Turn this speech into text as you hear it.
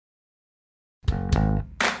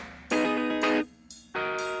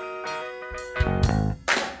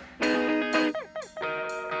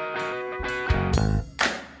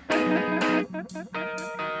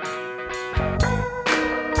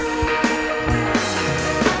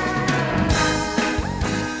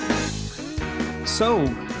So,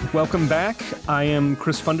 welcome back. I am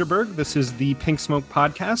Chris Funderburg. This is the Pink Smoke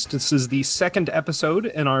Podcast. This is the second episode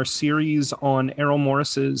in our series on Errol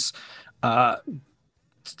Morris's,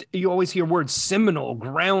 you always hear words, seminal,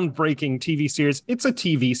 groundbreaking TV series. It's a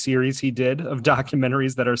TV series he did of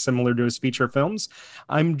documentaries that are similar to his feature films.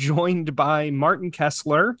 I'm joined by Martin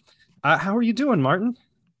Kessler. How are you doing, Martin?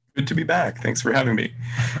 Good to be back. Thanks for having me.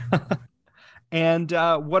 And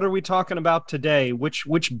what are we talking about today? Which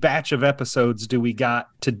batch of episodes do we got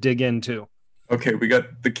to dig into? Okay, we got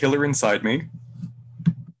The Killer Inside Me.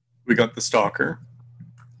 We got The Stalker.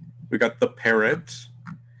 We got The Parrot.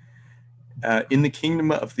 In the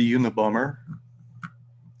Kingdom of the Unabomber.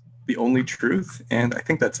 The Only Truth. And I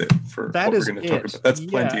think that's it for what we're going to talk about. That's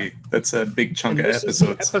plenty. Yeah. That's a big chunk of episodes. This is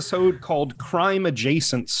an episode called Crime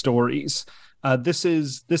Adjacent Stories. This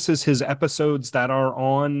is his episodes that are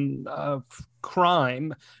on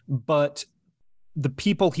crime, but the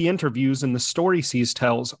people he interviews and the stories he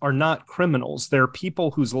tells are not criminals. They're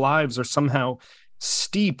people whose lives are somehow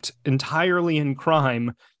steeped entirely in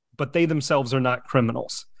crime, but they themselves are not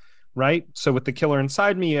criminals, right? So with The Killer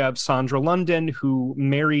Inside Me, you have Sandra London, who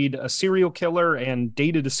married a serial killer and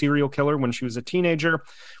dated a serial killer when she was a teenager.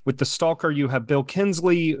 With The Stalker, you have Bill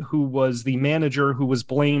Kinsley, who was the manager who was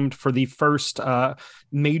blamed for the first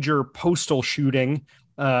major postal shooting.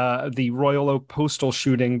 The Royal Oak postal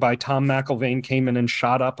shooting by Tom McIlvaine came in and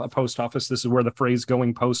shot up a post office. This is where the phrase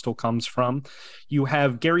going postal comes from. You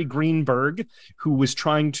have Gary Greenberg, who was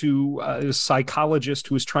trying to, a psychologist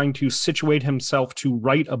who was trying to situate himself to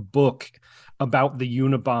write a book about the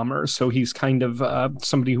Unabomber. So he's kind of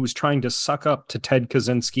somebody who was trying to suck up to Ted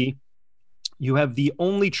Kaczynski. You have The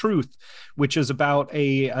Only Truth, which is about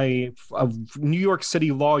a New York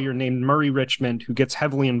City lawyer named Murray Richmond who gets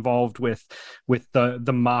heavily involved with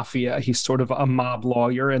the mafia. He's sort of a mob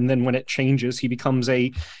lawyer, and then when it changes, he becomes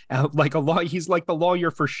he's like the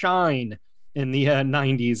lawyer for Shine in the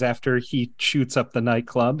 90s after he shoots up the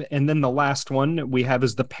nightclub. And then the last one we have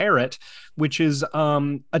is The Parrot, which is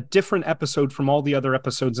a different episode from all the other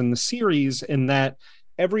episodes in the series in that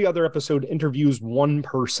every other episode interviews one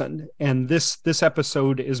person, and this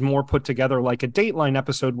episode is more put together like a Dateline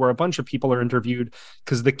episode where a bunch of people are interviewed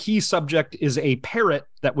because the key subject is a parrot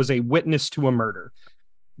that was a witness to a murder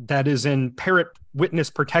that is in parrot witness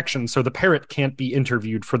protection, so the parrot can't be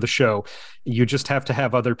interviewed for the show. You just have to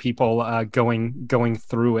have other people going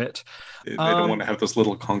through it. They don't want to have those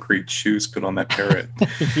little concrete shoes put on that parrot.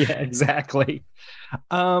 Yeah, exactly.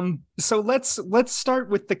 So let's start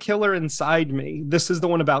with The Killer Inside Me. This is the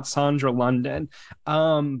one about Sandra London.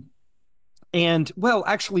 And well,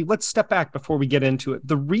 actually, let's step back before we get into it.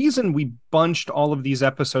 The reason we bunched all of these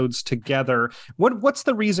episodes together, what's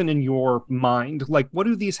the reason in your mind? Like, what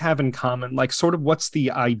do these have in common? Like, sort of what's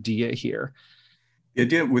the idea here? The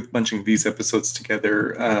idea with bunching these episodes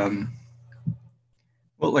together,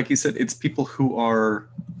 well, like you said, it's people who are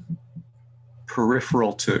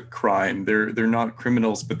peripheral to crime. They're not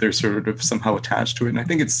criminals, but they're sort of somehow attached to it. And I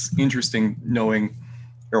think it's interesting knowing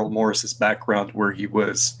Errol Morris's background, where he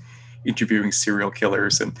was interviewing serial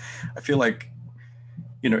killers, and I feel like,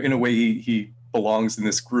 in a way, he belongs in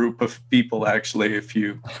this group of people. Actually, if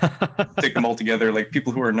you take them all together, like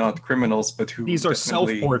people who are not criminals, but who these are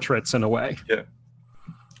self-portraits in a way. Yeah,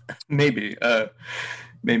 maybe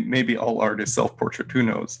all art is self-portrait. Who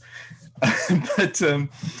knows? But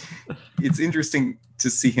it's interesting to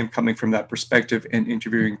see him coming from that perspective and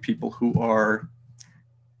interviewing people who are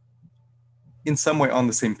in some way on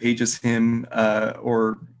the same page as him,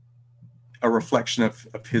 or a reflection of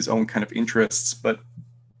his own kind of interests. But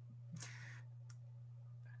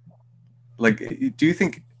like, do you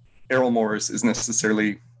think Errol Morris is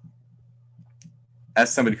necessarily,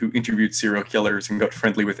 as somebody who interviewed serial killers and got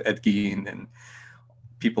friendly with Ed Gein and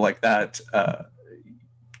people like that, do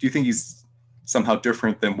you think he's somehow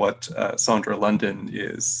different than what Sandra London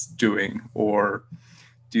is doing? Or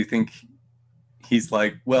do you think he's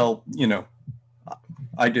like, well,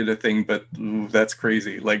 I did a thing, but that's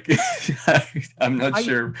crazy. Like, I'm not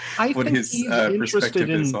sure what his perspective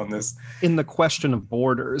is on this. In the question of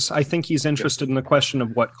borders, I think he's interested in the question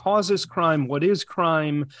of what causes crime, what is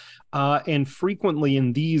crime, and frequently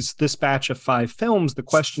in this batch of 5 films, the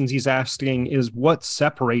questions he's asking is what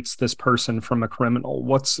separates this person from a criminal.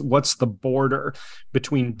 What's the border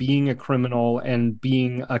between being a criminal and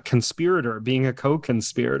being a conspirator, being a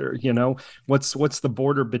co-conspirator? What's the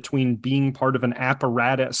border between being part of an apparatus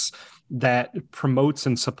that promotes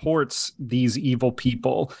and supports these evil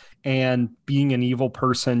people and being an evil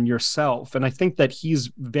person yourself? And I think that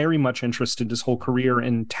he's very much interested his whole career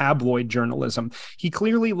in tabloid journalism. He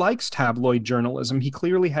clearly likes tabloid journalism. He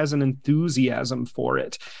clearly has an enthusiasm for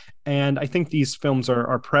it. And I think these films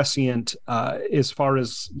are prescient as far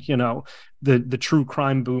as, the true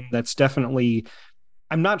crime boom that's definitely.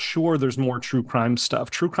 I'm not sure there's more true crime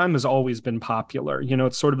stuff. True crime has always been popular.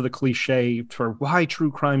 It's sort of the cliche for why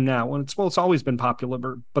true crime now. And it's always been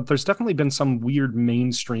popular, but there's definitely been some weird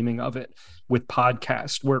mainstreaming of it with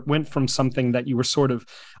podcast, where it went from something that you were sort of,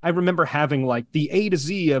 I remember having like the A to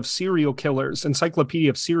Z of serial killers, encyclopedia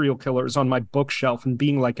of serial killers on my bookshelf, and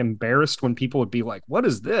being like embarrassed when people would be like, what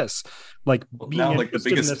is this? Like, now like the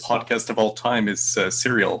biggest podcast of all time is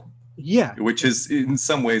Serial. Yeah. Which is in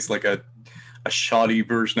some ways like a shoddy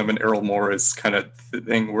version of an Errol Morris kind of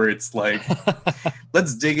thing, where it's like,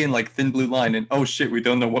 let's dig in like Thin Blue Line, and oh shit, we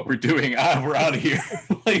don't know what we're doing. We're out of here.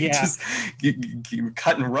 Just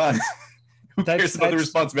cut and run. Who cares about the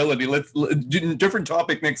responsibility? Let's do different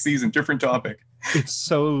topic next season. Different topic. It's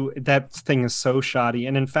so, that thing is so shoddy.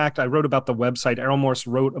 And in fact, I wrote about the website. Errol Morris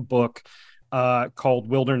wrote a book called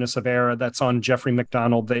Wilderness of Error that's on Jeffrey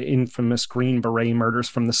MacDonald, the infamous Green Beret murders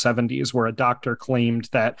from the 70s, where a doctor claimed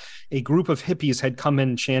that a group of hippies had come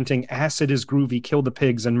in chanting "acid is groovy, kill the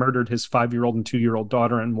pigs," and murdered his 5-year-old and 2-year-old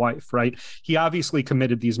daughter and wife, right? He obviously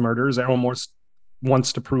committed these murders. Errol Morris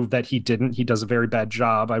wants to prove that he didn't. He does a very bad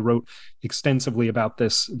job. I wrote extensively about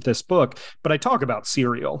this book, but I talk about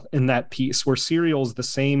Serial in that piece, where Serial is the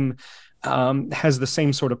same, has the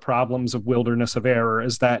same sort of problems of Wilderness of Error,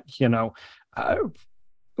 is that,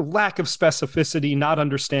 lack of specificity, not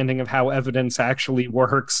understanding of how evidence actually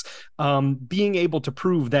works, being able to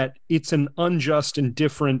prove that it's an unjust,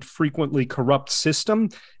 indifferent, frequently corrupt system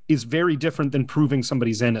is very different than proving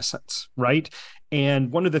somebody's innocence, right?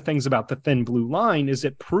 And one of the things about the Thin Blue Line is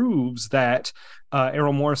it proves that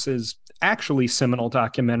Errol Morris's actually seminal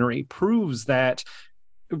documentary proves that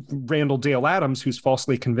Randall Dale Adams, who's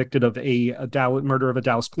falsely convicted of a murder of a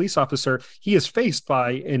Dallas police officer, he is faced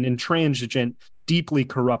by an intransigent, deeply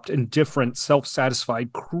corrupt, indifferent,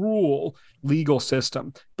 self-satisfied, cruel legal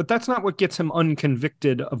system. But that's not what gets him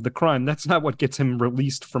unconvicted of the crime. That's not what gets him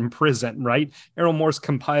released from prison, right? Errol Morris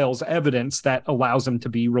compiles evidence that allows him to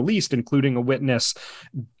be released, including a witness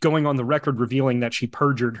going on the record revealing that she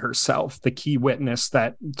perjured herself, the key witness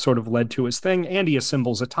that sort of led to his thing. And he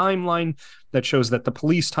assembles a timeline that shows that the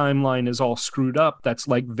police timeline is all screwed up. That's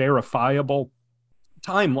like verifiable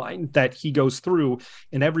timeline that he goes through,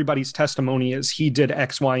 and everybody's testimony is he did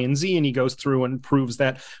X, Y, and Z, and he goes through and proves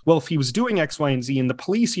that, well, if he was doing X, Y, and Z, and the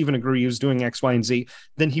police even agree he was doing X, Y, and Z,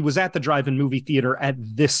 then he was at the drive-in movie theater at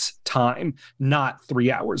this time, not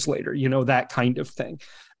 3 hours later, that kind of thing.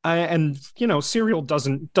 And Serial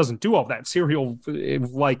doesn't do all that. Serial,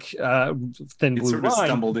 like Thin Blue Line,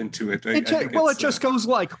 stumbled into it. It just goes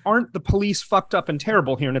like, aren't the police fucked up and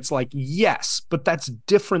terrible here? And it's like, yes, but that's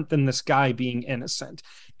different than this guy being innocent.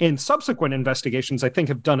 And subsequent investigations, I think,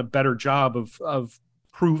 have done a better job of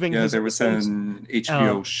proving. Yeah, there was an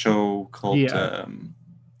HBO show called I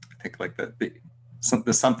think like the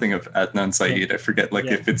something of Adnan Syed. I forget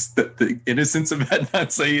if it's the innocence of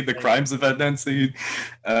Adnan Syed, the crimes of Adnan Syed,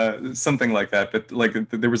 something like that. But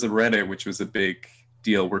there was a Reddit, which was a big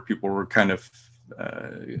deal, where people were kind of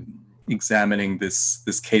examining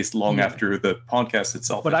this case long after the podcast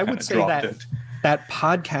itself. But I would say that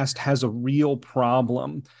podcast has a real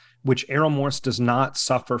problem, which Errol Morris does not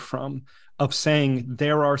suffer from, of saying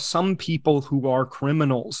there are some people who are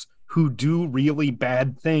criminals who do really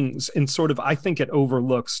bad things. And sort of, I think it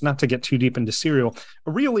overlooks, not to get too deep into Serial,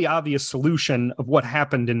 a really obvious solution of what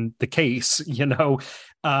happened in the case,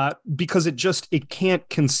 because it can't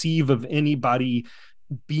conceive of anybody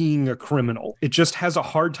being a criminal. It just has a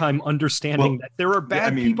hard time understanding that there are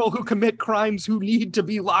bad people who commit crimes who need to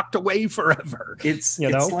be locked away forever. It's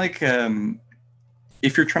like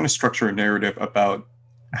if you're trying to structure a narrative about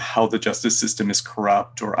how the justice system is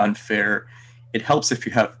corrupt or unfair, it helps if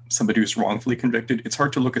you have somebody who's wrongfully convicted. It's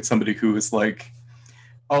hard to look at somebody who is like,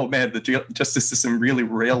 oh man, the justice system really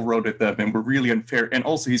railroaded them and were really unfair, and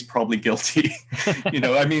also he's probably guilty.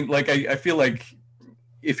 I feel like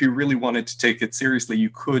if you really wanted to take it seriously, you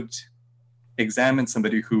could examine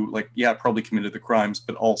somebody who probably committed the crimes,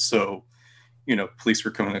 but also, police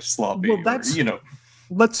were coming to sloppy. Well,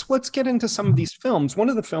 Let's get into some of these films. One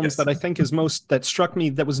of the films that I think is that struck me,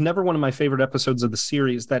 that was never one of my favorite episodes of the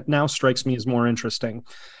series, that now strikes me as more interesting,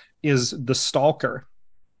 is The Stalker.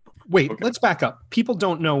 Wait, Let's back up. People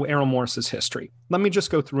don't know Errol Morris's history. Let me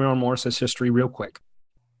just go through Errol Morris's history real quick.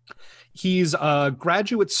 He's a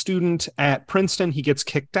graduate student at Princeton. He gets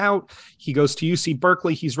kicked out. He goes to UC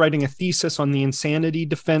Berkeley. He's writing a thesis on the insanity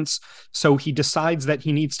defense. So he decides that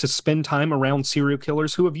he needs to spend time around serial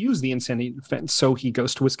killers who have used the insanity defense. So he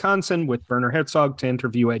goes to Wisconsin with Werner Herzog to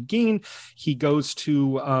interview Ed Gein. He goes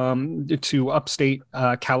to upstate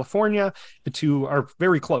California, or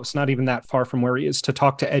very close, not even that far from where he is, to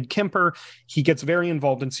talk to Ed Kemper. He gets very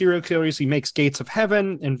involved in serial killers. He makes Gates of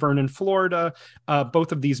Heaven in Vernon, Florida.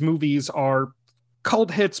 Both of these movies are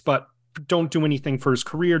cult hits, but don't do anything for his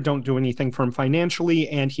career, don't do anything for him financially.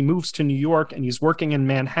 And he moves to New York, and he's working in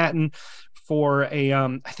Manhattan for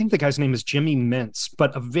I think the guy's name is Jimmy Mintz,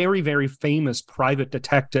 but a very, very famous private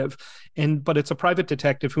detective. But it's a private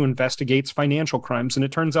detective who investigates financial crimes. And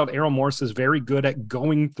it turns out Errol Morris is very good at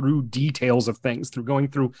going through details of things, through going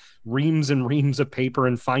through reams and reams of paper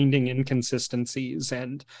and finding inconsistencies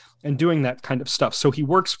and doing that kind of stuff. So he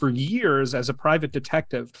works for years as a private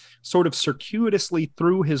detective. Sort of circuitously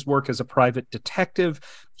through his work as a private detective,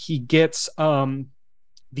 he gets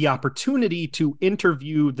the opportunity to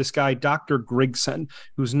interview this guy, Dr. Grigson,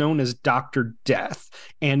 who's known as Dr. Death.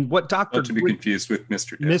 And what Dr. Not to be confused with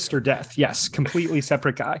Mr. Death. Mr. Death, yes, completely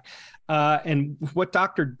separate guy. And what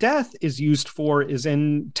Dr. Death is used for is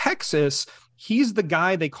in Texas, he's the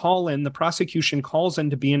guy they call in, the prosecution calls in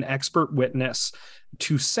to be an expert witness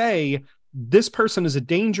to say, this person is a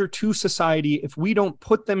danger to society. If we don't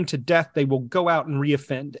put them to death, they will go out and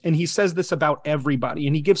reoffend. And he says this about everybody.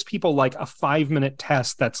 And he gives people like a 5-minute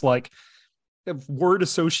test that's like word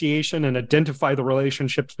association and identify the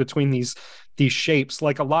relationships between these shapes.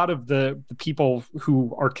 Like a lot of the people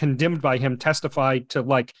who are condemned by him testify to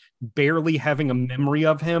like barely having a memory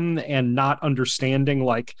of him and not understanding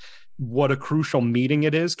like what a crucial meeting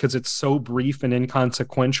it is, because it's so brief and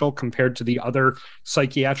inconsequential compared to the other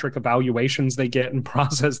psychiatric evaluations they get and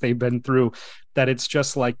process they've been through, that it's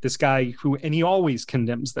just like this guy who, and he always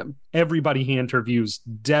condemns them. Everybody he interviews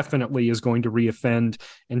definitely is going to reoffend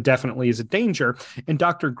and definitely is a danger. And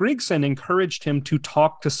Dr. Grigson encouraged him to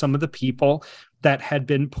talk to some of the people that had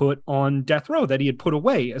been put on death row, that he had put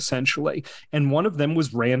away, essentially. And one of them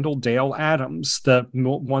was Randall Dale Adams, the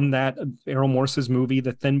one that Errol Morris's movie,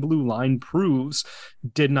 The Thin Blue Line, proves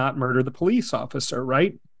did not murder the police officer,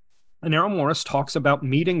 right? And Errol Morris talks about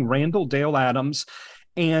meeting Randall Dale Adams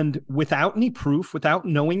and without any proof, without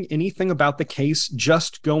knowing anything about the case,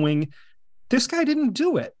 just going, this guy didn't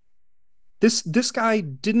do it. This guy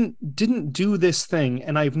didn't do this thing,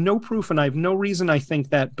 and I have no proof and I have no reason I think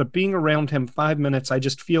that, but being around him 5 minutes, I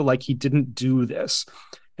just feel like he didn't do this.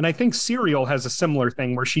 And I think Serial has a similar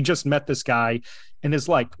thing where she just met this guy and is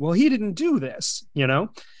like, well, he didn't do this, you know?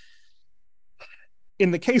 In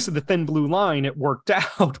the case of The Thin Blue Line, it worked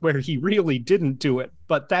out where he really didn't do it.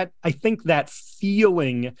 But that, I think that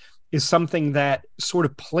feeling is something that sort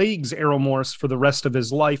of plagues Errol Morris for the rest of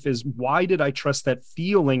his life, is why did I trust that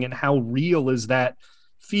feeling, and how real is that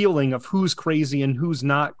feeling of who's crazy and who's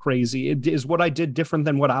not crazy? It is what I did different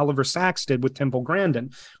than what Oliver Sacks did with Temple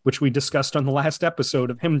Grandin, which we discussed on the last episode,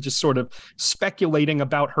 of him just sort of speculating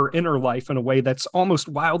about her inner life in a way that's almost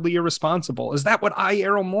wildly irresponsible. Is that what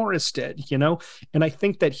Errol Morris did, you know? And I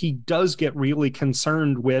think that he does get really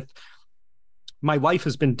concerned with, my life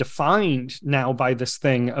has been defined now by this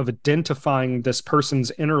thing of identifying this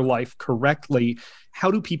person's inner life correctly. How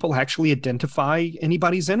do people actually identify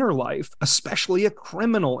anybody's inner life, especially a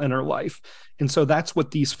criminal inner life? And so that's what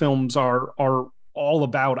these films are all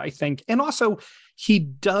about, I think. And also he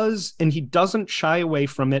doesn't shy away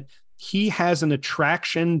from it. He has an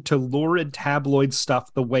attraction to lurid tabloid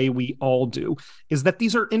stuff the way we all do, is that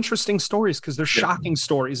these are interesting stories because they're shocking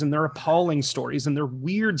stories and they're appalling stories and they're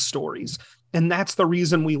weird stories. And that's the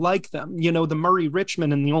reason we like them. You know, the Murray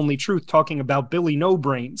Richmond in The Only Truth talking about Billy No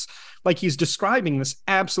Brains, like he's describing this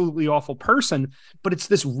absolutely awful person, but it's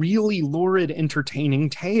this really lurid, entertaining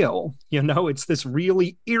tale. You know, it's this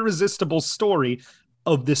really irresistible story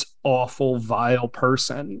of this awful, vile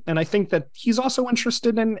person. And I think that he's also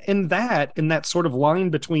interested in that sort of line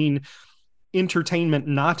between entertainment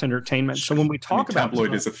and not entertainment. So when we talk about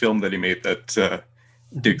Tabloid is a film that he made that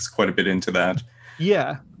digs quite a bit into that.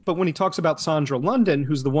 Yeah. But when he talks about Sandra London,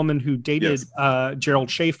 who's the woman who dated Gerald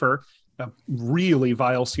Schaefer, a really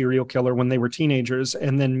vile serial killer when they were teenagers,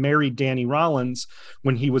 and then married Danny Rollins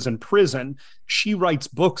when he was in prison, she writes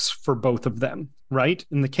books for both of them, right?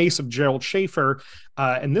 In the case of Gerald Schaefer,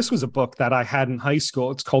 and this was a book that I had in high school,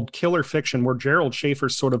 it's called Killer Fiction, where Gerald Schaefer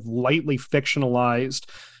sort of lightly fictionalized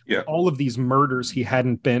Yeah. all of these murders he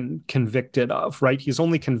hadn't been convicted of, right? He's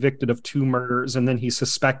only convicted of 2 murders, and then he's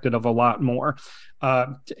suspected of a lot more.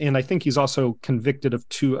 And I think he's also convicted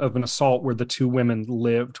of an assault where the 2 women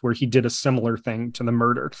lived, where he did a similar thing to the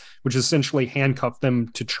murder, which essentially handcuffed them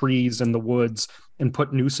to trees in the woods and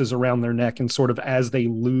put nooses around their neck. And sort of as they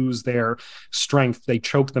lose their strength, they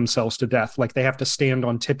choke themselves to death. Like they have to stand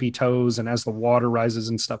on tippy toes, and as the water rises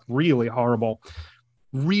and stuff, really horrible,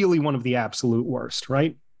 really one of the absolute worst,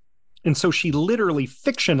 right? And so she literally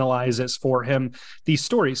fictionalizes for him these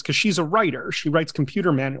stories because she's a writer. She writes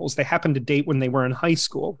computer manuals. They happen to date when they were in high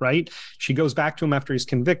school, right? She goes back to him after he's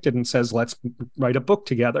convicted and says, let's write a book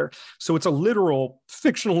together. So it's a literal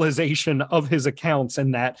fictionalization of his accounts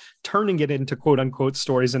and that, turning it into quote unquote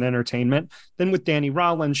stories and entertainment. Then with Danny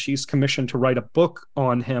Rollins, she's commissioned to write a book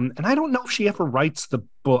on him. And I don't know if she ever writes the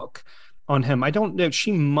book on him. I don't know.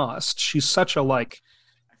 She must. She's such a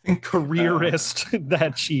careerist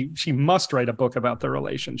that she must write a book about the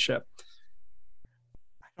relationship.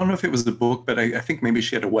 I don't know if it was the book, but I think maybe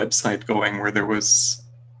she had a website going where there was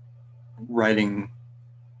writing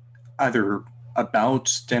either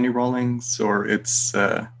about Danny Rawlings or it's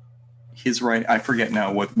his writing. I forget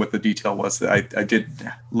now what the detail was. I did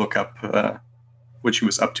look up what she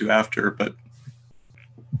was up to after, but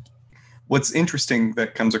what's interesting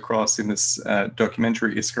that comes across in this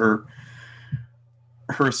documentary is her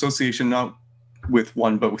association not with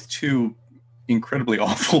 1 but with 2 incredibly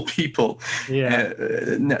awful people. Yeah.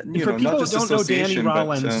 For people who don't know Danny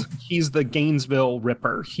Rollins, he's the Gainesville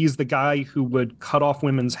Ripper. He's the guy who would cut off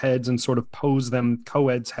women's heads and sort of pose them,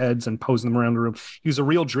 co-eds' heads, and pose them around the room. He was a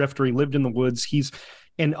real drifter. He lived in the woods.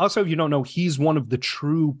 And also, if you don't know, he's one of the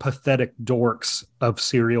true pathetic dorks of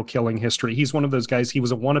serial killing history. He's one of those guys. He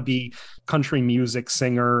was a wannabe country music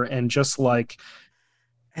singer and just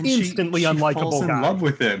and instantly unlikable falls in guy. Love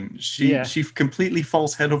with him. She completely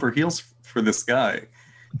falls head over heels for this guy.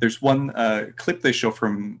 There's one clip they show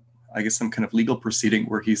from, I guess, some kind of legal proceeding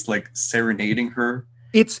where he's serenading her.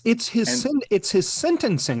 It's his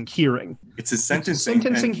sentencing hearing. It's his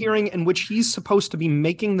sentencing hearing in which he's supposed to be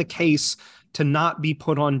making the case to not be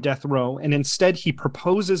put on death row. And instead he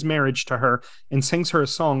proposes marriage to her and sings her a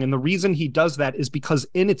song. And the reason he does that is because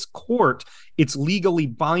in its court, it's legally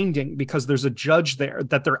binding because there's a judge there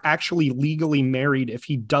that they're actually legally married if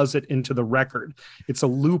he does it into the record. It's a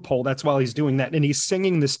loophole. That's why he's doing that. And he's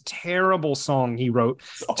singing this terrible song he wrote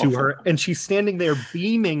to her. And she's standing there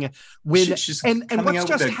beaming when, she's and coming what's out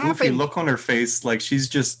just with that happened. goofy look on her face. Like she's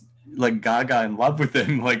just gaga in love with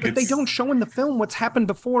him. But they don't show in the film what's happened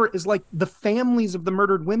before is the families of the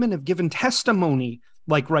murdered women have given testimony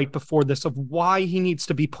right before this of why he needs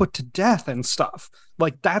to be put to death and stuff.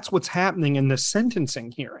 That's what's happening in this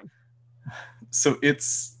sentencing hearing. So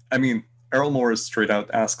Errol Morris straight out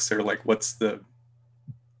asks her what's the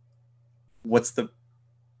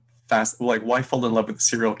fast, why fall in love with a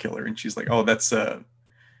serial killer? And she's like, oh, that's a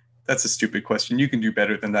stupid question. You can do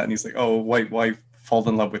better than that. And he's like, oh, why fall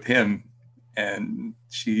in love with him? And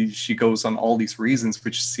she goes on all these reasons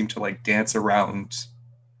which seem to dance around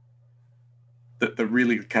the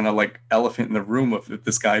really kind of elephant in the room of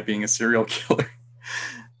this guy being a serial killer.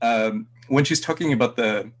 When she's talking about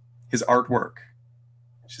his artwork,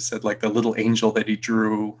 she said the little angel that he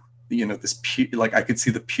drew, this pure, I could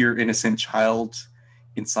see the pure innocent child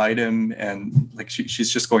inside him, and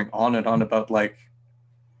she's just going on and on about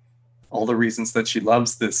all the reasons that she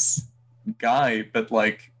loves this guy, but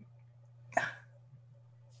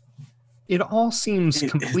it all seems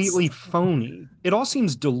completely phony. It all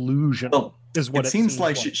seems delusional. Is what it seems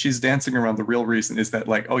like. She's dancing around the real reason is that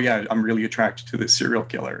oh yeah, I'm really attracted to this serial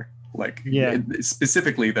killer.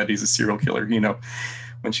 Specifically that he's a serial killer.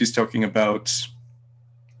 When she's talking about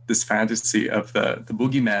this fantasy of the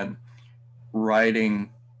boogeyman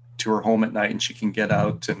riding to her home at night and she can get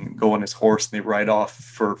out and go on his horse and they ride off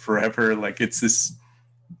for forever. It's this,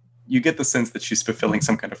 you get the sense that she's fulfilling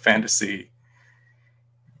some kind of fantasy.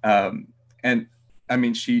 And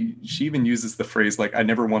she even uses the phrase I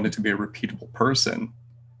never wanted to be a repeatable person,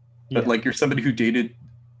 but you're somebody who dated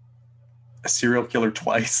a serial killer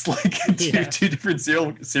twice, two different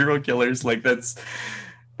serial killers.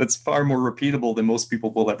 That's far more repeatable than most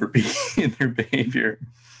people will ever be in their behavior.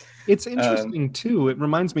 It's interesting too. It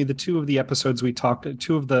reminds me two of the episodes we talked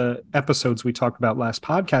about last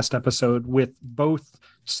podcast episode with both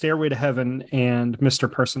Stairway to Heaven and Mr.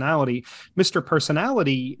 Personality. Mr.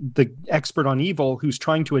 Personality, the expert on evil who's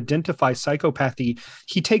trying to identify psychopathy,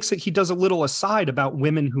 he does a little aside about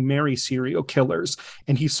women who marry serial killers.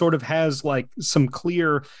 And he sort of has some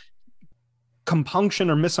clear compunction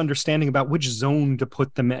or misunderstanding about which zone to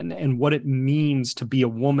put them in and what it means to be a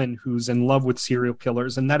woman who's in love with serial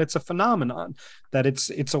killers, and that it's a phenomenon, that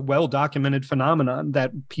it's a well-documented phenomenon,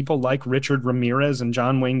 that people like Richard Ramirez and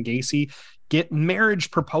John Wayne Gacy get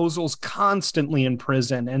marriage proposals constantly in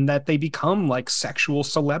prison, and that they become like sexual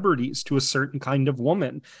celebrities to a certain kind of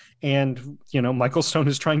woman. And, you know, Michael Stone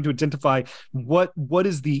is trying to identify what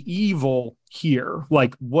is the evil here?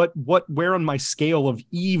 Like where on my scale of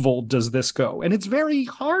evil does this go? And it's very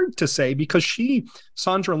hard to say, because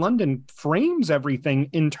Sandra London, frames everything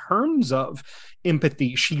in terms of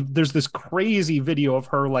empathy. There's this crazy video of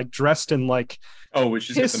her like dressed in like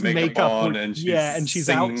she's got the makeup on, and she's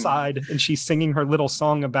outside and she's singing her little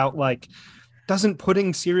song about like, doesn't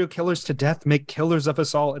putting serial killers to death make killers of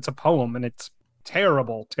us all? It's a poem, and it's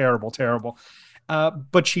terrible, terrible, terrible.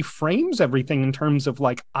 But she frames everything in terms of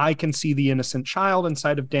like, I can see the innocent child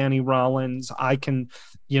inside of Danny Rollins. I can,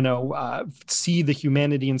 see the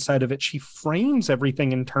humanity inside of it. She frames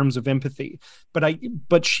everything in terms of empathy.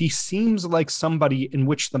 But she seems like somebody in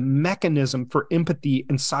which the mechanism for empathy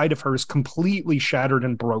inside of her is completely shattered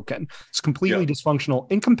and broken. It's completely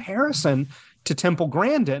dysfunctional in comparison to Temple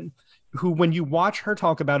Grandin, who, when you watch her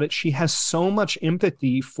talk about it, she has so much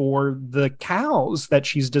empathy for the cows that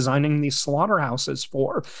she's designing these slaughterhouses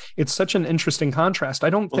for. It's such an interesting contrast. I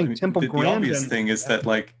don't think Temple Grandin... The obvious thing is that,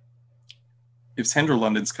 like, if Sandra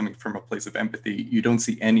London's coming from a place of empathy, you don't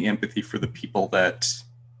see any empathy for the people that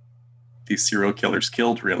these serial killers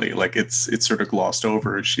killed, really. Like, it's sort of glossed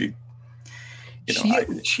over. She's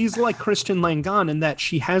like Christian Langan in that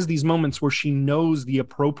she has these moments where she knows the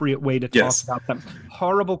appropriate way to talk about them.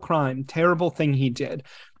 Horrible crime, terrible thing he did,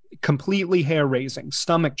 completely hair-raising,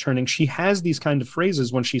 stomach churning. She has these kind of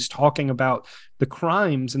phrases when she's talking about the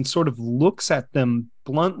crimes and sort of looks at them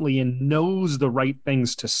bluntly and knows the right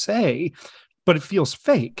things to say, but it feels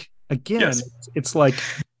fake. Again, it's like...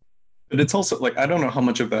 But it's also like, I don't know how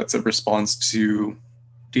much of that's a response to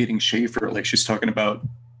dating Schaefer. Like, she's talking about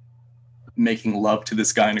making love to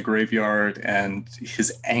this guy in a graveyard and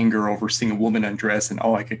his anger over seeing a woman undress and,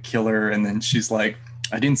 I could kill her. And then she's like,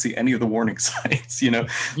 I didn't see any of the warning signs,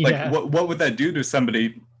 Like, what would that do to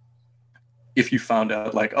somebody if you found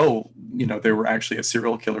out, like, they were actually a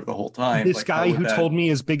serial killer the whole time? This like, guy who told me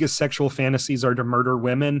his biggest sexual fantasies are to murder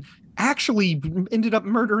women actually ended up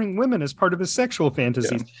murdering women as part of his sexual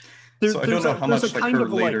fantasies. Yeah. So I don't know how much, like, her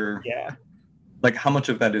later, like, how much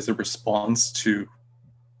of that is a response to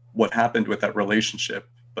what happened with that relationship,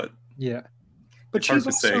 but she's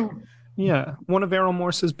also one of Errol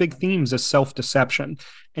Morris's big themes is self-deception,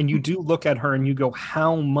 and you do look at her and you go,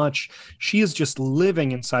 how much she is just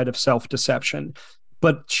living inside of self-deception,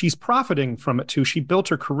 but she's profiting from it too. She built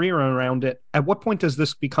her career around it. At what point does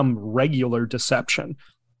this become regular deception?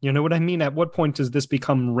 You know what I mean? At what point does this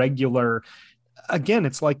become regular? Again,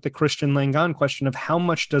 it's like the Christian Langan question of how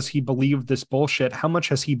much does he believe this bullshit? How much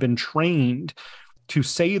has he been trained to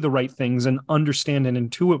say the right things and understand and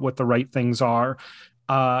intuit what the right things are?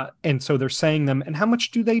 And so they're saying them. And how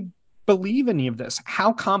much do they believe any of this?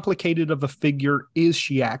 How complicated of a figure is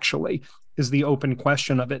she actually, is the open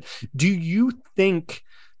question of it. Do you think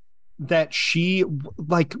that she,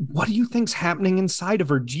 like, what do you think's happening inside of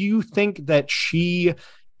her? Do you think that she,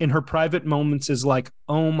 in her private moments, is like,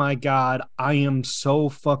 oh my God, I am so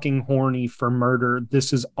fucking horny for murder.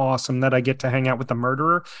 This is awesome that I get to hang out with the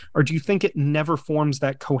murderer? Or do you think it never forms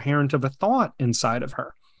that coherent of a thought inside of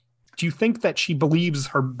her? Do you think that she believes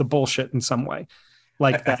the bullshit in some way?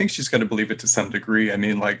 Like I think she's got to believe it to some degree. I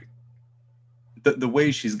mean, like, the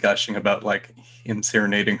way she's gushing about, like, him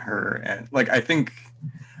serenading her, and, like, I think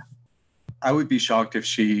I would be shocked if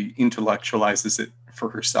she intellectualizes it for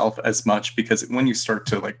herself as much, because when you start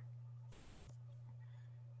to, like,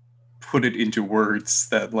 put it into words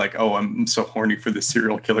that, like, I'm so horny for the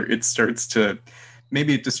serial killer, it starts to,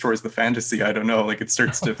 maybe it destroys the fantasy, I don't know, like, it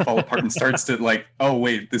starts to fall apart and starts to, like, oh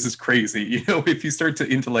wait, this is crazy. If you start to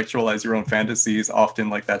intellectualize your own fantasies, often,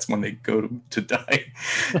 like, that's when they go to die.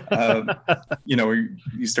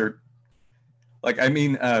 You start, like, I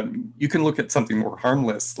mean, you can look at something more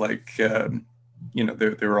harmless, like, there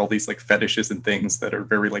are all these, like, fetishes and things that are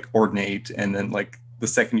very, like, ornate, and then, like, the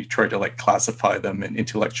second you try to, like, classify them and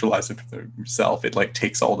intellectualize it for yourself, it, like,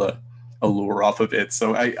 takes all the allure off of it.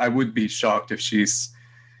 So I would be shocked if she's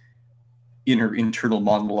in her internal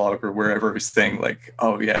monologue or wherever saying, like,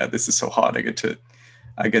 oh yeah, this is so hot, I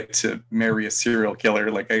get to marry a serial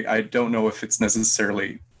killer. Like, I don't know if it's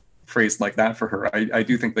necessarily phrased like that for her. I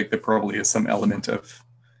do think, like, there probably is some element of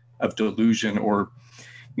delusion, or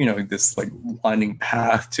this, like, winding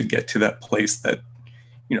path to get to that place that,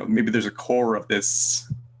 maybe there's a core of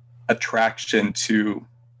this attraction to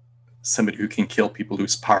somebody who can kill people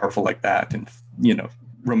who's powerful like that, and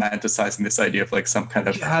romanticizing this idea of like some kind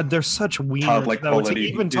of they're such weird childlike quality. To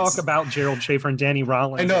even talk about Gerald Schaefer and Danny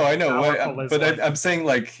Rollins. I know, but I'm saying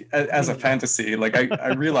like as a fantasy, like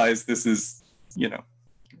I realize this is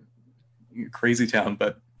crazy town,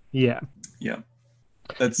 but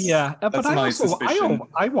that's but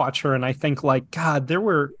I watch her and I think like, God, there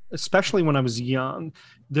were, especially when I was young,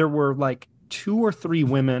 there were like 2 or 3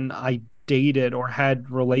 women I dated or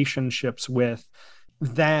had relationships with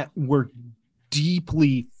that were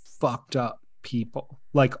deeply fucked up people,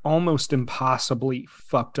 like almost impossibly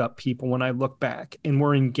fucked up people when I look back, and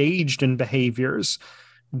were engaged in behaviors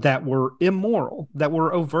that were immoral, that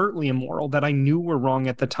were overtly immoral, that I knew were wrong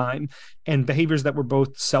at the time, and behaviors that were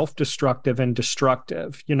both self-destructive and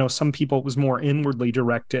destructive. Some people, it was more inwardly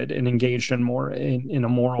directed and engaged in more in a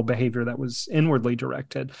moral behavior that was inwardly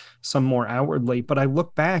directed, some more outwardly. But I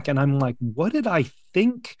look back and I'm like, what did I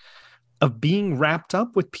think of being wrapped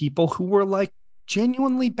up with people who were like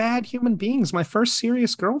genuinely bad human beings? My first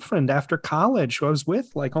serious girlfriend after college, who I was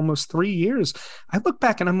with like almost 3 years, I look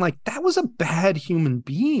back and I'm like, that was a bad human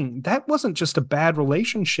being. That wasn't just a bad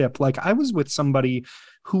relationship. Like, I was with somebody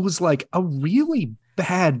who was like a really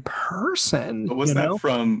bad person. But was that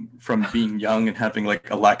from being young and having like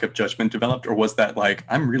a lack of judgment developed, or was that like,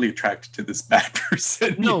 I'm really attracted to this bad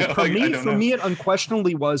person? No, for me, it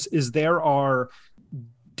unquestionably is there are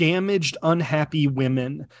damaged, unhappy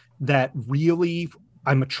women that really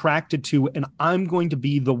I'm attracted to, and I'm going to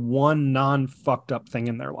be the one non-fucked up thing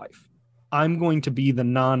in their life. I'm going to be the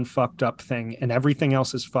non-fucked up thing, and everything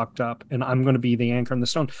else is fucked up, and I'm going to be the anchor in the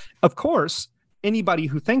stone. Of course, anybody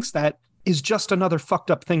who thinks that is just another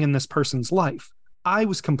fucked up thing in this person's life. I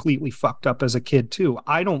was completely fucked up as a kid too.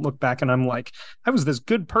 I don't look back and I'm like, I was this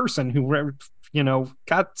good person who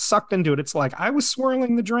got sucked into it. It's like I was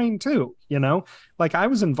swirling the drain too, like I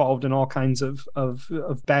was involved in all kinds of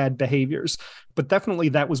bad behaviors. But definitely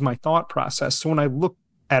that was my thought process. So when I look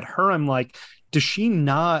at her, I'm like, does she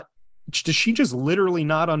just literally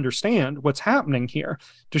not understand what's happening here?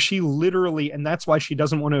 Does she literally, and that's why she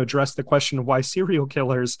doesn't want to address the question of why serial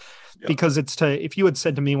killers, because if you had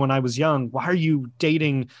said to me when I was young, why are you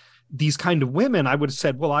dating these kind of women? I would have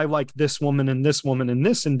said, well, I like this woman and this woman and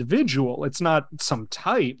this individual. It's not some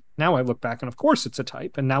type. Now I look back and of course it's a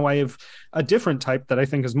type. And now I have a different type that I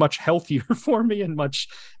think is much healthier for me and much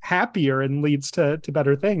happier and leads to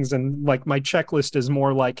better things. And like my checklist is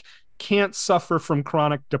more like, can't suffer from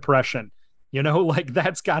chronic depression, like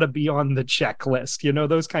that's got to be on the checklist,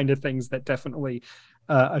 those kind of things that definitely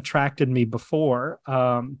attracted me before.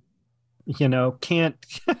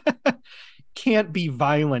 Can't be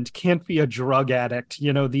violent, can't be a drug addict,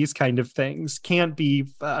 these kind of things, can't be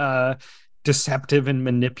deceptive and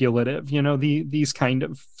manipulative, these kind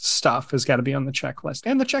of stuff has got to be on the checklist.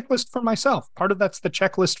 And the checklist for myself, part of that's the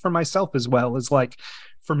checklist for myself as well, is like,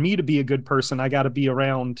 for me to be a good person, I got to be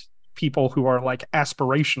around people who are like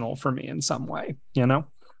aspirational for me in some way, I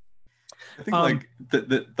think like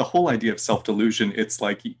the whole idea of self-delusion, it's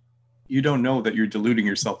like you don't know that you're deluding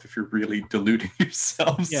yourself if you're really deluding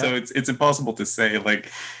yourself. So it's impossible to say, like,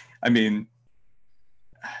 I mean,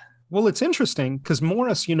 well, it's interesting because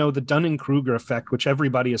Morris, the Dunning-Kruger effect, which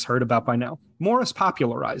everybody has heard about by now, Morris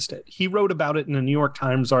popularized it. He wrote about it in a New York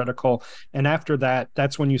Times article. And after that,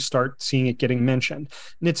 that's when you start seeing it getting mentioned.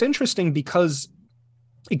 And it's interesting because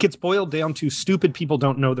it gets boiled down to stupid people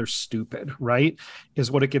don't know they're stupid, right?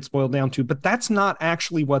 Is what it gets boiled down to. But that's not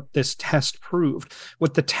actually what this test proved.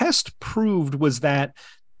 What the test proved was that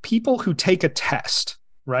people who take a test,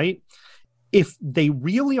 right, if they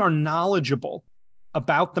really are knowledgeable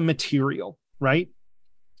about the material, right,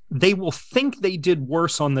 they will think they did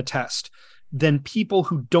worse on the test than people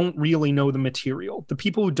who don't really know the material. The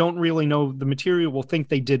people who don't really know the material will think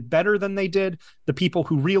they did better than they did. The people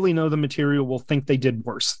who really know the material will think they did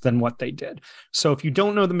worse than what they did. So if you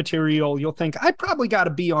don't know the material, you'll think, I probably got to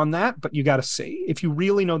be on that, but you got to see. If you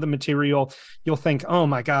really know the material, you'll think, oh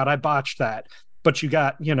my God, I botched that. But you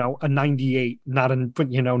got, a 98, not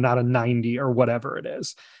a 90 or whatever it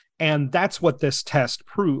is. And that's what this test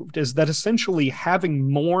proved, is that essentially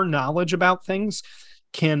having more knowledge about things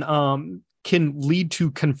can lead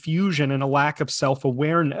to confusion and a lack of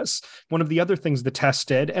self-awareness. One of the other things the test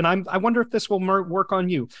did, and I wonder if this will work on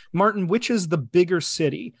you, Martin, which is the bigger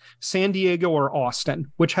city, San Diego or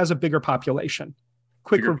Austin? Which has a bigger population?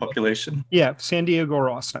 Bigger population? Yeah, San Diego or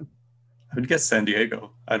Austin? I would guess San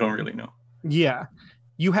Diego. I don't really know. Yeah,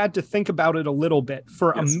 you had to think about it a little bit.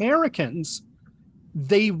 For Americans,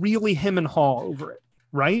 they really hem and haw over it,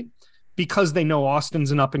 right? because they know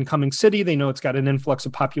Austin's an up and coming city. They know it's got an influx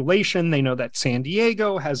of population. They know that San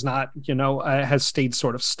Diego has not, has stayed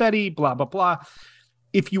sort of steady, blah, blah, blah.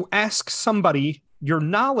 If you ask somebody, your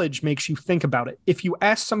knowledge makes you think about it. If you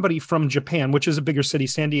ask somebody from Japan, which is a bigger city,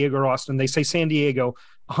 San Diego or Austin, they say San Diego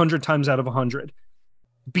 100 times out of 100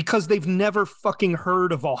 because they've never fucking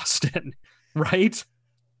heard of Austin, right?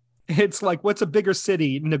 It's like, what's a bigger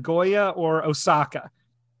city, Nagoya or Osaka?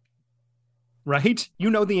 Right?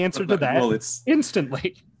 You know the answer to that. Well, it's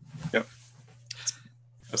instantly. Yep.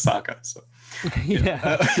 It's Osaka. So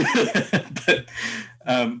yeah.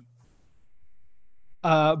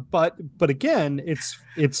 But again, it's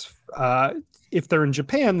if they're in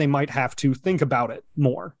Japan, they might have to think about it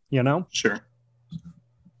more. Sure.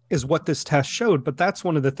 Is what this test showed. But that's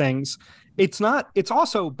one of the things. It's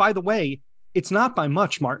also, by the way, it's not by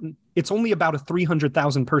much, Martin. It's only about a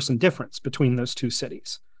 300,000 person difference between those two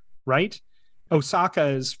cities, right? Osaka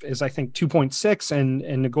is I think 2.6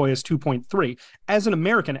 and Nagoya is 2.3. As an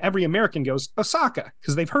American, every American goes Osaka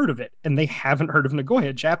because they've heard of it and they haven't heard of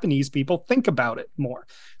Nagoya. Japanese people think about it more.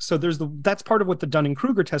 So that's part of what the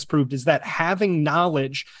Dunning-Kruger test proved, is that having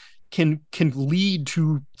knowledge can lead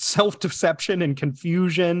to self-deception and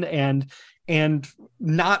confusion and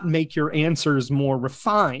not make your answers more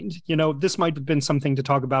refined. This might have been something to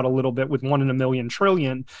talk about a little bit with 1 in a Million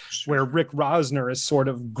Trillion, where Rick Rosner is sort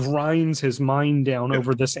of grinds his mind down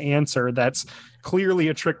over this answer that's clearly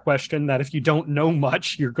a trick question that if you don't know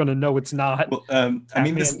much, you're going to know it's not. Well,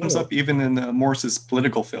 this comes up even in Morse's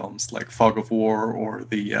political films like Fog of War or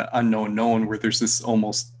The Unknown Known, where there's this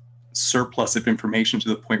almost surplus of information to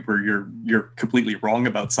the point where you're completely wrong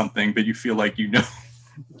about something, but you feel like you know.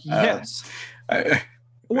 Yes. I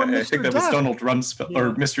think that was Donald Rumsfeld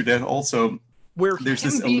or Mr. Death also, where there's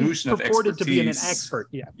this illusion of expertise. To be an expert.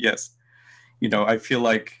 Yeah. Yes. I feel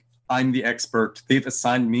like I'm the expert. They've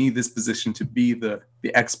assigned me this position to be the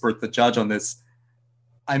expert, the judge on this.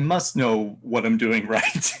 I must know what I'm doing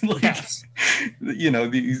right. Yes.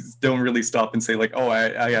 These don't really stop and say like, oh,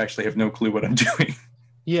 I actually have no clue what I'm doing.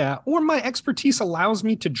 Yeah, or my expertise allows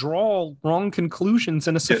me to draw wrong conclusions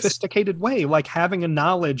in a sophisticated way, like having a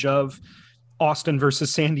knowledge of Austin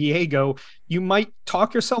versus San Diego. You might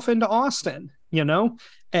talk yourself into Austin,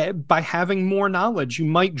 by having more knowledge. You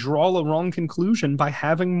might draw a wrong conclusion by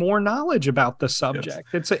having more knowledge about the subject.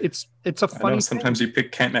 Yes. It's a funny thing. Sometimes you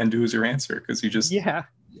pick Kathmandu as your answer because you just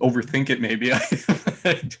overthink it maybe.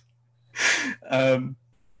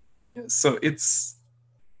 So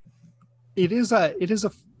it is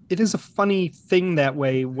a funny thing that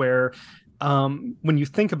way, where when you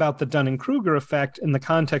think about the Dunning-Kruger effect in the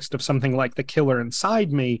context of something like The Killer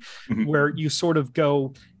Inside Me, where you sort of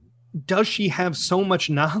go, does she have so much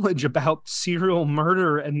knowledge about serial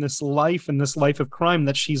murder and this life of crime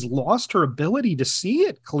that she's lost her ability to see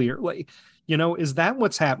it clearly? Is that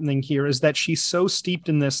what's happening here? Is that she's so steeped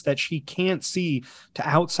in this that she can't see to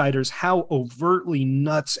outsiders how overtly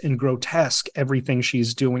nuts and grotesque everything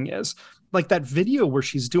she's doing is? Like that video where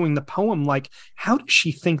she's doing the poem, like, how does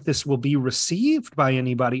she think this will be received by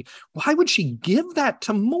anybody? Why would she give that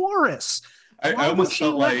to Morris? I almost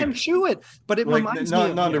felt like him chew it, but it reminds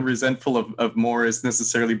me not a resentful of Morris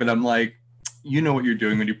necessarily, but I'm like, you know what you're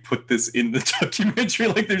doing when you put this in the documentary.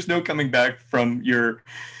 Like, there's no coming back from your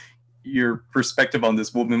perspective on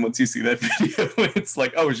this woman once you see that video. It's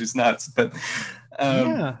like, oh, she's nuts. But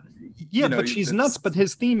but she's nuts. But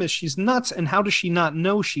his theme is she's nuts, and how does she not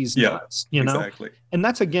know she's nuts? Exactly. And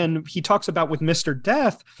that's, again, he talks about with Mr.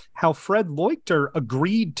 Death how Fred Leuchter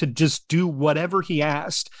agreed to just do whatever he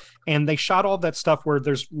asked, and they shot all that stuff where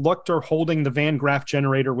there's Leuchter holding the Van Graff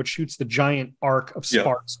generator, which shoots the giant arc of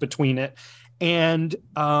sparks between it, and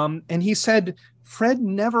he said Fred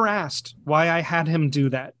never asked why I had him do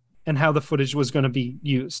that and how the footage was going to be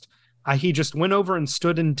used. He just went over and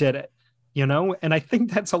stood and did it. And I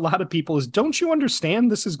think that's a lot of people is, don't you understand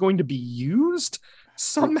this is going to be used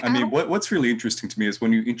somehow? I mean, what's really interesting to me is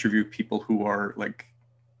when you interview people who are like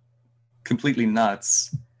completely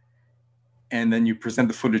nuts, and then you present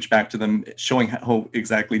the footage back to them showing how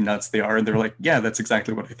exactly nuts they are, and they're like, yeah, that's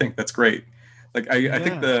exactly what I think. That's great. Like, I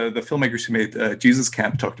think the filmmakers who made Jesus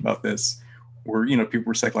Camp talked about this, where, people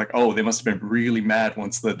were saying like, oh, they must have been really mad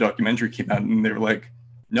once the documentary came out, and they were like,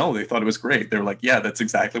 no, they thought it was great. They were like, yeah, that's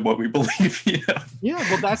exactly what we believe. Yeah,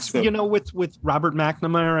 well, that's, with Robert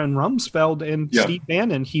McNamara and Rumsfeld and Steve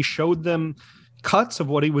Bannon, he showed them cuts of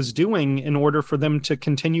what he was doing in order for them to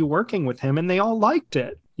continue working with him, and they all liked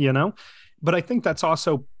it, But I think that's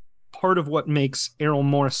also part of what makes Errol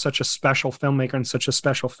Morris such a special filmmaker and such a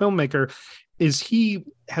special filmmaker is he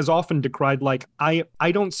has often decried, like, I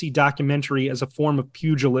don't see documentary as a form of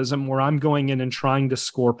pugilism where I'm going in and trying to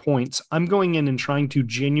score points. I'm going in and trying to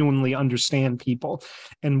genuinely understand people.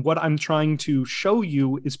 And what I'm trying to show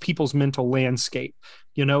you is people's mental landscape.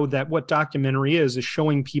 You know, that what documentary is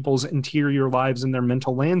showing people's interior lives and their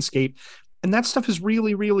mental landscape. And that stuff is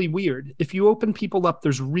really, really weird. If you open people up,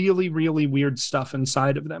 there's really, really weird stuff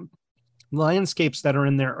inside of them. Landscapes that are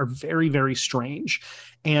in there are very, very strange.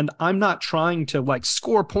 And I'm not trying to like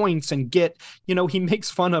score points and get, you know, he makes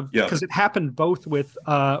fun of, because it happened both with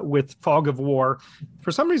Fog of War.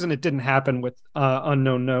 For some reason, it didn't happen with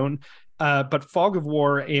Unknown Known. But Fog of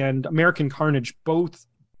War and American Carnage both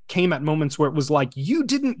came at moments where it was like, you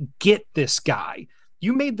didn't get this guy.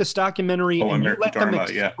 You made this documentary and you let them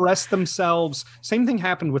express themselves. Same thing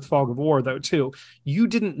happened with Fog of War, though, too. You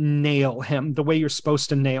didn't nail him the way you're supposed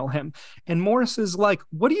to nail him. And Morris is like,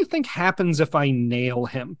 what do you think happens if I nail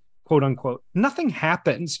him? Quote unquote. Nothing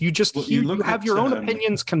happens. You just you have your own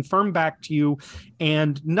opinions confirmed back to you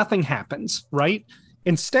and nothing happens, right?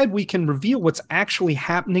 Instead, we can reveal what's actually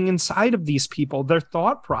happening inside of these people, their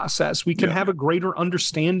thought process. We can have a greater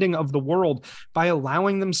understanding of the world by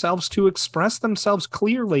allowing themselves to express themselves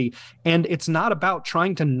clearly. And it's not about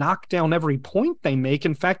trying to knock down every point they make.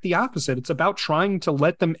 In fact, the opposite. It's about trying to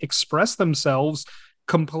let them express themselves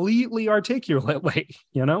completely articulately,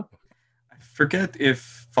 you know? I forget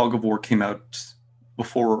if Fog of War came out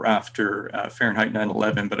before or after Fahrenheit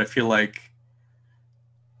 9/11, but I feel like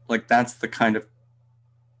that's the kind of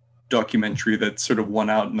documentary that sort of won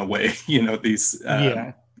out in a way, you know, these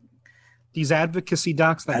advocacy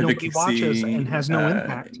docs that nobody watches and has no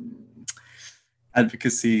impact.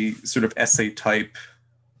 Advocacy sort of essay type,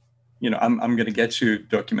 you know, I'm going to get you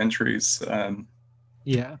documentaries.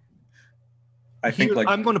 I think like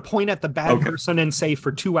I'm going to point at the bad person and say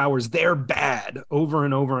for 2 hours they're bad over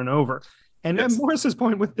and over and over. And then Morris's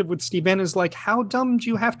point with Steve Bannon is like, how dumb do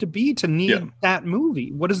you have to be to need that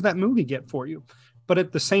movie? What does that movie get for you? But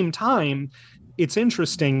at the same time, it's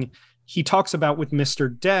interesting. He talks about with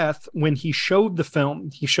Mr. Death, when he showed the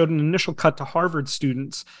film, he showed an initial cut to Harvard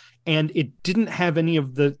students, and it didn't have any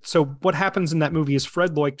of the... So what happens in that movie is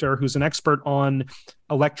Fred Leuchter, who's an expert on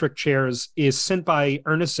electric chairs, is sent by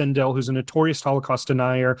Ernest Zindel, who's a notorious Holocaust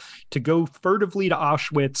denier, to go furtively to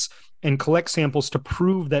Auschwitz and collect samples to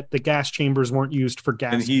prove that the gas chambers weren't used for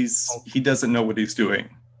gas. And he doesn't know what he's doing.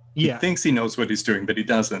 He thinks he knows what he's doing, but he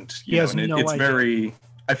doesn't. It's idea. Very...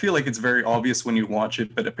 I feel like it's very obvious when you watch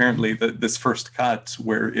it, but apparently this first cut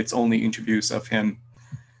where it's only interviews of him,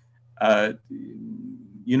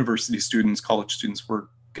 university students, college students were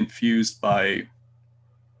confused by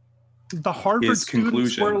the Harvard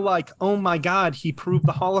students were like, oh my God, he proved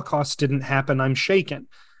the Holocaust didn't happen. I'm shaken.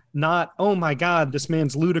 Not, oh my God, this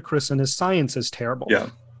man's ludicrous and his science is terrible. Yeah.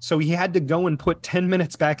 So he had to go and put 10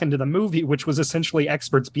 minutes back into the movie, which was essentially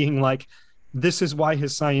experts being like, this is why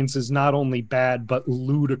his science is not only bad, but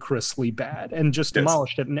ludicrously bad, and just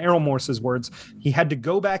demolished it. In Errol Morris's words, he had to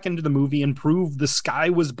go back into the movie and prove the sky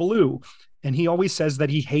was blue. And he always says that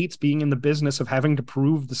he hates being in the business of having to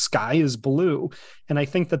prove the sky is blue. And I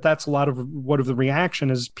think that that's a lot of what of the reaction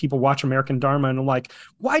is people watch American Dharma and are like,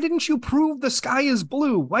 why didn't you prove the sky is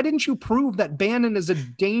blue? Why didn't you prove that Bannon is a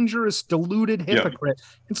dangerous, deluded hypocrite?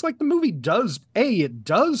 Yeah. It's like the movie does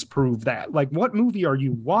prove that. Like, what movie are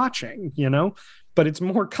you watching, you know? But it's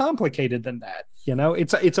more complicated than that, you know?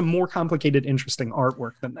 It's a more complicated, interesting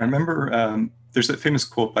artwork than that. I remember there's that famous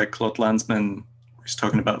quote by Claude Lanzmann. He's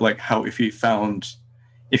talking about like how if he found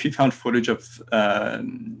footage of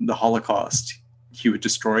the Holocaust, he would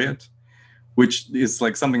destroy it, which is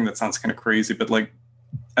like something that sounds kind of crazy. But like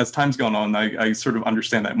as time's gone on, I sort of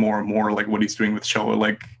understand that more and more. Like what he's doing with Shoah,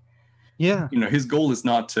 like you know, his goal is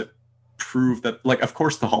not to prove that. Like, of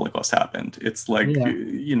course, the Holocaust happened. It's like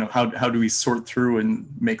you know, how do we sort through and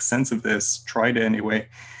make sense of this? Try to anyway.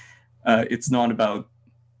 It's not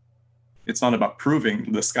about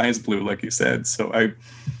proving the sky is blue, like you said. So I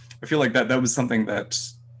feel like that was something that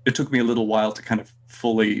it took me a little while to kind of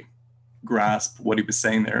fully grasp what he was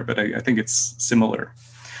saying there, but I think it's similar.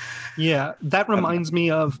 Yeah, that reminds me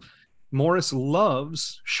of Morris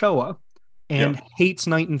loves Shoah and hates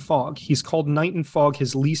Night and Fog. He's called Night and Fog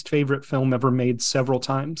his least favorite film ever made several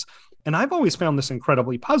times. And I've always found this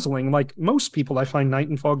incredibly puzzling. Like most people, I find Night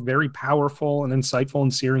and Fog very powerful and insightful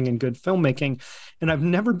and searing and good filmmaking. And I've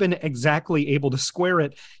never been exactly able to square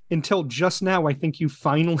it until just now. I think you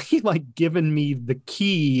finally like given me the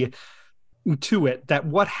key to it, that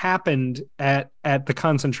what happened at the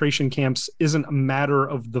concentration camps isn't a matter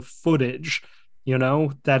of the footage. you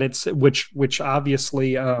know, that it's which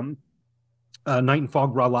obviously Night and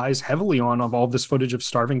Fog relies heavily on, of all this footage of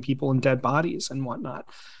starving people and dead bodies and whatnot.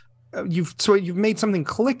 You've made something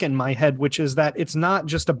click in my head, which is that it's not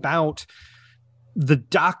just about the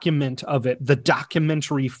document of it, the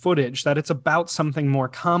documentary footage, that it's about something more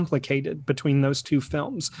complicated between those two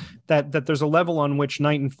films, that there's a level on which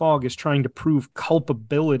Night and Fog is trying to prove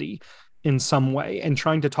culpability in some way and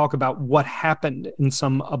trying to talk about what happened in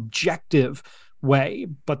some objective way,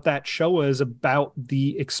 but that show is about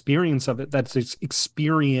the experience of it, that's it's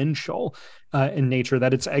experiential in nature,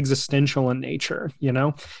 that it's existential in nature, you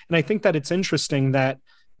know. And I think that it's interesting that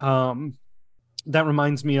that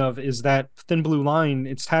reminds me of is that Thin Blue Line,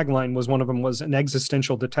 its tagline was, one of them was an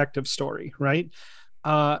existential detective story, right?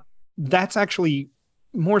 That's actually,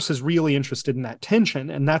 Morse is really interested in that tension,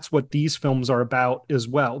 and that's what these films are about as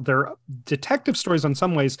well. They're detective stories in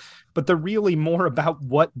some ways, but they're really more about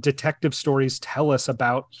what detective stories tell us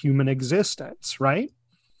about human existence, right?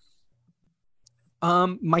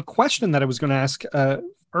 My question that I was going to ask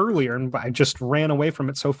earlier, and I just ran away from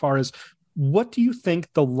it so far, is what do you think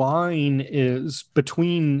the line is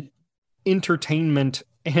between entertainment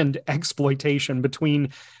and exploitation, between,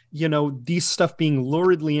 you know, these stuff being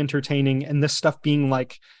luridly entertaining and this stuff being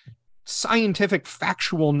like scientific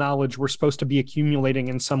factual knowledge we're supposed to be accumulating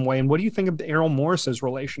in some way? And what do you think of Errol Morris's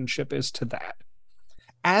relationship is to that,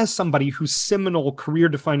 as somebody whose seminal career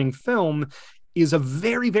defining film is a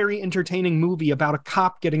very, very entertaining movie about a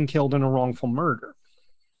cop getting killed in a wrongful murder?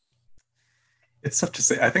 It's tough to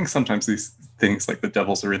say. I think sometimes these things, like the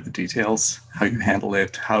devils are in the details, how you handle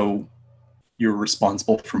it, how you're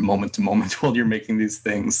responsible from moment to moment while you're making these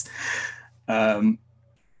things. I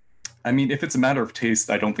mean, if it's a matter of taste,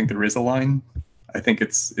 I don't think there is a line. I think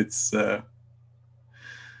it's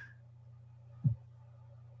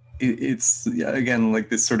again, like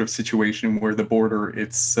this sort of situation where the border,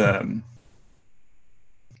 it's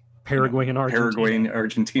Paraguay and Argentina. Paraguay and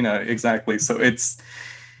Argentina, exactly. So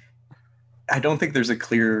I don't think there's a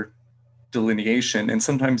clear delineation. And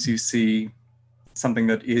sometimes you see something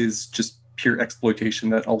that is just pure exploitation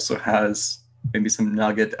that also has maybe some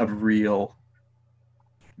nugget of real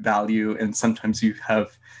value. And sometimes you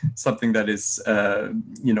have something that is,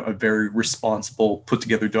 you know, a very responsible, put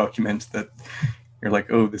together document that you're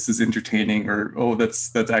like, oh, this is entertaining, or, oh,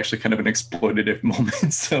 that's actually kind of an exploitative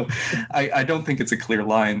moment. So I don't think it's a clear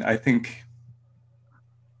line. I think,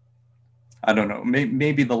 I don't know,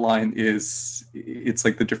 maybe the line is, it's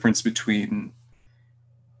like the difference between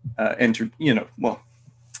well,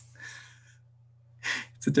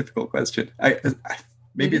 it's a difficult question.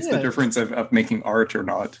 Maybe it's the difference of making art or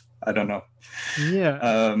not. I don't know.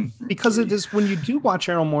 Yeah. Because it is, when you do watch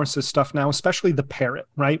Errol Morris's stuff now, especially The Parrot,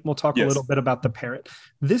 right? We'll talk a little bit about The Parrot.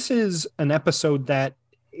 This is an episode that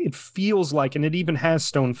it feels like, and it even has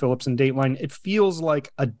Stone Phillips and Dateline, it feels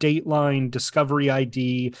like a Dateline, Discovery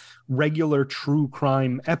ID, regular true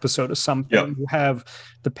crime episode of something. Yep. You have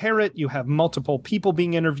The Parrot, you have multiple people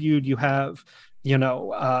being interviewed, you have, you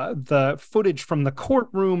know, the footage from the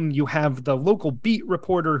courtroom, you have the local beat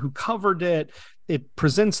reporter who covered it. It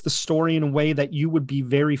presents the story in a way that you would be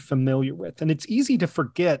very familiar with. And it's easy to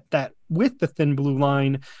forget that with The Thin Blue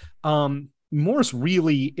Line, Morris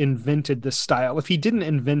really invented this style. If he didn't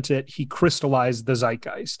invent it, he crystallized the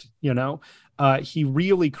zeitgeist, you know? He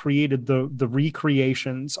really created the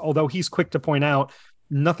recreations, although he's quick to point out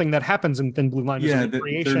nothing that happens in Thin Blue Line is a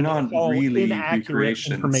recreation. They're not really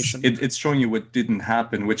recreations. It's showing you what didn't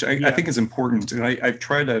happen, which I think is important. And I've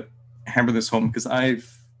tried to hammer this home because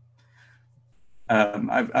I've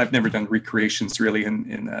never done recreations really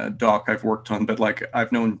in a doc I've worked on, but like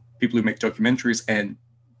I've known people who make documentaries, and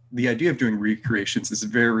the idea of doing recreations is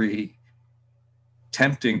very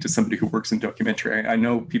tempting to somebody who works in documentary. I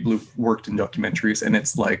know people who've worked in documentaries, and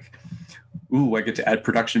it's like, ooh, I get to add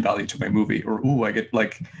production value to my movie, or ooh, I get,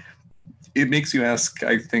 like, it makes you ask,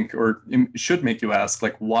 I think, or it should make you ask,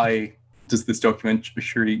 like, why does this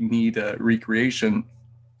documentary need a recreation?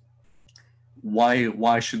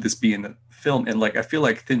 Why should this be in the film? And like, I feel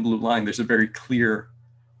like Thin Blue Line, there's a very clear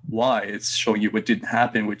why. It's showing you what didn't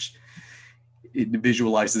happen, which it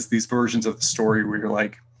visualizes these versions of the story where you're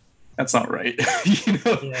like, that's not right. You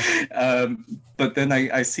know? Yeah. But then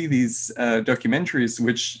I see these documentaries,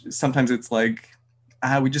 which sometimes it's like,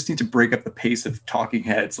 we just need to break up the pace of talking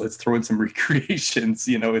heads. Let's throw in some recreations.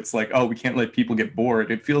 You know, it's like, oh, we can't let people get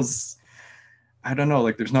bored. It feels, I don't know,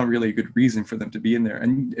 like there's not really a good reason for them to be in there.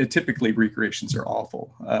 And typically recreations are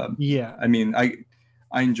awful. Yeah. I mean, I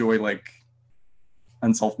enjoy like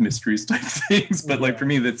unsolved mysteries type things, but like for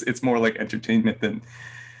me, it's more like entertainment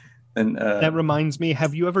And That reminds me,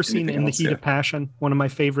 have you ever seen anything In the else? Heat Yeah. of Passion? One of my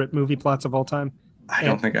favorite movie plots of all time. I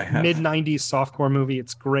don't think I have. Mid 90s softcore movie.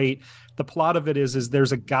 It's great. The plot of it is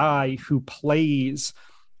there's a guy who plays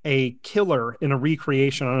a killer in a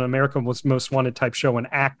recreation on an America's Most Wanted type show, an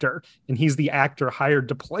actor, and he's the actor hired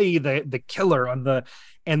to play the killer on the.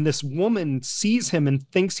 And this woman sees him and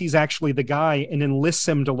thinks he's actually the guy and enlists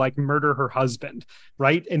him to like murder her husband,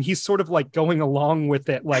 right? And he's sort of like going along with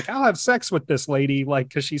it, like, I'll have sex with this lady, like,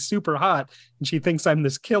 because she's super hot and she thinks I'm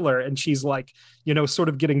this killer. And she's like, you know, sort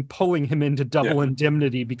of pulling him into double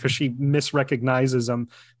indemnity because she misrecognizes him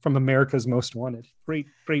from America's Most Wanted.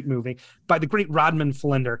 Great movie by the great Rodman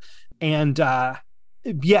Flender. And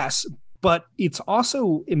yes, but it's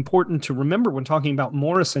also important to remember when talking about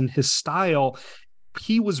Morrison, his style,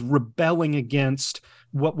 he was rebelling against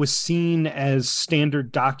what was seen as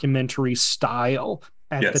standard documentary style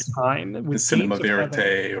at the time. The cinema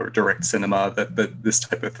verite or direct cinema, that this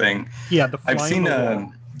type of thing. Yeah, I've seen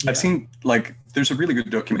like there's a really good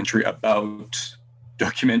documentary about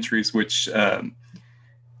documentaries, which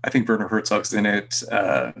I think Werner Herzog's in it.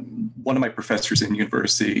 One of my professors in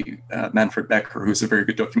university, Manfred Becker, who's a very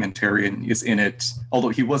good documentarian, is in it. Although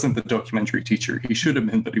he wasn't the documentary teacher, he should have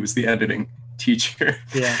been, but he was the editing teacher.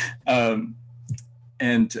 Yeah.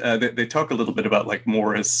 And they talk a little bit about like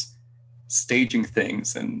Morris staging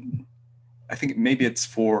things, and I think maybe it's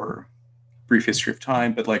for Brief History of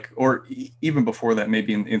Time, but like, or even before that,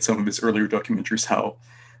 maybe in some of his earlier documentaries, how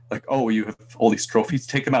like, oh, you have all these trophies,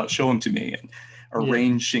 take them out, show them to me, and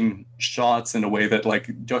arranging shots in a way that like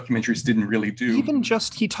documentaries didn't really do. Even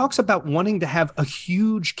just, he talks about wanting to have a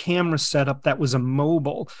huge camera setup that was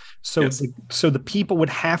immobile. So, so the people would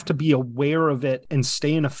have to be aware of it and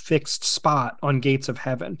stay in a fixed spot on Gates of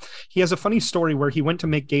Heaven. He has a funny story where he went to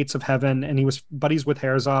make Gates of Heaven and he was buddies with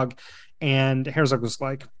Herzog. And Herzog was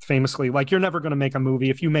like, famously, like, you're never going to make a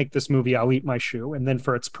movie. If you make this movie, I'll eat my shoe. And then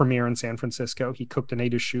for its premiere in San Francisco, he cooked and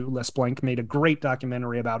ate his shoe. Les Blanc made a great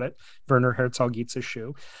documentary about it. Werner Herzog Eats His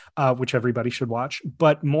Shoe, which everybody should watch.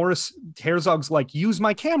 But Herzog's like, use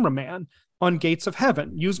my cameraman on Gates of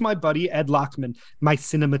Heaven. Use my buddy, Ed Lachman, my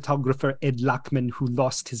cinematographer, Ed Lachman, who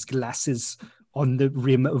lost his glasses on the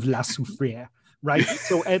rim of La Soufrière. Right?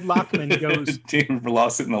 So Ed Lachman goes... David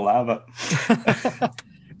lost it in the lava.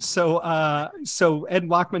 So Ed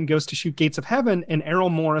Lachman goes to shoot Gates of Heaven, and Errol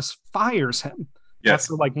Morris fires him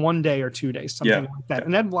after like 1 day or 2 days, something like that.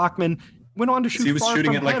 And Ed Lachman went on to shoot. He was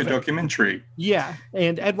shooting it like a documentary. Yeah,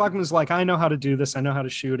 and Ed Lachman was like, "I know how to do this. I know how to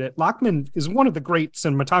shoot it." Lachman is one of the great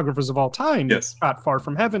cinematographers of all time. Yes, shot Far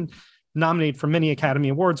From Heaven, nominated for many Academy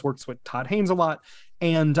Awards. Works with Todd Haynes a lot,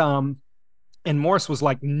 and Morris was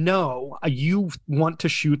like, no, you want to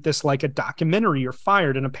shoot this like a documentary, you're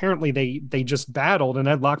fired. And apparently they just battled. And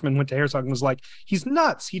Ed Lachman went to Herzog and was like, he's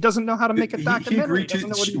nuts. He doesn't know how to make a documentary. He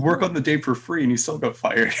agreed to work on the day for free and he still got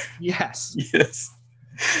fired. Yes. Yes.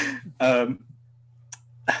 Oh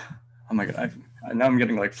my God. Now I'm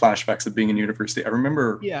getting like flashbacks of being in university. I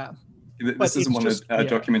remember. Yeah. This isn't one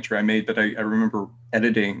documentary I made, but I remember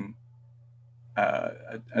editing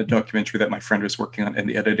a documentary that my friend was working on, and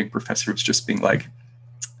the editing professor was just being like,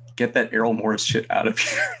 get that Errol Morris shit out of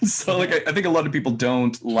here. So like I think a lot of people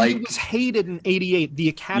don't like. He was hated in '88. The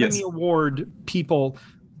Academy Award people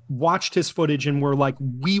watched his footage and were like,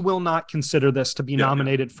 we will not consider this to be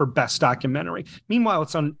nominated for best documentary. Meanwhile,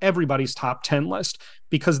 it's on everybody's top 10 list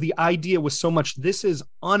because the idea was so much, this is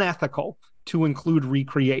unethical to include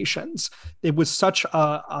recreations. It was such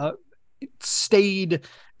a stayed,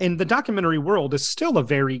 and the documentary world is still a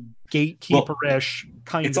very gatekeeper-ish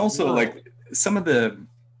kind of It's also world. like some of the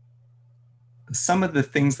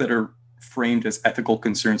things that are framed as ethical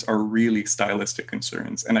concerns are really stylistic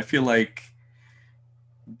concerns. And I feel like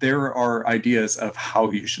there are ideas of how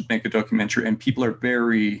you should make a documentary, and people are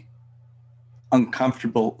very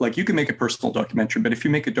uncomfortable. Like, you can make a personal documentary, but if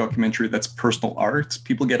you make a documentary that's personal art,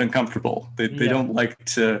 people get uncomfortable. They don't like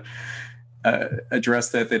to address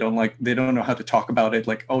that. They don't know how to talk about it.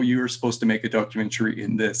 Like, oh, you're supposed to make a documentary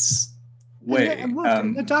in this way. Yeah,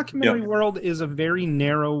 look, the documentary world is a very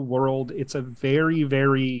narrow world. It's a very,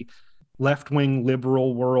 very left-wing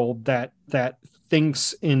liberal world that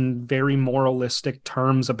thinks in very moralistic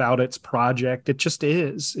terms about its project. It just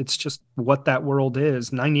is. It's just what that world is.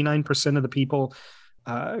 99% of the people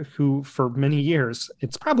who for many years,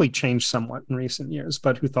 it's probably changed somewhat in recent years,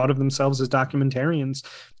 but who thought of themselves as documentarians,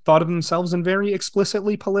 thought of themselves in very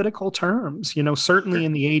explicitly political terms. You know, certainly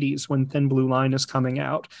in the 80s when Thin Blue Line is coming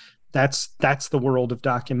out, that's the world of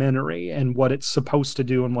documentary and what it's supposed to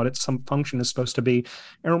do and what its some function is supposed to be.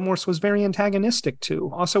 Errol Morris was very antagonistic to.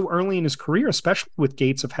 Also early in his career, especially with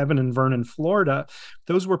Gates of Heaven and Vernon, Florida,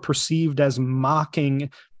 those were perceived as mocking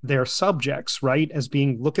their subjects, right? As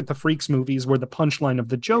being, look at the Freaks movies where the punchline of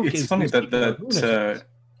the joke It's is funny these that people are lunatics.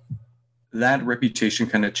 that reputation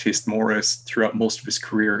kind of chased Morris throughout most of his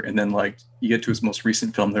career, and then like you get to his most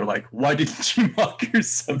recent film, they're like, "Why didn't you mock your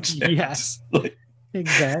subject?" Yes, Like,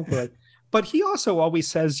 exactly. But he also always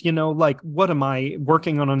says, like, what am I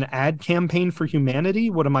working on an ad campaign for humanity?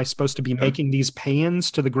 What am I supposed to be yeah, making these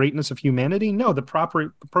paeans to the greatness of humanity? No, the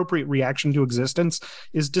proper appropriate reaction to existence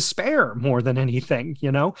is despair more than anything.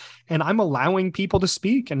 And I'm allowing people to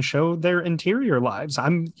speak and show their interior lives.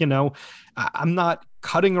 I'm not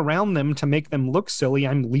cutting around them to make them look silly.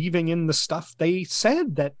 I'm leaving in the stuff they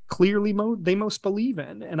said that clearly they most believe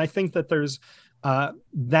in. And I think that there's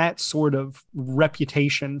that sort of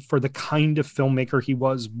reputation for the kind of filmmaker he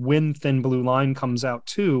was when Thin Blue Line comes out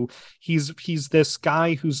too. He's this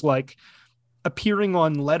guy who's like appearing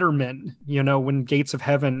on Letterman, when Gates of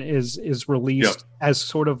Heaven is released, as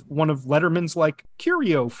sort of one of Letterman's like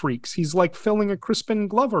curio freaks. He's like filling a Crispin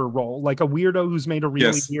Glover role, like a weirdo who's made a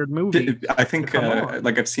really weird movie. I think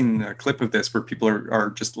like I've seen a clip of this where people are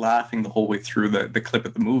just laughing the whole way through the clip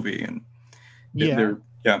of the movie, and they're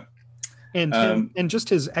and just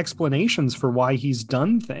his explanations for why he's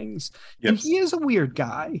done things. Yes. And he is a weird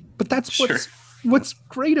guy, but that's what's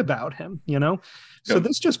great about him, So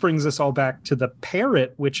this just brings us all back to the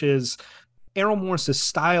Parrot, which is Errol Morris's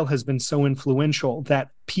style has been so influential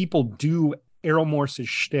that people do Errol Morris's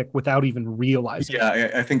shtick without even realizing it.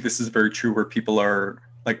 Yeah, I think this is very true, where people are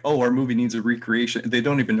like, oh, our movie needs a recreation. They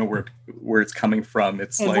don't even know where it's coming from.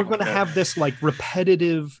 It's we're going to have this like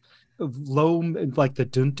repetitive low, like the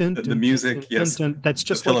dun dun, the music, dun, yes, dun, dun, that's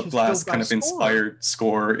just the Philip Glass kind of inspired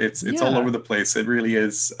score. It's all over the place. It really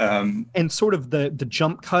is. And sort of the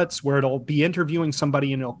jump cuts where it'll be interviewing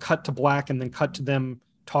somebody and it'll cut to black and then cut to them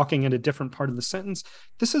talking in a different part of the sentence.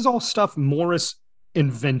 This is all stuff Morris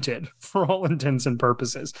invented for all intents and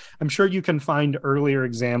purposes. I'm sure you can find earlier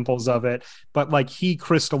examples of it, but like he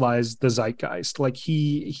crystallized the zeitgeist. Like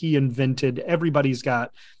he invented, everybody's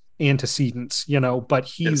got antecedents, but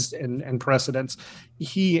he's and precedents.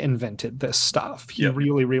 He invented this stuff. He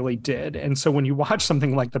really, really did. And so when you watch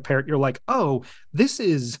something like The Parrot, you're like, oh, this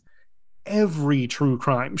is every true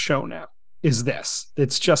crime show now. Is this?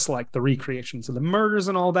 It's just like the recreations of the murders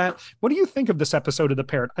and all that. What do you think of this episode of The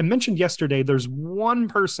Parrot? I mentioned yesterday there's one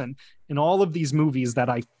person in all of these movies that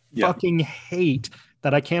I fucking hate,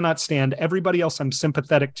 that I cannot stand. Everybody else I'm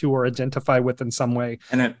sympathetic to or identify with in some way.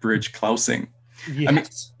 Annette Bridge Klausing. Yes. I mean,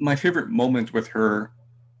 my favorite moment with her,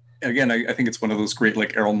 again, I think it's one of those great,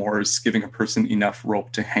 like Errol Morris giving a person enough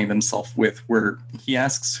rope to hang themselves with, where he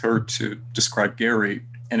asks her to describe Gary,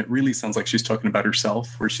 and it really sounds like she's talking about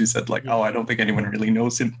herself, where she said like, oh, I don't think anyone really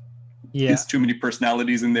knows him. There's too many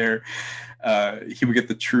personalities in there. He would get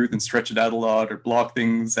the truth and stretch it out a lot, or block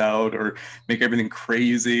things out, or make everything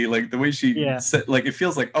crazy. Like the way she said, like, it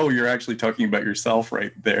feels like, oh, you're actually talking about yourself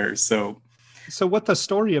right there. So what the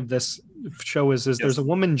story of this show is there's a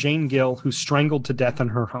woman, Jane Gill, who's strangled to death in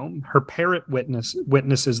her home. Her parrot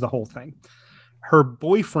witnesses the whole thing. Her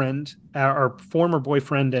boyfriend, our former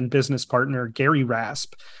boyfriend and business partner, Gary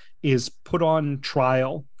Rasp, is put on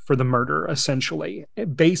trial for the murder, essentially,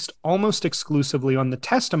 based almost exclusively on the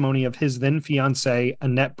testimony of his then fiancée,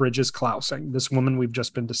 Annette Bridges Klausing, this woman we've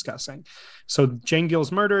just been discussing. So Jane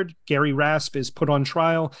Gill's murdered. Gary Rasp is put on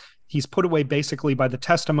trial. He's put away basically by the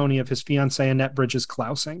testimony of his fiancée, Annette Bridges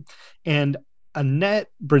Klausing. And Annette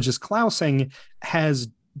Bridges Klausing has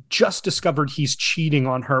just discovered he's cheating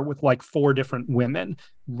on her with like 4 different women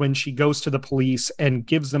when she goes to the police and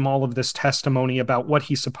gives them all of this testimony about what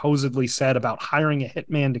he supposedly said about hiring a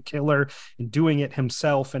hitman to kill her and doing it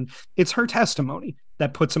himself. And it's her testimony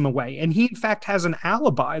that puts him away. And he, in fact, has an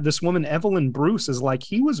alibi. This woman, Evelyn Bruce, is like,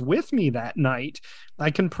 he was with me that night.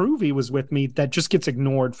 I can prove he was with me. That just gets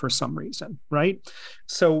ignored for some reason, right?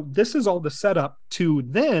 So this is all the setup to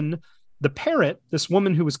then the Parrot, this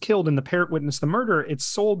woman who was killed and the Parrot witnessed the murder. It's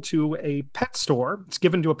sold to a pet store. It's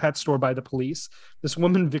given to a pet store by the police. This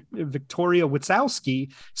woman, Victoria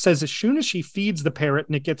Witzowski, says as soon as she feeds the Parrot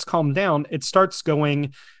and it gets calmed down, it starts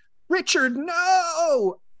going, Richard,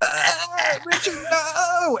 no! Richard,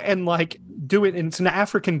 no! And like do it. And it's an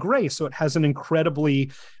African gray, so it has an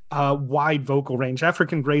incredibly wide vocal range.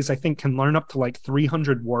 African grays, I think, can learn up to like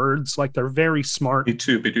 300 words. Like they're very smart. Me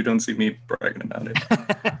too, but you don't see me bragging about it.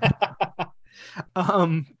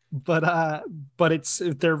 But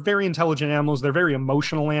they're very intelligent animals. They're very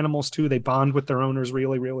emotional animals too. They bond with their owners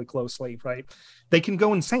really, really closely, right? They can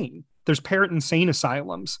go insane. There's parrot insane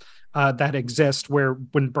asylums that exist where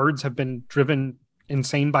when birds have been driven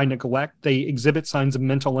insane by neglect. They exhibit signs of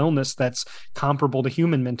mental illness that's comparable to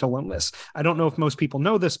human mental illness. I don't know if most people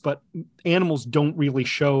know this, but animals don't really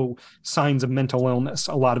show signs of mental illness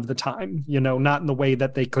a lot of the time, not in the way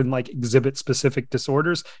that they can like exhibit specific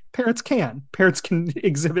disorders. Parrots can. Parrots can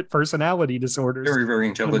exhibit personality disorders. Very, very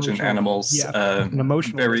intelligent animals. Yeah,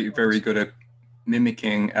 emotional very, disorders. very good at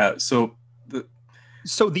mimicking. So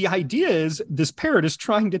the idea is this parrot is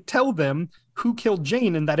trying to tell them who killed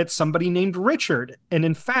Jane and that it's somebody named Richard. And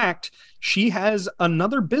in fact, she has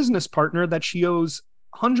another business partner that she owes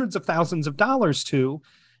hundreds of thousands of dollars to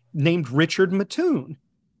named Richard Mattoon.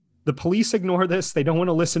 The police ignore this. They don't want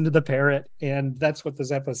to listen to the parrot. And that's what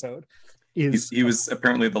this episode is. He was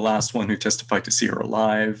apparently the last one who testified to see her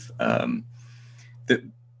alive.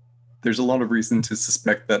 There's a lot of reason to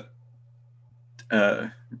suspect that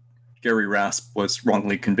Gary Rasp was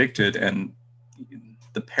wrongly convicted, and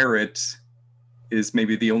the parrot is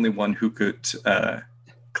maybe the only one who could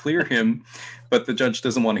clear him, but the judge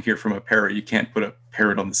doesn't want to hear from a parrot. You can't put a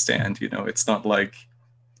parrot on the stand. It's not like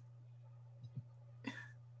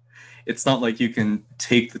you can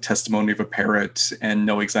take the testimony of a parrot and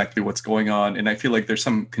know exactly what's going on. And I feel like there's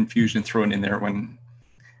some confusion thrown in there when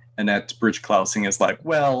Annette Bridge-Klausing is like,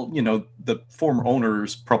 well, the former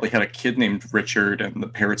owners probably had a kid named Richard and the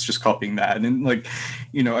parrot's just copying that. And like,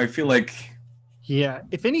 I feel like, yeah,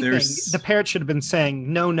 if anything, the parrot should have been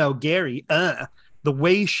saying, no, Gary, the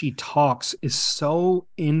way she talks is so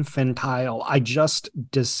infantile. I just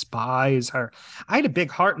despise her. I had a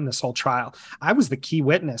big heart in this whole trial. I was the key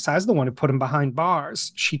witness. I was the one who put him behind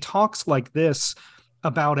bars. She talks like this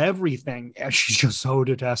about everything. She's just so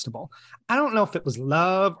detestable. I don't know if it was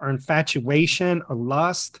love or infatuation or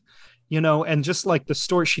lust, and just like the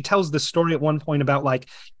story, she tells the story at one point about like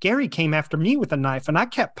Gary came after me with a knife and I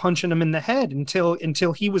kept punching him in the head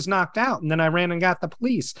until he was knocked out. And then I ran and got the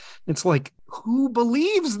police. It's like, who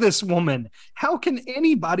believes this woman? How can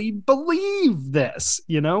anybody believe this?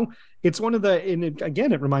 It's one of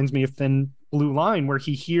again, it reminds me of Thin Blue Line, where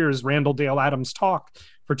he hears Randall Dale Adams talk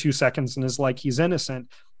for 2 seconds and is like, he's innocent.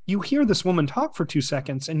 You hear this woman talk for 2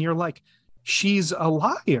 seconds and you're like, she's a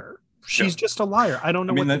liar. She's just a liar. I don't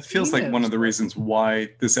know. I mean, that feels like one of the reasons why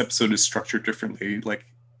this episode is structured differently. Like,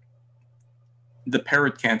 the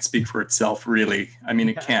parrot can't speak for itself, really. I mean,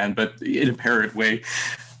 it can, but in a parrot way.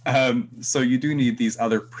 So you do need these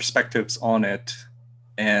other perspectives on it.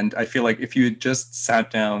 And I feel like if you had just sat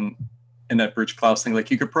down in that Bridge-Klausing, like,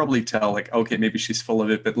 you could probably tell, like, okay, maybe she's full of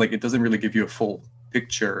it, but like, it doesn't really give you a full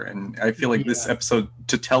picture. And I feel like this episode,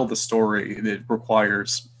 to tell the story, it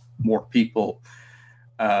requires more people.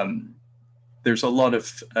 There's a lot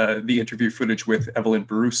of the interview footage with Evelyn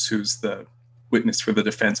Bruce, who's the witness for the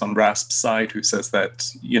defense on Rasp's side, who says that,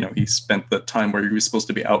 he spent the time where he was supposed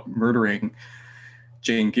to be out murdering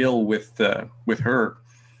Jane Gill with her.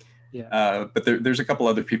 Yeah. But there's a couple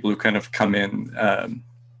other people who kind of come in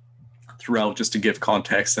throughout just to give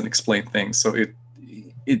context and explain things. So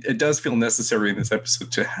it does feel necessary in this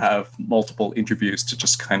episode to have multiple interviews to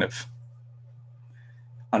just kind of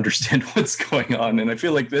understand what's going on. And I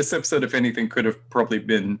feel like this episode, if anything, could have probably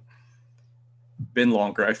been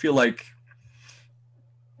longer. I feel like,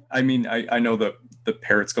 I mean, I know the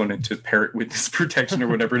parrot's going into parrot witness protection or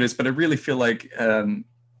whatever it is, but I really feel like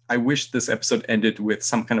I wish this episode ended with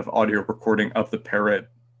some kind of audio recording of the parrot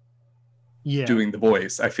doing the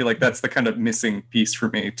voice. I feel like that's the kind of missing piece for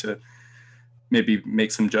me to maybe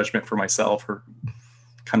make some judgment for myself or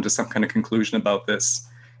come to some kind of conclusion about this.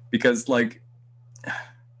 Because, like,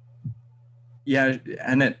 yeah,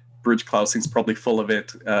 Annette Bridge-Klausing's probably full of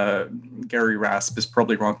it. Gary Rasp is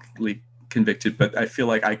probably wrongly convicted, but I feel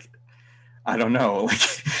like I don't know.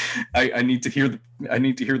 Like, I need to hear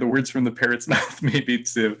the words from the parrot's mouth, maybe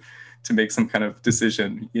to make some kind of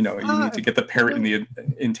decision. You need to get the parrot in the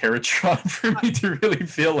Interrotron for me to really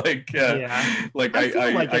feel like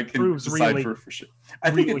I can decide really, for sure.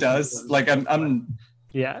 I think it does. Like, I'm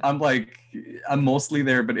mostly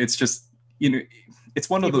there, but it's just, it's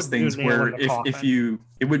one of those things where if you,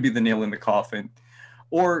 it would be the nail in the coffin.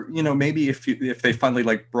 Or, maybe if they finally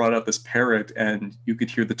like brought out this parrot and you could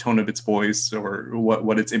hear the tone of its voice or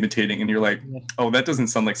what it's imitating, and you're like, oh, that doesn't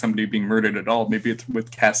sound like somebody being murdered at all. Maybe it's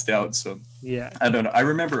with cast out. So yeah, I don't know. I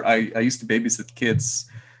remember I used to babysit kids.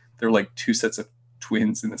 There were like 2 sets of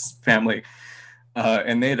twins in this family,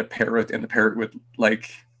 and they had a parrot, and the parrot would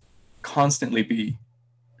like constantly be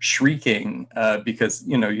shrieking because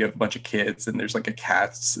you have a bunch of kids and there's like a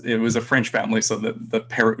cat. It was a French family, so the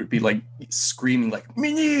parrot would be like screaming like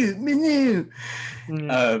Minou, Minou.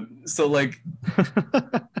 So like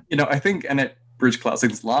I think Annette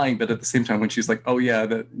Bridge-Klausing's lying, but at the same time when she's like, oh yeah,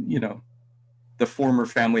 the the former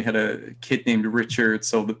family had a kid named Richard,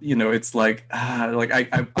 so it's like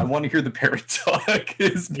I want to hear the parent talk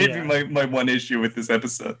is maybe my one issue with this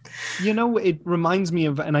episode. It reminds me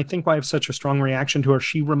of, and I think why I have such a strong reaction to her,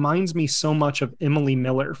 she reminds me so much of Emily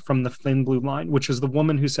Miller from the Thin Blue Line, which is the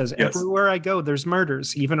woman who says, everywhere I go, there's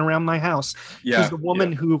murders, even around my house. She's the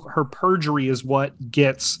woman who her perjury is what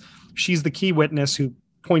gets, she's the key witness who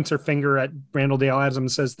points her finger at Randall Dale Adams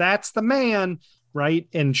and says, that's the man. Right.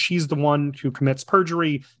 And she's the one who commits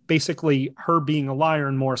perjury. Basically, her being a liar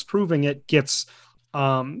and Morris proving it gets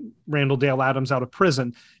Randall Dale Adams out of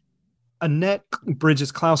prison. Annette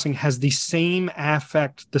Bridges Clousing has the same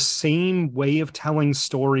affect, the same way of telling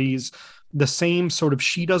stories, the same sort of,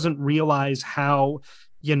 she doesn't realize how,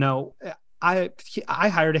 I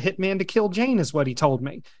hired a hitman to kill Jane is what he told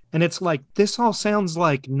me. And it's like, this all sounds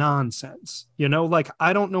like nonsense, like,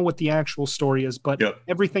 I don't know what the actual story is, but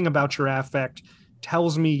everything about your affect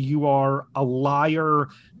tells me you are a liar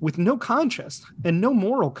with no conscience and no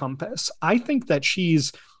moral compass. I think that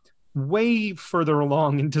she's way further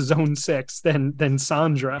along into zone 6 than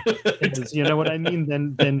Sandra is, you know what I mean?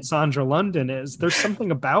 Than Sandra London is. There's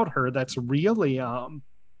something about her that's really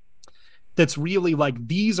like,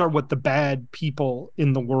 these are what the bad people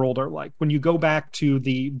in the world are like. When you go back to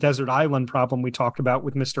the desert island problem we talked about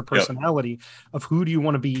with Mr. Personality, of who do you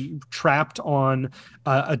want to be trapped on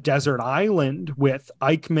a desert island with,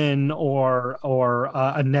 Eichmann or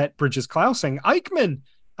Annette Bridges Clousing? Eichmann.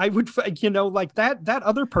 I would, like that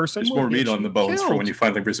other person. There's more meat on the bones for when you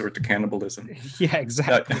finally resort to cannibalism. Yeah,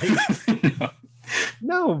 exactly.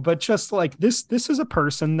 No, but just like this is a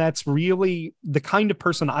person that's really the kind of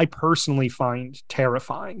person I personally find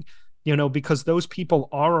terrifying, because those people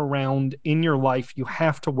are around in your life. You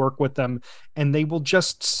have to work with them and they will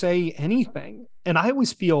just say anything. And I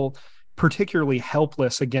always feel particularly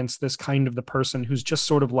helpless against this kind of the person who's just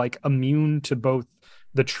sort of like immune to both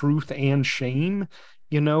the truth and shame.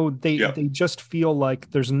 They just feel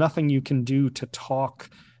like there's nothing you can do to talk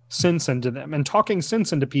sense into them, and talking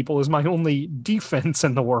sense into people is my only defense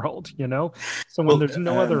in the world. So when there's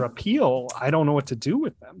no other appeal, I don't know what to do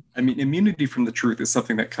with them. I mean, immunity from the truth is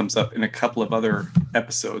something that comes up in a couple of other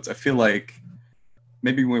episodes. I feel like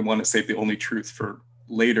maybe we want to save the only truth for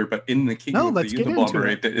later, but in the Kingdom of the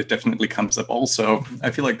Unabomber, it definitely comes up also.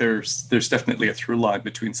 I feel like there's definitely a through line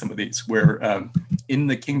between some of these where in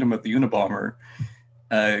the Kingdom of the Unabomber,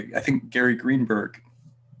 I think Gary Greenberg,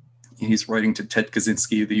 he's writing to Ted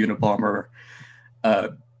Kaczynski, the Unabomber.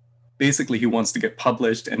 Basically, he wants to get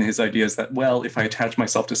published, and his idea is that, well, if I attach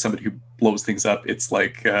myself to somebody who blows things up, it's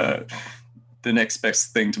like the next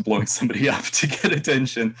best thing to blowing somebody up to get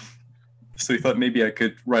attention. So he thought maybe I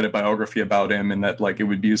could write a biography about him, and that like it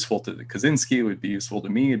would be useful to Kaczynski, it would be useful to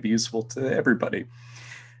me, it'd be useful to everybody.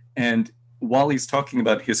 And while he's talking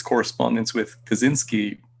about his correspondence with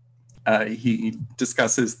Kaczynski, he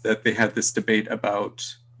discusses that they had this debate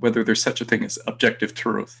about whether there's such a thing as objective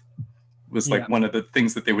truth. It was like one of the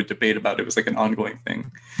things that they would debate about. It was like an ongoing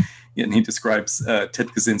thing. And he describes Ted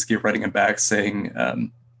Kaczynski writing him back saying,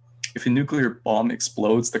 if a nuclear bomb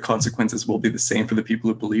explodes, the consequences will be the same for the people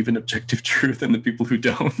who believe in objective truth and the people who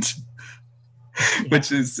don't.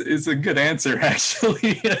 Which is a good answer,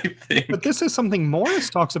 actually, I think. But this is something Morris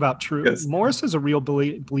talks about truth. Yes. Morris is a real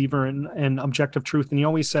believer in objective truth. And he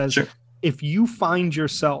always says, if you find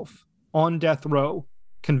yourself on death row,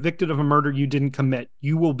 convicted of a murder you didn't commit,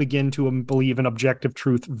 you will begin to believe in objective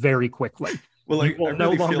truth very quickly. Well, you will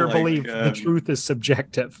no longer believe the truth is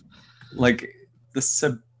subjective. Like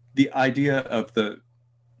the idea of the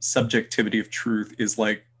subjectivity of truth is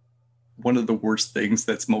like one of the worst things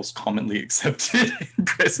that's most commonly accepted in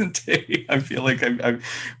present day. I feel like I've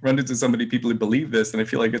run into so many people who believe this, and I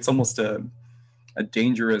feel like it's almost a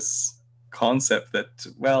dangerous concept that,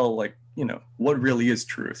 well, like, what really is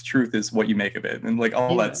truth? Truth is what you make of it, and like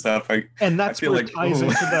all that stuff. And that's I feel where it ties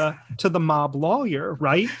into the mob lawyer,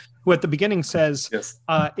 right? Who at the beginning says,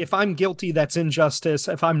 if I'm guilty, that's injustice.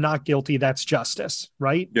 If I'm not guilty, that's justice,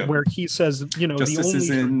 right? Yeah. Where he says, justice the only is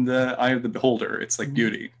in the eye of the beholder. It's like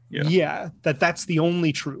beauty. That's the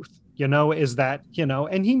only truth, is that,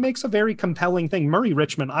 and he makes a very compelling thing. Murray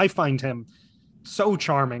Richmond, I find him so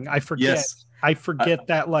charming. I forget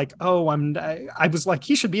that, like, I was like,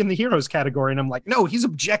 he should be in the heroes category. And I'm like, no, he's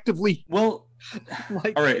objectively. Well,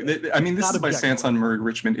 like, all right. I mean, this is my stance on Murray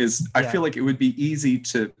Richmond is I feel like it would be easy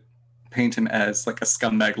to paint him as like a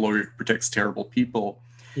scumbag lawyer who protects terrible people.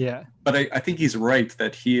 Yeah. But I think he's right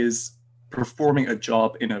that he is performing a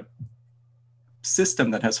job in a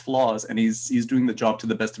system that has flaws, and he's doing the job to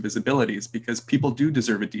the best of his abilities, because people do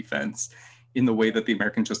deserve a defense in the way that the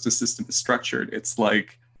American justice system is structured. It's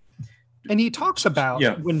like, And he talks about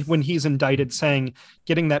when he's indicted, saying,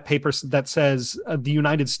 getting that paper that says the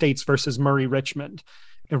United States versus Murray Richmond,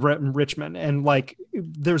 and like,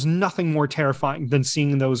 there's nothing more terrifying than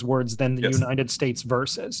seeing those words than the United States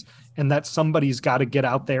versus, and that somebody's got to get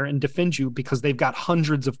out there and defend you because they've got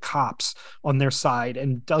hundreds of cops on their side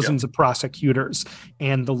and dozens of prosecutors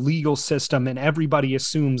and the legal system, and everybody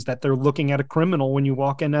assumes that they're looking at a criminal when you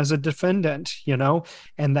walk in as a defendant, you know,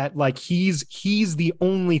 and that like he's the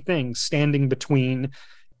only thing standing between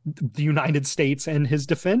the United States and his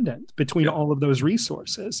defendant, between all of those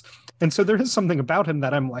resources. And so there is something about him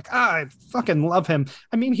that I'm like, I fucking love him.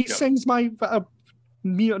 I mean, he sings my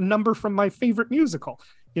number from my favorite musical.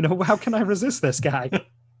 You know, how can I resist this guy?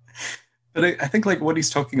 But I think like what he's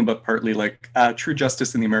talking about partly, like true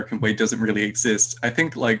justice in the American way doesn't really exist. I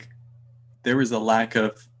think like there is a lack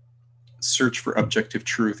of search for objective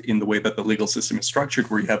truth in the way that the legal system is structured,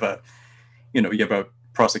 where you have a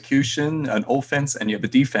prosecution, an offense, and you have a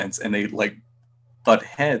defense, and they like butt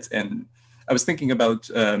heads. And I was thinking about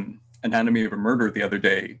Anatomy of a Murder the other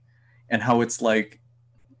day, and how it's like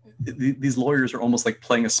these lawyers are almost like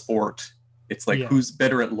playing a sport. It's like who's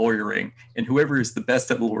better at lawyering, and whoever is the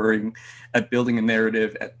best at lawyering, at building a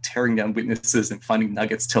narrative, at tearing down witnesses and finding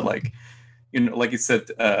nuggets to, like, you know, like you said,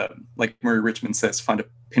 like Murray Richmond says, find a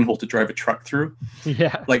pinhole to drive a truck through.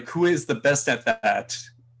 Yeah. Like, who is the best at that,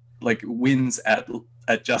 like, wins at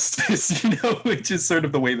justice, you know, which is sort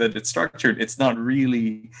of the way that it's structured. It's not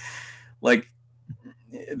really like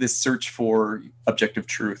this search for objective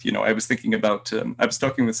truth. You know, I was thinking about, I was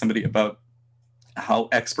talking with somebody about how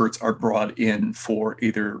experts are brought in for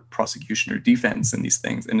either prosecution or defense in these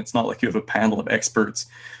things. And it's not like you have a panel of experts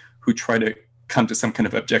who try to come to some kind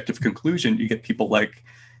of objective conclusion. You get people like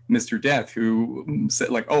Mr. Death, who said,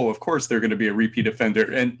 like, oh, of course they're going to be a repeat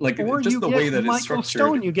offender. And like, or just the way that Michael it's structured.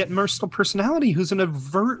 Stone, you get Merciful Personality, who's an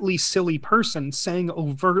overtly silly person saying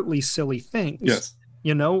overtly silly things. Yes.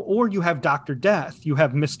 You know, or you have Dr. Death, you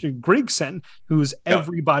have Mr. Grigson, who's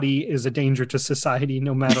everybody is a danger to society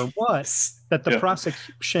no matter what. That the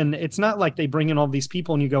prosecution, it's not like they bring in all these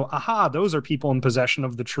people and you go, aha, those are people in possession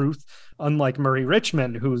of the truth. Unlike Murray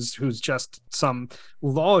Richmond, who's just some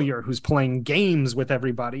lawyer who's playing games with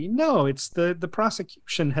everybody. No, it's the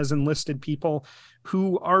prosecution has enlisted people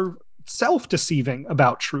who are self-deceiving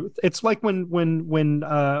about truth. It's like when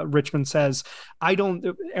Richmond says,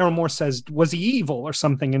 Errol Morris says, was he evil or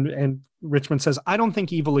something? And Richmond says, I don't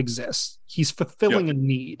think evil exists. He's fulfilling a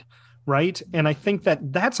need. Right. And I think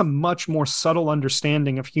that that's a much more subtle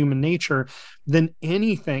understanding of human nature than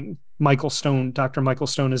anything Dr. Michael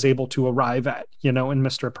Stone is able to arrive at, you know, in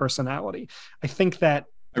Mr. Personality. I think that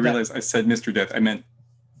I realized I said Mr. Death. I meant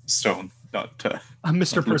Stone, not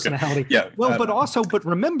Mr. Personality. Yeah. Well, but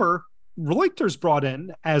remember, Reuter's brought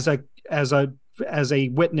in as a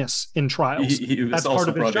witness in trials. He was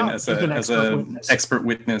also brought in as an expert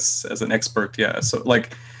witness, as an expert. Yeah. So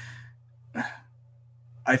like,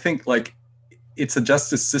 I think like it's a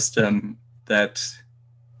justice system that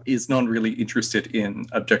is not really interested in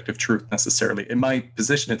objective truth necessarily. It might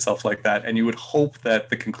position itself like that, and you would hope that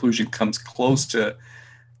the conclusion comes close to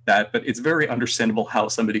that, but it's very understandable how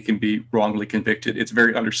somebody can be wrongly convicted. It's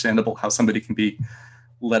very understandable how somebody can be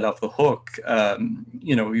let off the hook.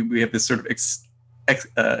 You know, we have this sort of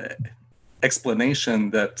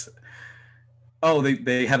explanation that, oh,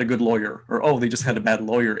 they had a good lawyer, or oh, they just had a bad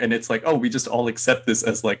lawyer, and it's like, oh, we just all accept this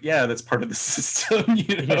as like, yeah, that's part of the system,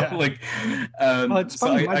 you know. Like, well, it's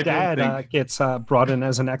funny. My dad gets brought in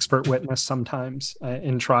as an expert witness sometimes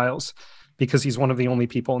in trials, because he's one of the only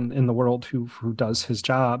people in the world who does his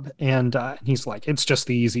job, and he's like, it's just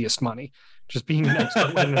the easiest money. Just being an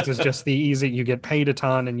expert witness is just the easy. You get paid a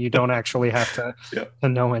ton, and you don't actually have to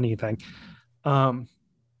know anything.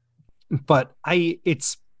 But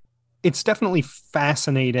it's definitely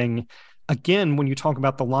fascinating. Again, when you talk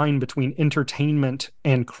about the line between entertainment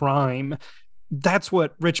and crime, that's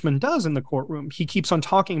what Richmond does in the courtroom. He keeps on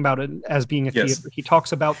talking about it as being a theater. He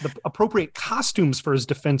talks about the appropriate costumes for his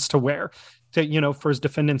defendants to wear, so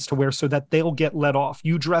that they'll get let off.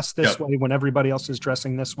 You dress this way when everybody else is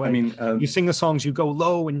dressing this way. I mean, you sing the songs, you go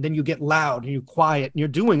low, and then you get loud, and you quiet, and you're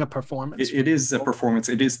doing a performance. It is a performance.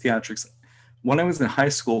 It is theatrics. When I was in high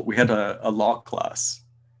school, we had a law class.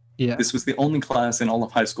 Yeah. This was the only class in all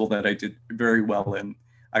of high school that I did very well in.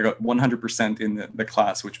 I got 100% in the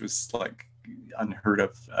class, which was like unheard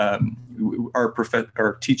of.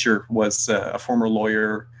 Our teacher was a former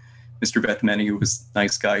lawyer, Mr. Bethmany, who was a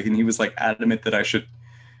nice guy, and he was like adamant that I should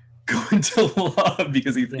go into law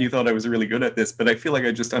because he thought I was really good at this. But I feel like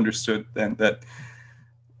I just understood then that,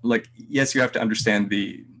 like, yes, you have to understand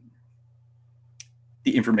the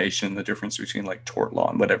the information, the difference between like tort law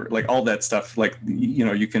and whatever, like all that stuff, like, you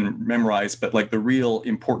know, you can memorize, but like the real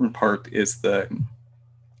important part is the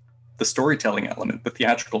storytelling element, the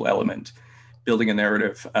theatrical element, building a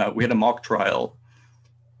narrative. We had a mock trial,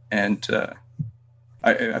 and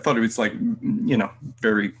I thought it was like, you know,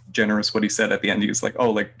 very generous what he said at the end. He was like, oh,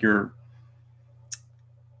 like your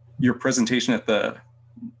presentation at the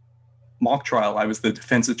mock trial, I was the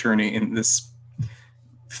defense attorney in this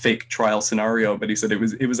fake trial scenario, but he said it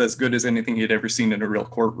was as good as anything he'd ever seen in a real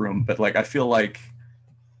courtroom. But like, I feel like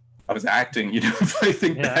I was acting, you know, if I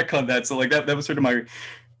think back on that. So like that was sort of my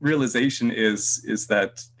realization is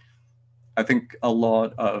that I think a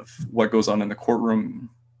lot of what goes on in the courtroom,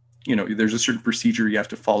 you know, there's a certain procedure you have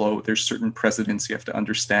to follow, there's certain precedents you have to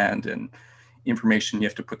understand and information you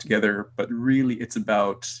have to put together, but really it's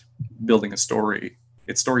about building a story.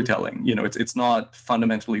 It's storytelling, you know, it's not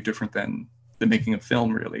fundamentally different than the making of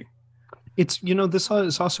film, really. It's, you know, this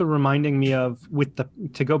is also reminding me of,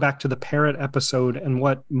 to go back to the parrot episode and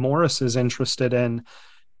what Morris is interested in.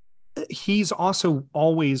 He's also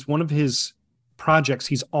always, one of his projects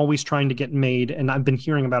he's always trying to get made, and I've been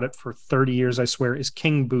hearing about it for 30 years, I swear, is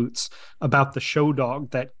King Boots, about the show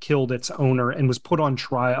dog that killed its owner and was put on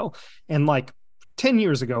trial. And like 10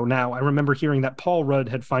 years ago now, I remember hearing that Paul Rudd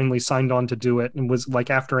had finally signed on to do it and was like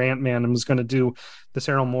after Ant-Man and was going to do this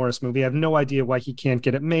Errol Morris movie. I have no idea why he can't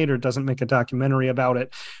get it made or doesn't make a documentary about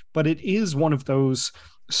it, but it is one of those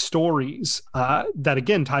stories that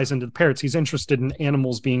again ties into the parrots. He's interested in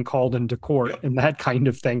animals being called into court and that kind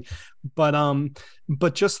of thing. But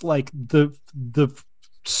just like the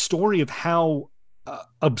story of how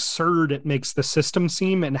absurd it makes the system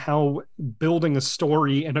seem, and how building a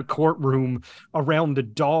story in a courtroom around a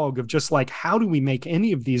dog of just like, how do we make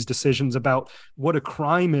any of these decisions about what a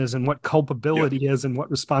crime is and what culpability is and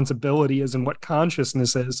what responsibility is and what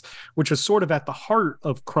consciousness is, which is sort of at the heart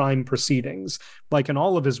of crime proceedings. Like in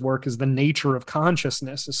all of his work, is the nature of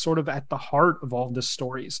consciousness is sort of at the heart of all the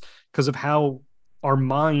stories, because of how our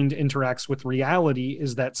mind interacts with reality,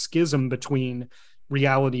 is that schism between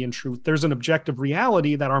reality and truth. There's an objective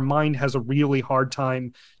reality that our mind has a really hard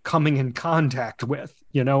time coming in contact with.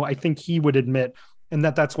 You know, I think he would admit, and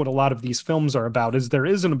that's what a lot of these films are about, is there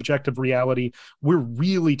is an objective reality. We're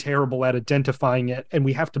really terrible at identifying it, and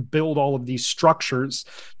we have to build all of these structures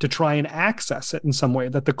to try and access it in some way,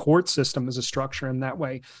 that the court system is a structure in that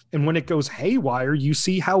way. And when it goes haywire, you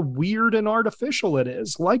see how weird and artificial it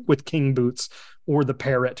is, like with King Boots or the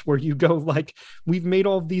parrot, where you go like, we've made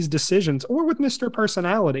all of these decisions, or with Mr.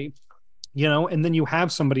 Personality, you know, and then you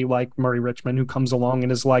have somebody like Murray Richmond who comes along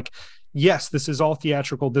and is like, yes, this is all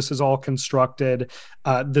theatrical, this is all constructed,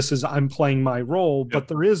 I'm playing my role, but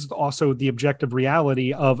there is also the objective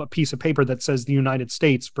reality of a piece of paper that says the United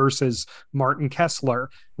States versus Martin Kessler,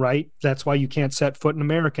 right? That's why you can't set foot in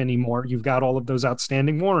America anymore. You've got all of those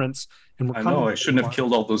outstanding warrants. And I know, I shouldn't have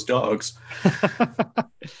killed all those dogs.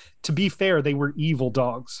 To be fair, they were evil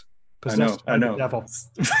dogs. I know. Devil.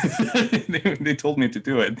 they told me to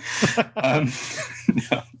do it.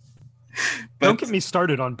 No. But, don't get me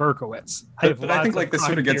started on Berkowitz. But I think like this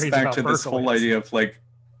sort of gets back to this whole idea of like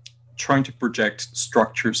trying to project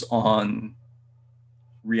structures on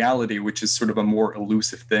reality, which is sort of a more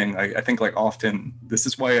elusive thing. I think like often this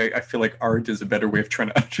is why I feel like art is a better way of trying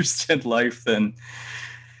to understand life than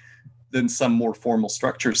some more formal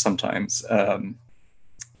structures sometimes. I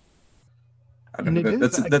don't know,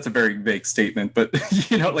 that's a very vague statement, but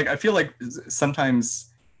you know, like I feel like sometimes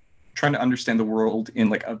trying to understand the world in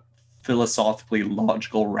like a philosophically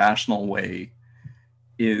logical, rational way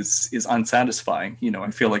is unsatisfying. You know,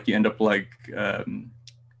 I feel like you end up like Ted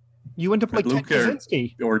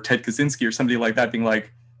Kaczynski or somebody like that, being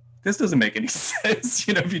like, this doesn't make any sense,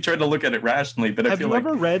 you know, if you try to look at it rationally. But have you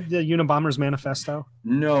ever read the Unabomber's Manifesto?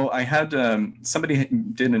 No, I had somebody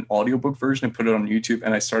did an audiobook version and put it on YouTube,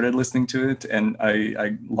 and I started listening to it, and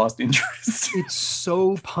I lost interest. It's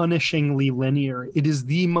so punishingly linear. It is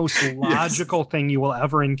the most logical thing you will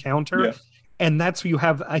ever encounter. Yeah. And that's what you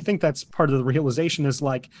have. I think that's part of the realization is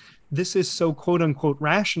like, this is so quote unquote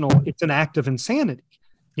rational. It's an act of insanity,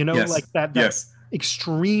 you know, like that.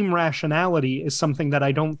 Extreme rationality is something that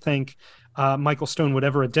I don't think Michael Stone would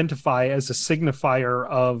ever identify as a signifier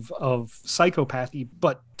of psychopathy.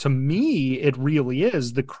 But to me, it really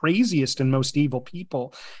is. The craziest and most evil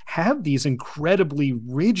people have these incredibly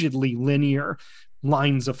rigidly linear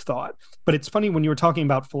lines of thought. But it's funny when you were talking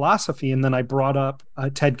about philosophy, and then I brought up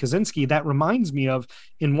Ted Kaczynski, that reminds me of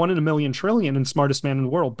in 1 in a Million Trillion and Smartest Man in the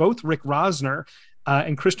World, both Rick Rosner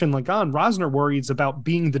And Christian Lagan, Rosner worries about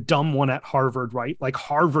being the dumb one at Harvard, right? Like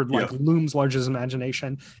Harvard looms large as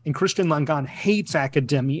imagination. And Christian Lagan hates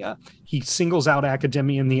academia. He singles out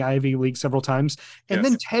academia in the Ivy League several times. And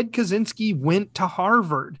then Ted Kaczynski went to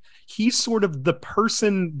Harvard. He's sort of the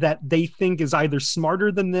person that they think is either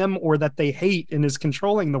smarter than them or that they hate and is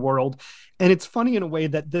controlling the world. And it's funny in a way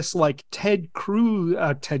that this like Ted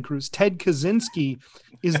Kaczynski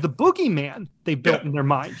is the boogeyman they built in their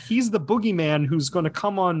mind. He's the boogeyman who's going to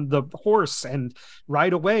come on the horse and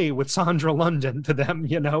ride away with Sandra London to them,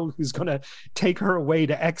 who's going to take her away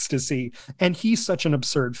to ecstasy. And he's such an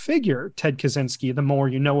absurd figure, Ted Kaczynski, the more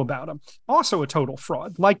you know about him. Also a total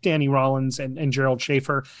fraud, like Danny Rollins and Gerald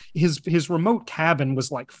Schaefer. His remote cabin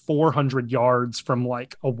was like 400 yards from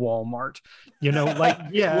like a Walmart,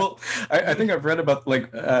 Well, I think I've read about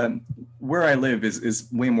like where I live is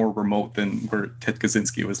way more remote than where Ted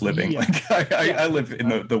Kaczynski was living. Like I live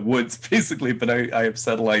in the woods basically, but I have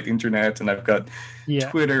satellite internet and I've got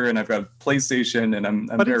Twitter and I've got PlayStation and I'm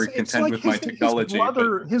very content like with my technology.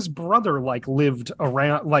 His brother like lived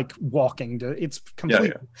around like walking to it's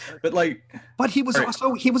completely but he was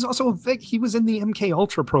also he was in the MK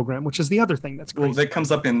Ultra program, which is the other thing that's crazy. Well, that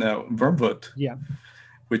comes up in Wormwood.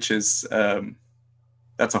 Which is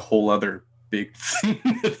that's a whole other big thing.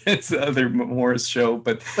 That's the other Morris show,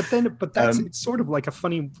 but that's it's sort of like a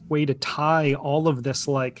funny way to tie all of this,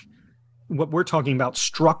 like what we're talking about,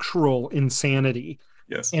 structural insanity.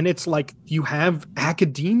 Yes, and it's like you have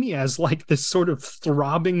academia as like this sort of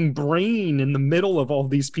throbbing brain in the middle of all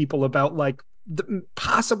these people about like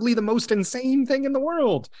possibly the most insane thing in the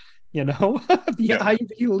world. The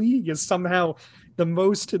Ivy League is somehow the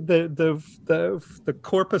most the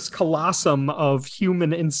corpus colossum of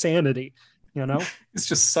human insanity. It's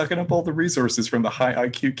just sucking up all the resources from the high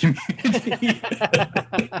IQ community.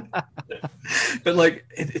 But like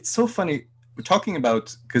it's so funny. We're talking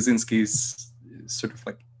about Kaczynski's sort of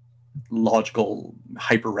like logical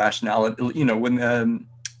hyper rationality. When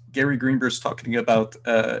Gary Greenberg's talking about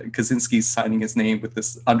Kaczynski signing his name with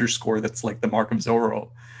this underscore that's like the mark of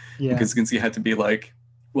Zorro. Yeah. Kaczynski had to be like,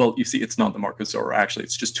 well, you see, it's not the mark of Zorro. Actually,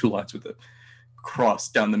 it's just two lines with a cross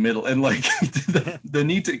down the middle. And like the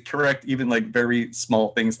need to correct even like very small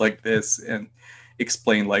things like this and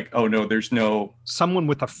explain like, oh no, there's no someone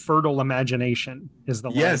with a fertile imagination is the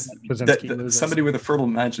line that somebody with a fertile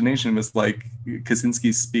imagination was like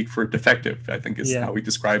Kaczynski speak for defective, I think is how he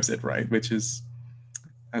describes it, right? Which is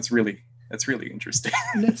that's really interesting.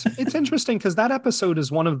 And it's interesting because that episode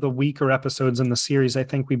is one of the weaker episodes in the series. I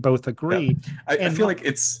think we both agree. I feel like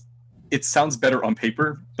it sounds better on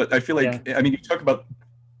paper, but I feel like I mean, you talk about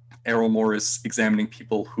Errol Morris examining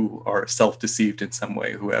people who are self-deceived in some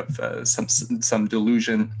way, who have some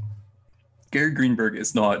delusion. Gary Greenberg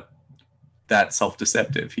is not that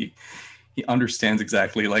self-deceptive. He understands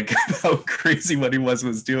exactly like how crazy what he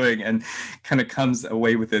was doing, and kind of comes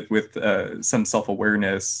away with it with some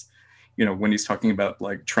self-awareness. When he's talking about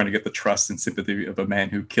like trying to get the trust and sympathy of a man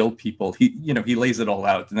who killed people, he lays it all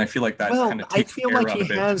out, and I feel like that kind of takes the air out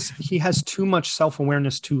of it. He has too much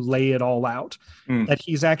self-awareness to lay it all out. That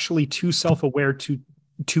he's actually too self-aware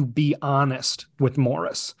to be honest with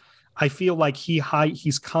Morris. I feel like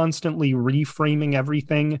he's constantly reframing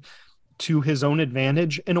everything to his own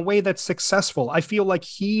advantage in a way that's successful. I feel like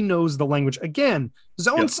he knows the language. Again,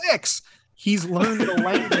 Zone 6. He's learned the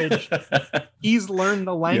language. He's learned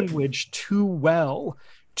the language too well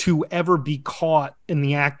to ever be caught in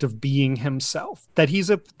the act of being himself. That he's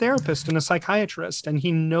a therapist and a psychiatrist, and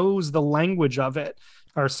he knows the language of it.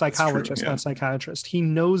 Or psychologist, not psychiatrist. He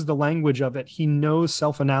knows the language of it. He knows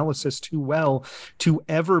self-analysis too well to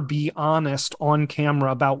ever be honest on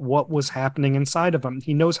camera about what was happening inside of him.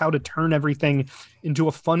 He knows how to turn everything into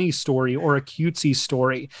a funny story or a cutesy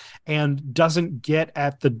story, and doesn't get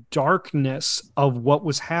at the darkness of what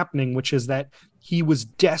was happening, which is that he was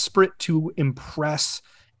desperate to impress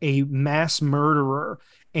a mass murderer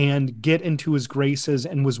and get into his graces,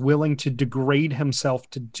 and was willing to degrade himself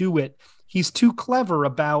to do it. He's too clever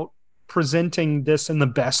about presenting this in the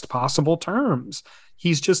best possible terms.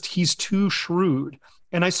 He's too shrewd.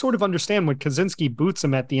 And I sort of understand when Kaczynski boots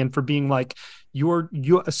him at the end for being like, you are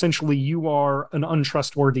an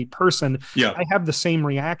untrustworthy person. Yeah. I have the same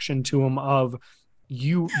reaction to him of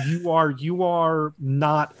you are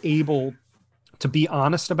not able to be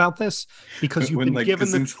honest about this because you've been given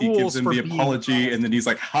Kaczynski the tools gives him for the apology, and then he's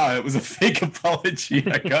like, it was a fake apology.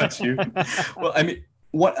 I got you. Well, I mean,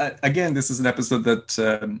 again, this is an episode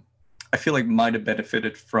that I feel like might have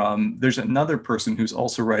benefited from. There's another person who's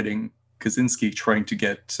also writing Kaczynski, trying to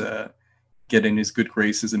get in his good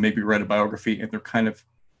graces and maybe write a biography, and they're kind of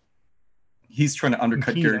he's trying to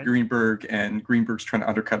undercut Gary Greenberg, and Greenberg's trying to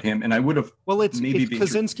undercut him. And I would have it's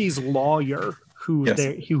Kaczynski's lawyer who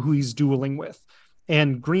he's dueling with.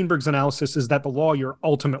 And Greenberg's analysis is that the lawyer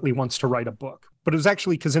ultimately wants to write a book. But it was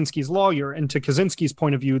actually Kaczynski's lawyer. And to Kaczynski's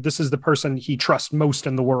point of view, this is the person he trusts most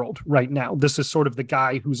in the world right now. This is sort of the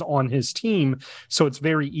guy who's on his team. So it's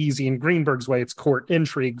very easy in Greenberg's way. It's court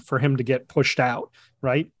intrigue for him to get pushed out,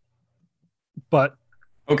 right? But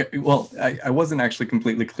okay, well, I wasn't actually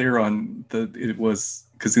completely clear on it was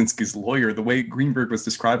Kaczynski's lawyer. The way Greenberg was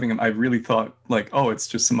describing him, I really thought like, oh, it's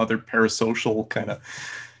just some other parasocial kind of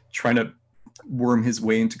trying to worm his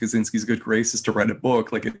way into Kaczynski's good graces to write a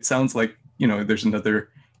book. Like, it sounds like, there's another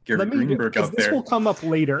Gary Greenberg out there. This will come up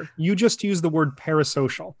later. You just use the word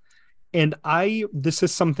parasocial. And this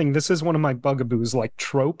is one of my bugaboos, like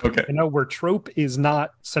trope. Okay. Where trope is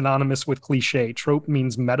not synonymous with cliche. Trope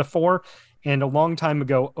means metaphor. And a long time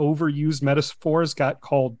ago, overused metaphors got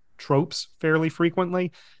called tropes fairly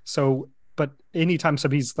frequently. So, but anytime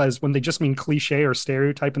somebody says, when they just mean cliche or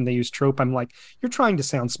stereotype and they use trope, I'm like, you're trying to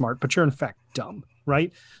sound smart, but you're in fact dumb,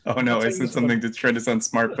 right? Oh no, I said something to try to sound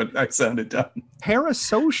smart, but I sounded dumb.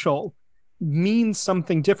 Parasocial means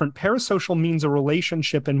something different. Parasocial means a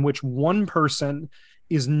relationship in which one person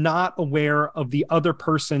is not aware of the other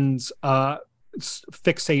person's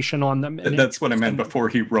fixation on them. And that's what I meant before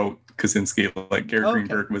he wrote Kaczynski. Like, Gary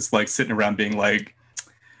Greenberg was like sitting around being like,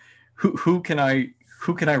 who can I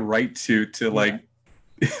write to like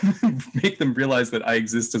make them realize that I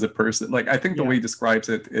exist as a person? Like, I think the way he describes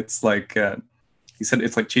it, it's like he said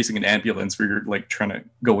it's like chasing an ambulance where you're like trying to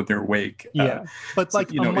go with their wake. But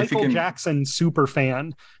like a Michael Jackson super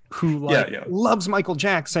fan who loves Michael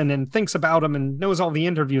Jackson and thinks about him and knows all the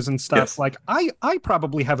interviews and stuff. Yes. Like I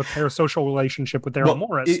probably have a parasocial relationship with Errol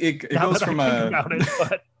Morris. It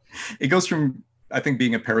goes from I think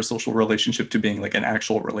being a parasocial relationship to being like an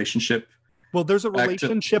actual relationship. Well, there's a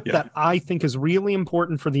relationship that I think is really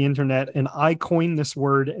important for the internet, and I coined this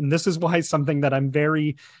word, and this is why something that I'm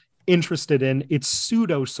very interested in. It's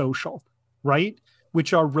pseudo-social, right?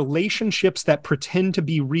 Which are relationships that pretend to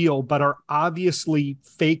be real, but are obviously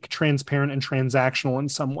fake, transparent, and transactional in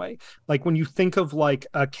some way. Like when you think of like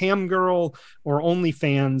a cam girl or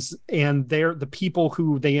OnlyFans, and they're the people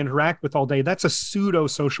who they interact with all day, that's a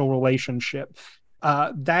pseudo-social relationship.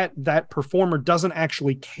 That performer doesn't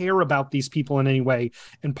actually care about these people in any way,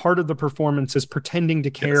 and part of the performance is pretending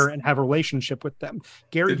to care and have a relationship with them.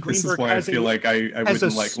 Gary Greenberg this is why I feel like I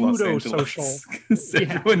wouldn't like Los Angeles.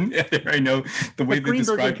 Everyone I know the way they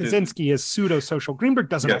Greenberg described and Kaczynski is pseudo-social. Greenberg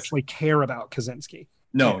doesn't actually care about Kaczynski.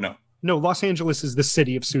 No. Los Angeles is the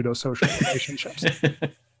city of pseudo-social relationships.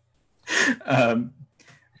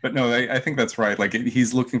 But no, I think that's right. Like,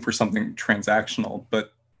 he's looking for something transactional,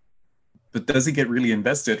 but does he get really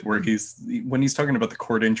invested when he's talking about the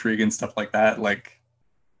court intrigue and stuff like that? Like,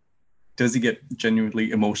 does he get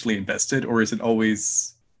genuinely emotionally invested, or is it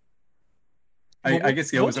always? I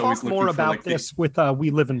guess he was always looking more for about this with We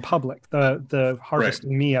Live in Public, the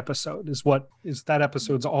Harvesting Me episode is that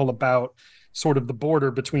episode's all about sort of the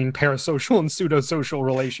border between parasocial and pseudo-social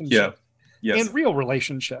relationships, and real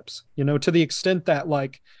relationships. To the extent that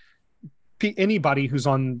like. Anybody who's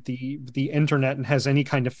on the internet and has any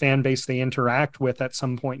kind of fan base they interact with at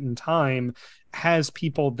some point in time has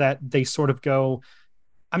people that they sort of go,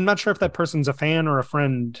 I'm not sure if that person's a fan or a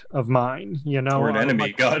friend of mine, or an enemy.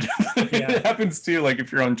 Like, God, it happens too. Like,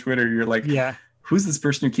 if you're on Twitter, you're like, who's this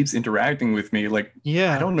person who keeps interacting with me? Like,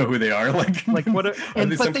 I don't know who they are. Like what? But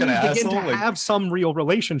they begin to have some real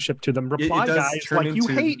relationship to them. Reply guys, like you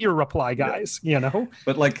hate your reply guys,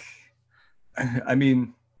 But like, I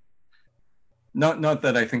mean. Not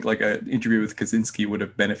that I think like an interview with Kaczynski would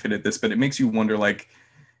have benefited this, but it makes you wonder, like,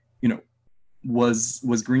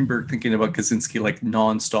 was Greenberg thinking about Kaczynski like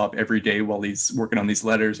nonstop every day while he's working on these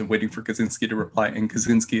letters and waiting for Kaczynski to reply? And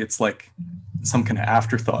Kaczynski, it's like some kind of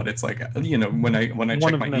afterthought. It's like, when I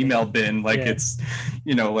check my email bin, like it's,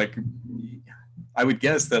 like I would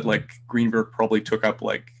guess that like Greenberg probably took up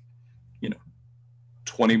like,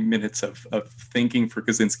 20 minutes of thinking for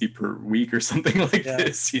Kaczynski per week or something like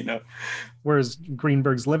this, Whereas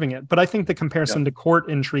Greenberg's living it. But I think the comparison to court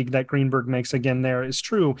intrigue that Greenberg makes again there is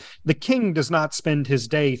true. The king does not spend his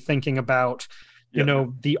day thinking about,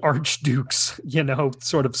 the archdukes,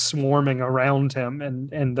 sort of swarming around him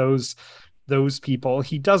and those people.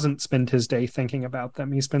 He doesn't spend his day thinking about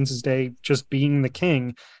them. He spends his day just being the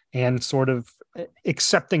king and sort of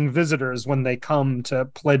accepting visitors when they come to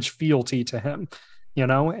pledge fealty to him.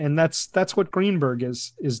 And that's what Greenberg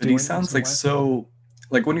is doing. And he sounds like so,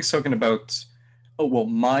 like when he's talking about, oh, well,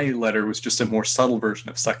 my letter was just a more subtle version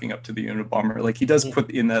of sucking up to the Unabomber. Like he does put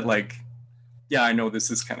in that like yeah, I know this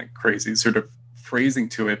is kind of crazy sort of phrasing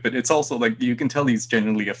to it, but it's also like you can tell he's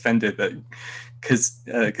genuinely offended that because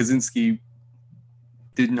Kaczynski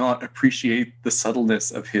did not appreciate the subtleness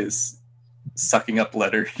of his sucking up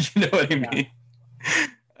letter. You know what I mean?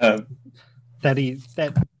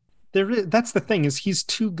 That's the thing, is he's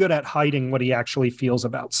too good at hiding what he actually feels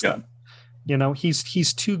about stuff. Yeah. You know,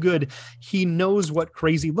 he's too good. He knows what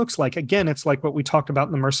crazy looks like. Again, it's like what we talked about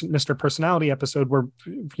in the Mr. Personality episode, where,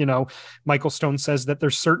 you know, Michael Stone says that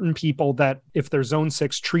there's certain people that if their zone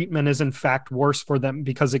 6 treatment is in fact worse for them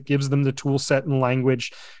because it gives them the tool set and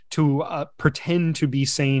language to pretend to be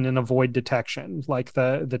sane and avoid detection, like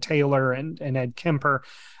the Taylor and Ed Kemper.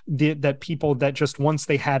 That people that just once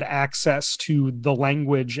they had access to the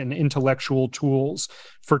language and intellectual tools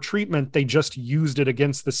for treatment, they just used it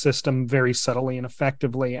against the system very subtly and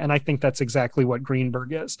effectively. And I think that's exactly what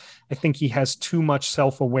Greenberg is. I think he has too much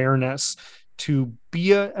self-awareness to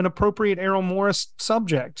be an appropriate Errol Morris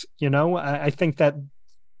subject. You know, I think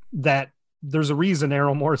that there's a reason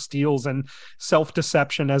Errol Morris deals in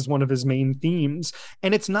self-deception as one of his main themes,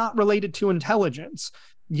 and it's not related to intelligence.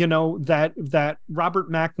 You know, that Robert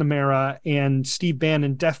McNamara and Steve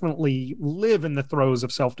Bannon definitely live in the throes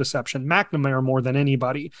of self-deception. McNamara, more than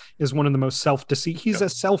anybody, is one of the most self-deceiving. He's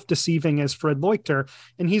as self-deceiving as Fred Leuchter,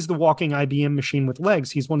 and he's the walking IBM machine with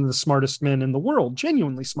legs. He's one of the smartest men in the world,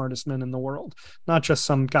 genuinely smartest men in the world, not just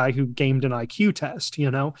some guy who gamed an IQ test, you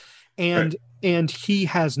know, and he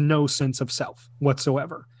has no sense of self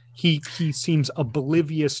whatsoever. He seems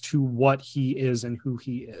oblivious to what he is and who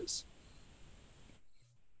he is.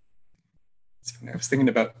 I was thinking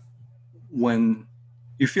about when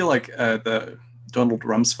you feel like the Donald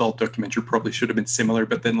Rumsfeld documentary probably should have been similar,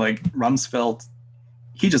 but then like Rumsfeld,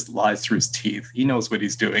 he just lies through his teeth. He knows what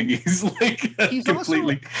he's doing. He's like he's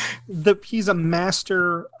completely. He's a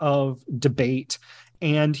master of debate,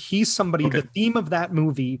 and he's somebody. Okay. The theme of that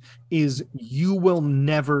movie is you will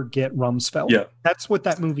never get Rumsfeld. Yeah, that's what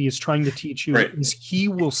that movie is trying to teach you. Right. Is he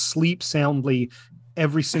will sleep soundly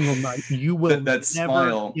every single night. You will that never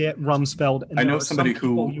smile. Get Rumsfeld. And I know somebody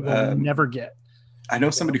who you will never get. I know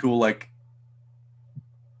somebody who will, like,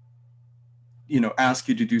 you know, ask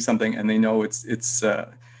you to do something and they know it's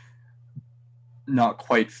not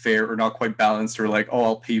quite fair or not quite balanced, or like, oh,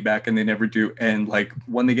 I'll pay you back, and they never do. And like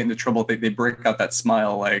when they get into trouble, they break out that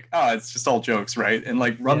smile like, it's just all jokes, right? And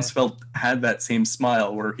like Rumsfeld had that same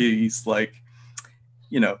smile where he's like,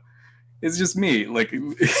 you know, it's just me, like,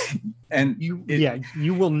 and you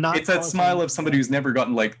will not. It's that smile of somebody who's never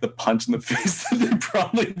gotten like the punch in the face that they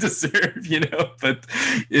probably deserve, you know. But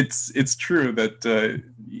it's true that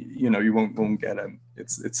you know, you won't get him.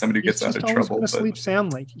 It's somebody who gets out of trouble. He's sleep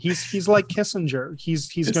soundly. He's like Kissinger.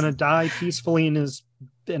 He's going to die peacefully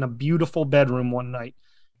in a beautiful bedroom one night.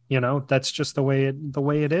 You know, that's just the way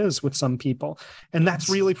it is with some people. And that's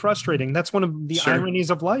really frustrating. That's one of the ironies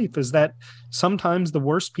of life, is that sometimes the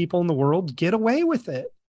worst people in the world get away with it.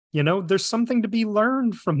 You know, there's something to be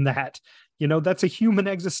learned from that. You know, that's a human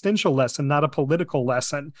existential lesson, not a political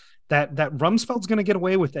lesson. That Rumsfeld's going to get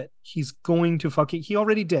away with it. He's going to he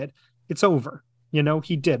already did. It's over. You know,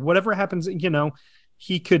 he did. Whatever happens, you know,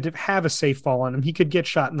 he could have a safe fall on him. He could get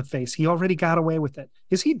shot in the face. He already got away with it.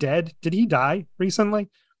 Is he dead? Did he die recently?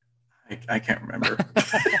 I can't remember. I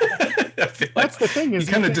feel like that's the thing, is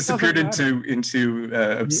he kind of disappeared into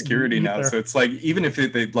obscurity now. So it's like, even if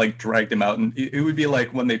they like dragged him out, and it would be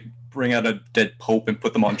like when they bring out a dead pope and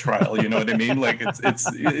put them on trial. You know what I mean? Like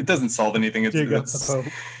it doesn't solve anything.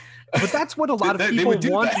 But that's what a lot of people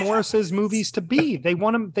want Morris's movies to be. They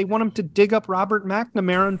want him to dig up Robert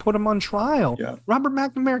McNamara and put him on trial. Yeah. Robert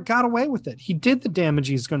McNamara got away with it. He did the damage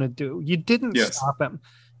he's going to do. You didn't stop him,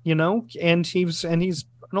 you know, and he's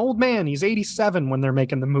an old man. He's 87 when they're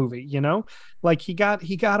making the movie, you know, like he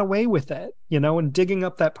got away with it, you know, and digging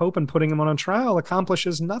up that Pope and putting him on a trial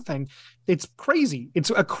accomplishes nothing. It's crazy. It's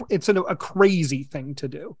a crazy thing to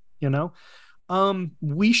do, you know.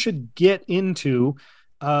 We should get into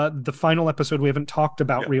the final episode we haven't talked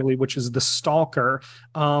about really, which is The Stalker.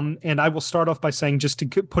 And I will start off by saying, just to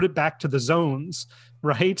put it back to the zones,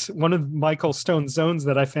 right? One of Michael Stone's zones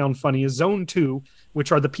that I found funny is Zone 2,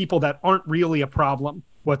 which are the people that aren't really a problem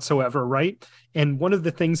whatsoever, right? And one of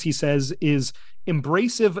the things he says is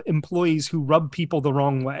embracive employees who rub people the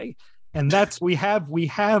wrong way. And that's we have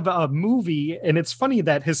a movie, and it's funny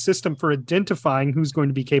that his system for identifying who's going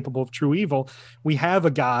to be capable of true evil, we have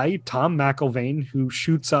a guy, Tom McIlvaine, who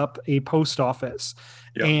shoots up a post office.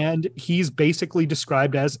 Yeah. And he's basically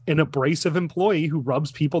described as an abrasive employee who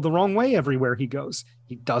rubs people the wrong way everywhere he goes.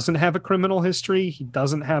 He doesn't have a criminal history. He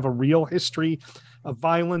doesn't have a real history of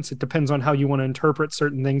violence. It depends on how you want to interpret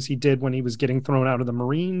certain things he did when he was getting thrown out of the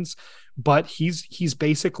Marines. But he's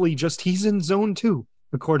basically just, he's in zone 2,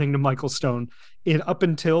 according to Michael Stone, up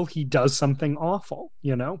until he does something awful,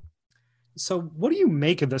 you know? So what do you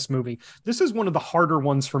make of this movie? This is one of the harder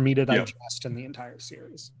ones for me to digest in the entire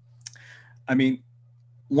series. I mean,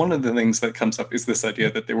 one of the things that comes up is this idea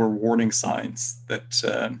that there were warning signs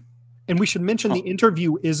that... and we should mention the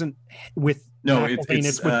interview isn't with... No, it's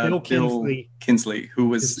with Bill Kinsley. Bill Kinsley, who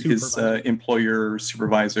was his employer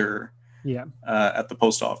supervisor at the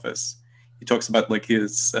post office. He talks about like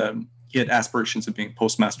his... he had aspirations of being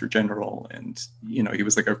postmaster general, and you know, he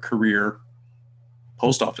was like a career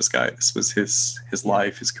post office guy. This was his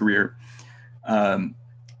life, his career.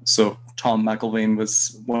 So Tom McIlvaine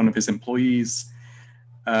was one of his employees.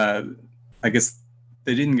 I guess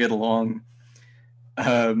they didn't get along.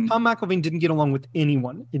 Tom McIlvaine didn't get along with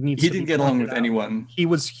anyone. He didn't get along with anyone.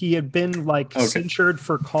 He had been like censured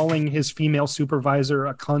for calling his female supervisor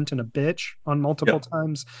a cunt and a bitch on multiple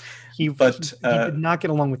times. He did not get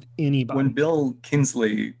along with anybody. When Bill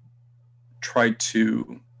Kinsley tried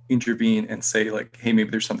to intervene and say like, hey, maybe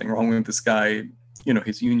there's something wrong with this guy, you know,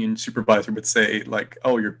 his union supervisor would say like,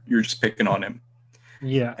 oh, you're just picking on him.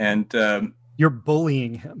 Yeah. And you're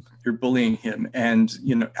bullying him. And,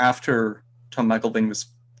 you know, after Tom McIlvaine was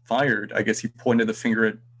fired, I guess he pointed the finger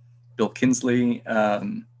at Bill Kinsley.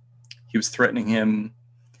 He was threatening him.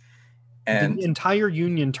 And the entire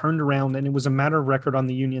union turned around, and it was a matter of record on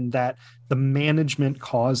the union that the management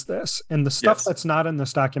caused this. And the stuff that's not in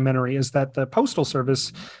this documentary is that the Postal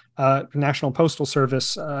Service, National Postal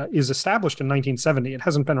Service, is established in 1970. It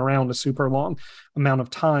hasn't been around a super long amount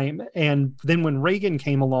of time. And then when Reagan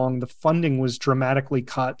came along, the funding was dramatically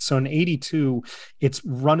cut. So in 82, it's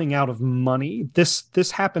running out of money.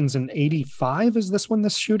 This happens in 85. Is this when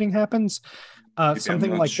this shooting happens?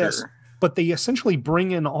 Something like this. But they essentially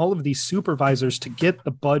bring in all of these supervisors to get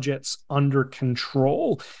the budgets under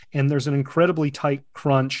control. And there's an incredibly tight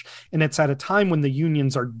crunch. And it's at a time when the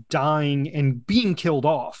unions are dying and being killed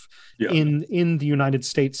off in the United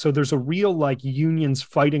States. So there's a real like unions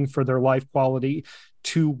fighting for their life quality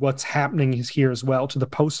to what's happening here as well, to the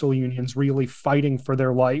postal unions really fighting for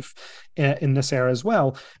their life in this era as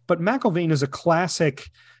well. But McIlvaine is a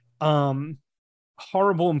classic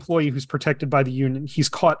horrible employee who's protected by the union. He's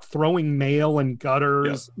caught throwing mail in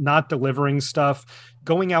gutters, not delivering stuff,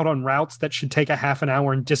 going out on routes that should take a half an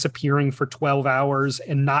hour and disappearing for 12 hours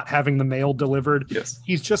and not having the mail delivered.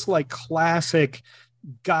 He's just like classic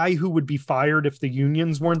guy who would be fired if the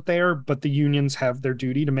unions weren't there, but the unions have their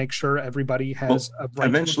duty to make sure everybody has a right.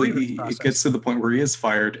 Eventually it gets to the point where he is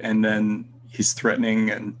fired, and then he's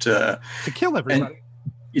threatening and to kill everybody.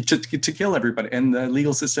 To kill everybody, and the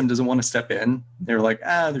legal system doesn't want to step in. They're like,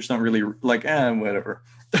 there's not really like, whatever.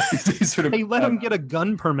 They let him get a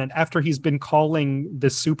gun permit after he's been calling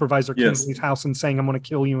this supervisor Kinsley's house and saying, I'm going to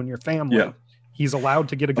kill you and your family. He's allowed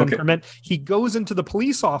to get a gun permit. He goes into the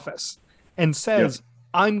police office and says,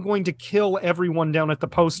 I'm going to kill everyone down at the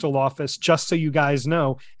postal office, just so you guys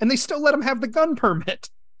know. And they still let him have the gun permit.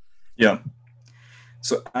 Yeah.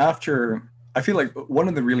 So I feel like one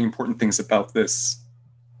of the really important things about this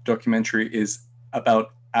documentary is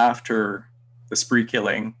about after the spree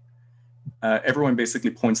killing, everyone basically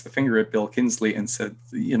points the finger at Bill Kinsley and said,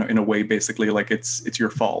 you know, in a way, basically like it's your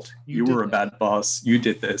fault. You were a bad boss. You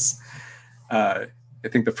did this. I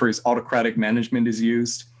think the phrase autocratic management is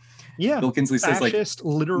used. Bill Kinsley says like,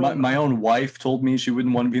 my own wife told me she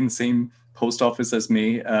wouldn't want to be in the same post office as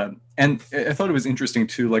me. And I thought it was interesting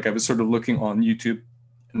too. Like I was sort of looking on YouTube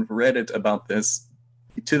and Reddit about this.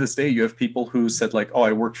 To this day, you have people who said like, oh,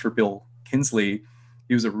 I worked for Bill Kinsley.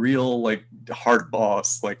 He was a real like hard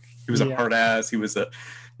boss. Like he was a hard ass. He was a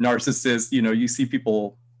narcissist. You know, you see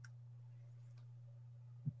people.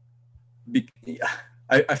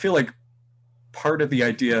 I feel like part of the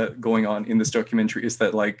idea going on in this documentary is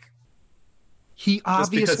that like he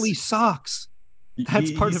obviously sucks.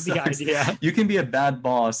 That's part of the idea. You can be a bad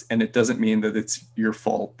boss, and it doesn't mean that it's your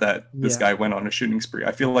fault that this guy went on a shooting spree.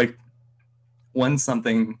 I feel like when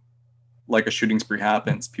something like a shooting spree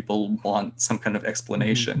happens, people want some kind of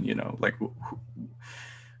explanation, you know, like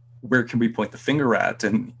where can we point the finger at?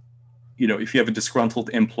 And, you know, if you have a disgruntled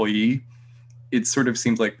employee, it sort of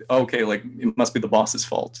seems like, okay, like it must be the boss's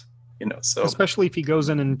fault. So especially if he goes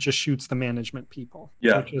in and just shoots the management people,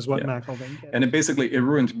 which is what McIlvaine did. And it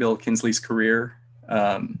ruined Bill Kinsley's career.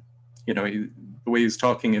 The way he was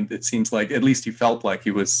talking, it seems like, at least he felt like he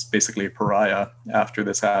was basically a pariah after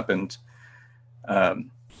this happened.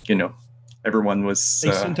 Everyone was...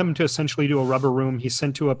 They sent him to essentially to a rubber room. He's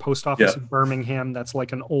sent to a post office in Birmingham that's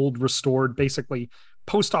like an old, restored, basically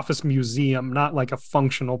post office museum, not like a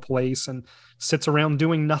functional place, and sits around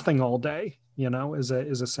doing nothing all day, is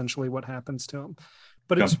essentially what happens to him.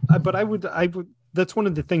 But I would that's one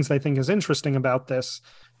of the things I think is interesting about this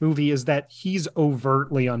movie, is that he's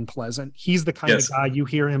overtly unpleasant. He's the kind of guy you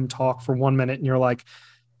hear him talk for 1 minute and you're like,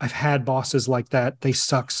 I've had bosses like that. They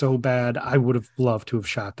suck so bad. I would have loved to have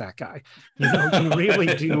shot that guy. You really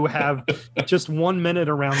do have just 1 minute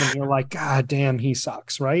around him. You're like, God damn, he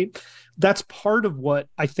sucks, right? That's part of what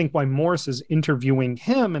I think why Morris is interviewing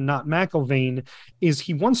him and not McIlvaine, is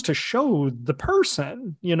he wants to show the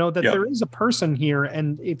person, that there is a person here,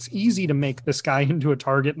 and it's easy to make this guy into a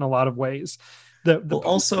target in a lot of ways.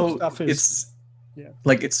 Also, stuff is,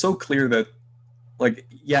 it's so clear that,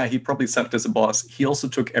 he probably sucked as a boss. He also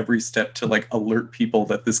took every step to alert people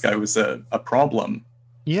that this guy was a problem.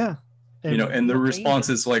 Yeah. And the response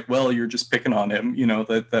is like, well, you're just picking on him.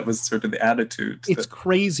 That was sort of the attitude. It's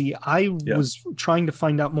crazy. I was trying to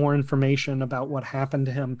find out more information about what happened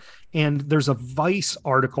to him. And there's a Vice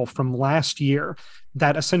article from last year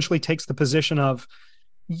that essentially takes the position of,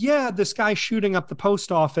 this guy shooting up the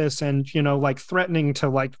post office and, threatening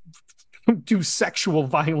to do sexual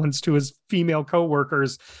violence to his female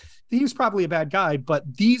coworkers. He was probably a bad guy,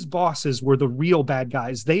 but these bosses were the real bad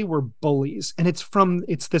guys. They were bullies. And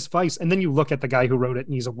it's this Vice. And then you look at the guy who wrote it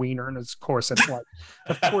and he's a wiener. And of course this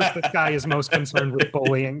guy is most concerned with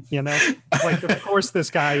bullying, of course this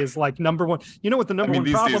guy is number one. You know what the number one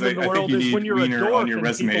problem in the world is? When you're a dork on your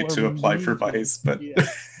resume to apply for Vice, but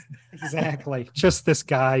exactly. Just this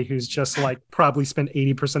guy who's just probably spent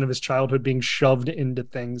 80% of his childhood being shoved into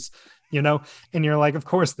things, and you're like, of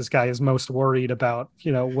course, this guy is most worried about,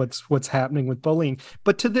 what's happening with bullying.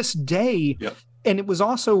 But to this day, and it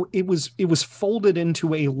was folded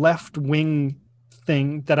into a left wing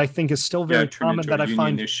thing that I think is still very common, that I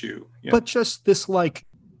find issue. But just this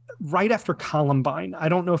right after Columbine, I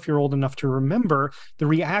don't know if you're old enough to remember, the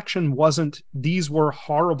reaction wasn't, these were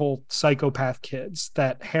horrible psychopath kids,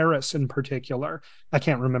 that Harris in particular, I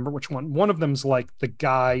can't remember which one. One of them's the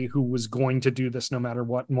guy who was going to do this no matter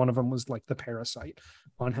what. And one of them was the parasite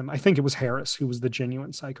on him. I think it was Harris who was the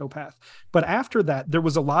genuine psychopath. But after that, there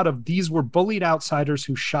was a lot of, these were bullied outsiders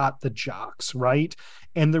who shot the jocks, right?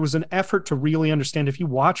 And there was an effort to really understand, if you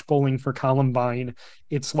watch Bowling for Columbine,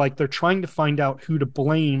 it's they're trying to find out who to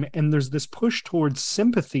blame. And there's this push towards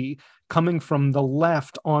sympathy coming from the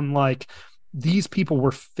left on these people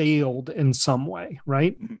were failed in some way,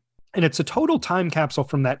 right? And it's a total time capsule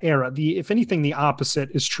from that era. If anything, the opposite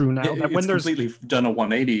is true now. That when there's completely done a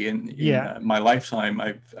 180 in my lifetime,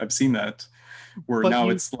 I've seen that, where now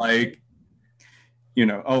it's maybe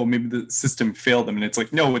the system failed them, and it's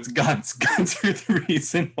no, it's guns. Guns are the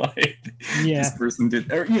reason why this person did,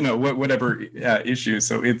 or whatever issue.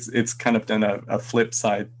 So it's kind of done a flip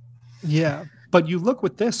side. Yeah, but you look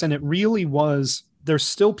with this, and it really was. There's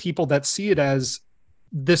still people that see it as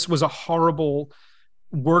this was a horrible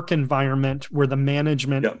work environment where the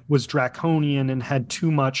management was draconian and had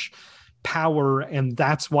too much power, and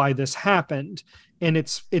that's why this happened. And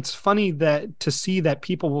it's funny that to see that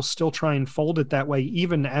people will still try and fold it that way,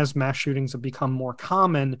 even as mass shootings have become more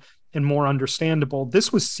common and more understandable.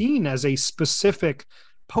 This was seen as a specific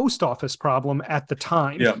post office problem at the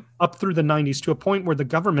time, up through the 90s, to a point where the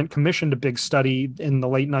government commissioned a big study in the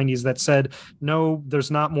late 90s that said, no, there's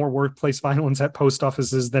not more workplace violence at post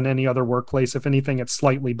offices than any other workplace. If anything, it's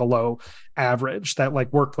slightly below average, that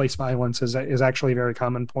workplace violence is actually very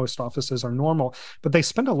common. Post offices are normal, but they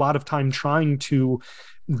spent a lot of time trying to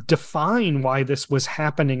define why this was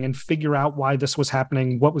happening and figure out why this was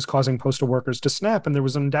happening, what was causing postal workers to snap. And there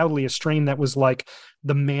was undoubtedly a strain that was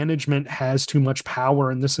the management has too much power,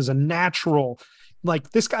 and this is a natural,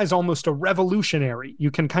 this guy's almost a revolutionary.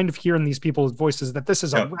 You can kind of hear in these people's voices that this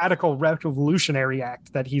is a radical revolutionary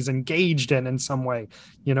act that he's engaged in some way,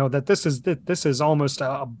 that this is almost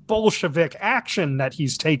a Bolshevik action that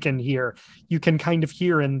he's taken here. You can kind of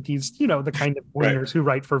hear in these, the kind of winners who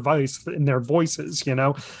write for Vice in their voices,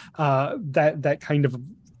 that kind of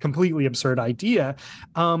completely absurd idea.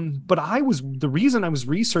 But the reason I was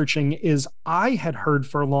researching is I had heard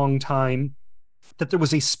for a long time that there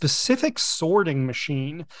was a specific sorting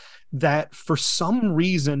machine that for some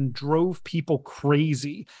reason drove people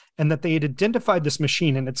crazy, and that they had identified this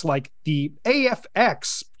machine, and it's the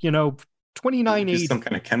AFX, 2980. Some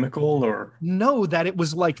kind of chemical, or no, that it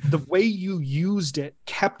was like the way you used it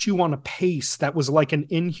kept you on a pace that was like an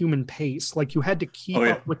inhuman pace. Like you had to keep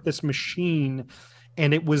up with this machine,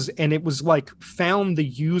 and it was like found the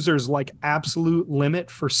user's like absolute limit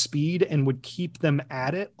for speed and would keep them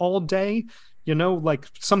at it all day. You know, like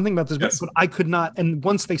something about this, but I could not. And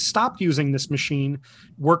once they stopped using this machine,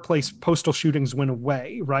 workplace postal shootings went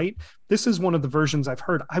away, right? This is one of the versions I've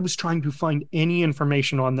heard. I was trying to find any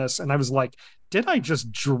information on this, and I was like, did I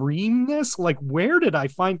just dream this? Like, where did I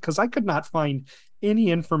find? Because I could not find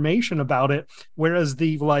any information about it. Whereas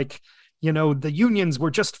the like, you know, the unions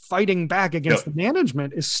were just fighting back against the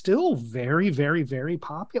management is still very, very, very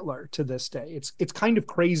popular to this day. It's kind of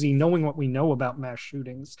crazy knowing what we know about mass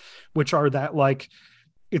shootings, which are that like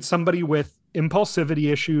it's somebody with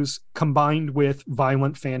impulsivity issues combined with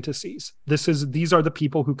violent fantasies. These are the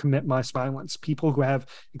people who commit mass violence, people who have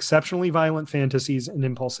exceptionally violent fantasies and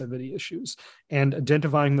impulsivity issues, and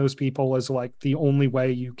identifying those people as like the only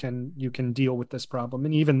way you can deal with this problem.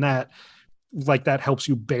 And even that, like that helps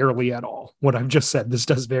you barely at all. What I've just said, this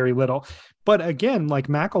does very little. But again, like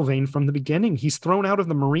McIlvaine from the beginning, he's thrown out of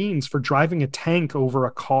the Marines for driving a tank over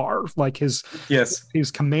a car. Like his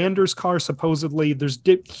commander's car, supposedly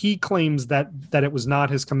he claims that it was not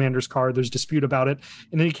his commander's car. There's dispute about it.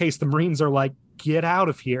 In any case, the Marines are like, get out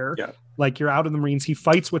of here. Yeah. Like you're out of the Marines. He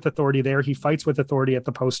fights with authority there. He fights with authority at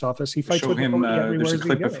the post office. He fights with authority everywhere. There's a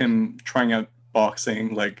clip of him trying out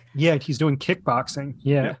boxing. Like, yeah, he's doing kickboxing.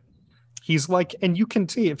 Yeah. He's like, and you can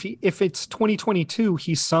see if it's 2022,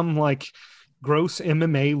 he's some like gross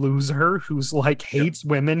MMA loser who's like hates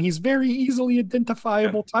women. He's very easily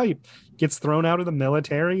identifiable type. Gets thrown out of the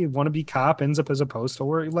military, wannabe cop, ends up as a postal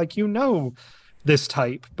worker. Like, you know, this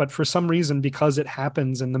type, but for some reason, because it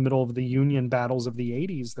happens in the middle of the Union battles of the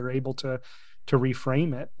 80s, they're able to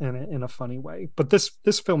reframe it in a funny way. But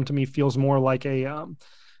this film to me feels more like a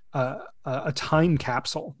time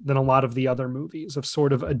capsule than a lot of the other movies, of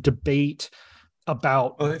sort of a debate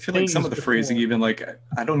about. Well, I feel like some of the phrasing, even like,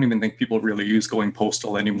 I don't even think people really use going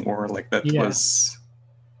postal anymore. Like that was,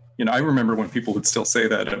 you know, I remember when people would still say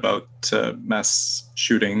that about mass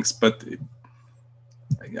shootings, but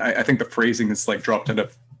I think the phrasing is like dropped out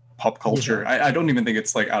of pop culture. I don't even think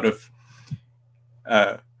it's like out of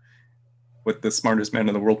what the smartest man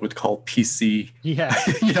in the world would call PC. Yeah.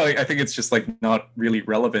 You know, I think it's just like not really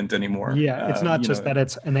relevant anymore. Yeah. It's not just that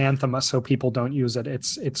it's anathema, so people don't use it.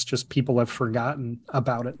 It's just people have forgotten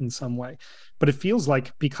about it in some way. But it feels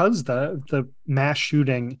like because the mass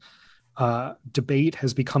shooting debate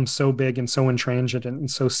has become so big and so intransigent and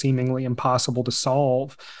so seemingly impossible to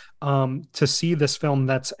solve, to see this film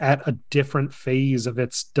that's at a different phase of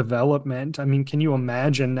its development. I mean, can you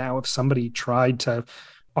imagine now if somebody tried to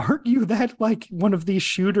argue that like one of these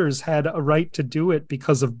shooters had a right to do it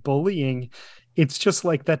because of bullying? It's just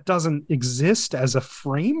like that doesn't exist as a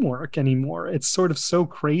framework anymore. It's sort of so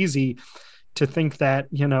crazy to think that,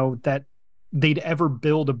 you know, that they'd ever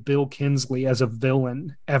build a Bill Kinsley as a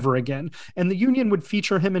villain ever again. And the Union would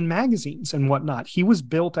feature him in magazines and whatnot. He was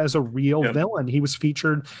built as a real villain. He was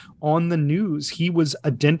featured on the news. He was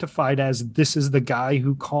identified as, this is the guy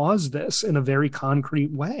who caused this, in a very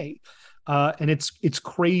concrete way. And it's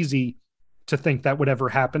crazy to think that would ever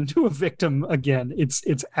happen to a victim again.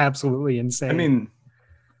 It's absolutely insane. I mean,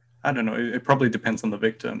 I don't know. It probably depends on the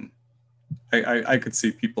victim. I could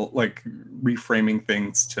see people like reframing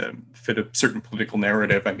things to fit a certain political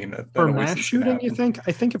narrative. I mean, for mass shooting, you think?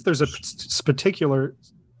 I think if there's a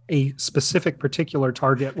specific particular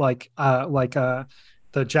target, like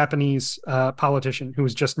the Japanese politician who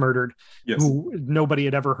was just murdered, who nobody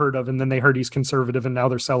had ever heard of, and then they heard he's conservative, and now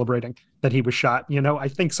they're celebrating that he was shot. You know, I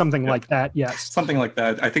think something like that. Yes, something like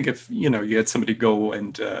that. I think if you had somebody go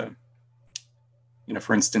and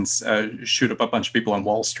for instance, shoot up a bunch of people on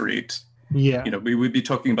Wall Street. Yeah, we would be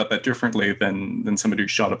talking about that differently than somebody who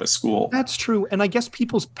shot up a school. That's true. And I guess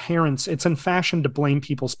people's parents, it's in fashion to blame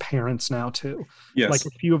people's parents now too. Yes. Like a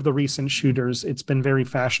few of the recent shooters, it's been very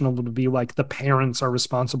fashionable to be like, the parents are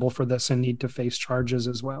responsible for this and need to face charges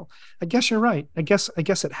as well. I guess you're right. I guess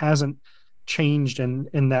it hasn't changed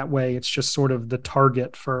in that way. It's just sort of the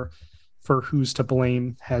target for who's to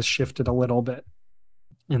blame has shifted a little bit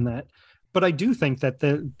in that. But I do think that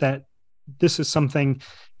that this is something,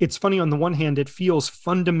 it's funny, on the one hand, it feels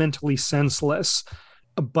fundamentally senseless,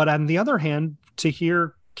 but on the other hand, to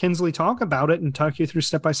hear Kinsley talk about it and talk you through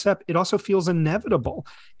step by step, it also feels inevitable.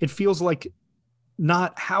 It feels like,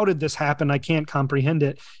 not how did this happen? I can't comprehend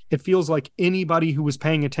it. It feels like anybody who was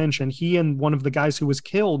paying attention, he and one of the guys who was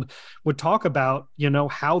killed would talk about,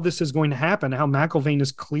 how this is going to happen, how McIlvaine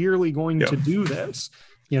is clearly going to do this.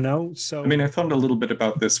 So I mean, I thought a little bit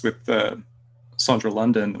about this with Sandra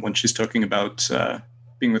London when she's talking about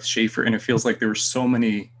being with Schaefer, and it feels like there were so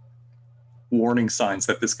many warning signs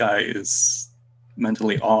that this guy is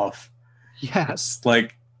mentally off. yes. It's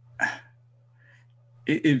like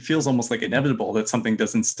it feels almost like inevitable that something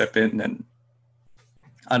doesn't step in, and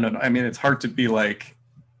I don't know. I mean, it's hard to be like,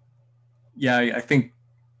 yeah, I think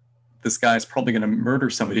this guy's probably going to murder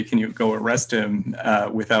somebody. Can you go arrest him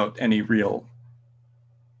without any real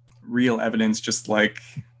evidence? Just like,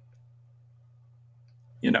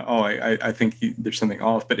 oh, I think there's something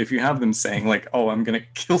off. But if you have them saying like, oh, I'm going to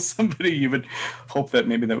kill somebody, you would hope that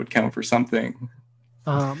maybe that would count for something.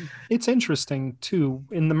 It's interesting too.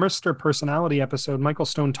 In the Mr. Personality episode, Michael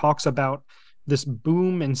Stone talks about this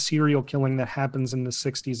boom in serial killing that happens in the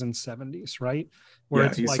 60s and 70s, right? Where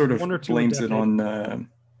it's he like sort of one or two blames it on,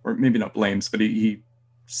 or maybe not blames, but he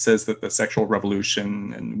says that the sexual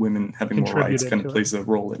revolution and women having more rights kind of plays a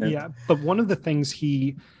role in it. Yeah, but one of the things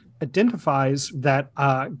he identifies that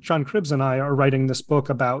John Cribbs and I are writing this book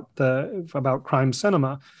about crime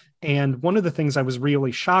cinema. And one of the things I was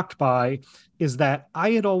really shocked by is that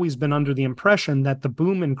I had always been under the impression that the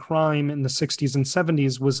boom in crime in the 60s and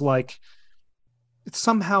 70s was like it's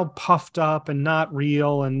somehow puffed up and not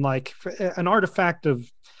real and like an artifact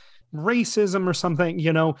of racism or something,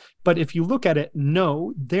 But if you look at it,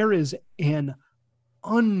 no, there is an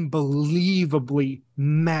unbelievably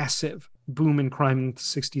massive boom in crime in the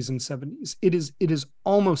 60s and 70s. It is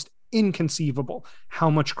almost inconceivable how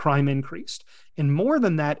much crime increased. And more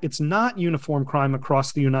than that, it's not uniform crime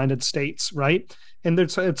across the United States, right? And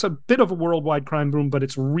it's a bit of a worldwide crime boom, but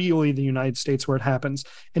it's really the United States where it happens.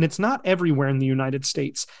 And it's not everywhere in the United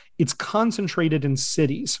States. It's concentrated in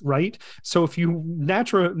cities, right? So if you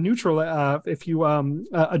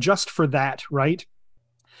adjust for that, right?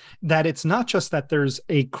 That it's not just that there's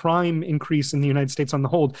a crime increase in the United States on the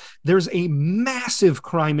whole, there's a massive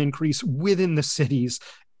crime increase within the cities,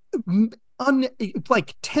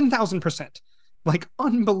 like 10,000%, like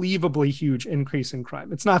unbelievably huge increase in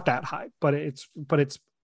crime. It's not that high, but it's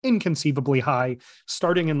inconceivably high,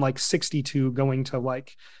 starting in like 62, going to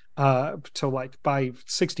like by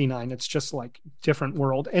 69, it's just like different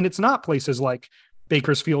world. And it's not places like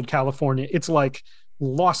Bakersfield, California. It's like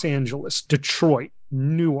Los Angeles, Detroit,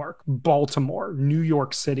 Newark, Baltimore, New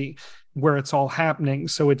York City, where it's all happening.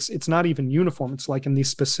 So it's not even uniform. It's like in these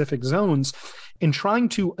specific zones. And trying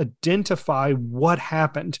to identify what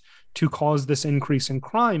happened to cause this increase in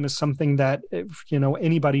crime is something that,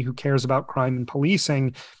 anybody who cares about crime and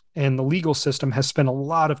policing and the legal system has spent a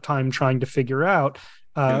lot of time trying to figure out.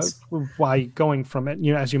 Yes. Why going from it,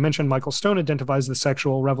 as you mentioned, Michael Stone identifies the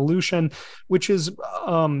sexual revolution, which is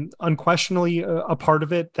unquestionably a part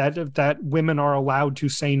of it, that women are allowed to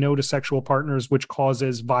say no to sexual partners, which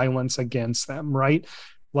causes violence against them, right?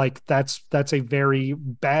 Like that's a very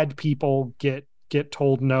bad people get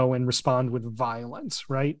told no and respond with violence,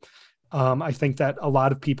 right? I think that a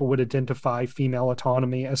lot of people would identify female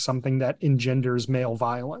autonomy as something that engenders male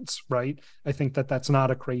violence, right? I think that that's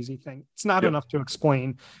not a crazy thing. It's not enough to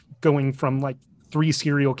explain going from like 3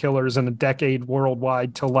 serial killers in a decade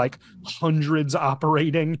worldwide to like hundreds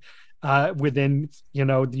operating within,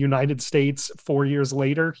 the United States 4 years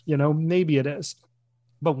later. Maybe it is.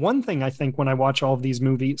 But one thing I think when I watch all of these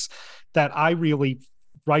movies that I really,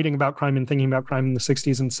 writing about crime and thinking about crime in the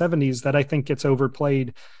 60s and 70s, that I think gets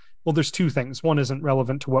overplayed. Well, there's 2 things. One isn't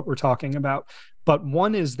relevant to what we're talking about, but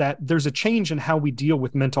one is that there's a change in how we deal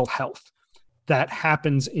with mental health that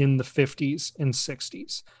happens in the 50s and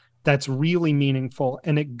 60s. That's really meaningful.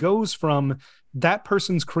 And it goes from that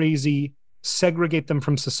person's crazy, segregate them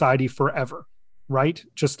from society forever, right?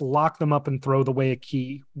 Just lock them up and throw away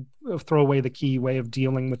the key way of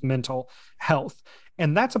dealing with mental health.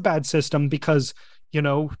 And that's a bad system because,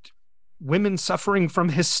 women suffering from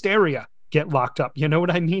hysteria get locked up. You know what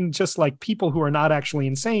I mean? Just like people who are not actually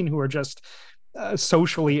insane, who are just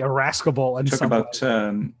socially irascible. And talk about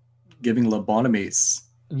giving lobotomies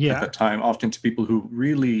at that time, often to people who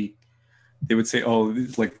really, they would say, oh,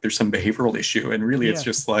 like there's some behavioral issue. And really it's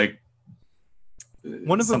just like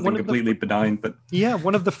something completely benign. But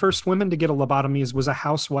one of the first women to get a lobotomy was a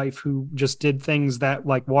housewife who just did things that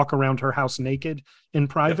like walk around her house naked in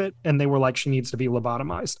private. And they were like, she needs to be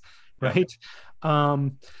lobotomized. Right.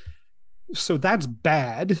 So that's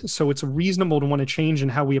bad. So it's reasonable to want to change in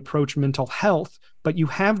how we approach mental health. but you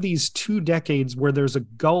have these 2 decades where there's a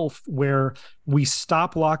gulf where we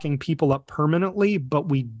stop locking people up permanently, but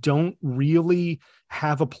we don't really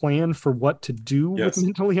have a plan for what to do with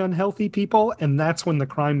mentally unhealthy people. And that's when the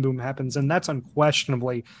crime boom happens. And that's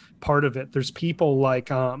unquestionably part of it. There's people like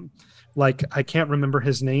I can't remember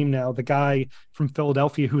his name now, the guy from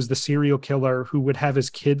Philadelphia who's the serial killer who would have his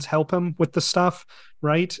kids help him with the stuff,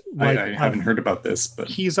 right? Like, I haven't heard about this, but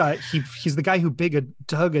he's the guy who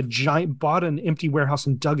bought an empty warehouse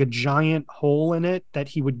and dug a giant hole in it that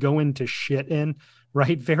he would go into shit in,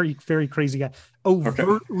 right? Very, very crazy guy.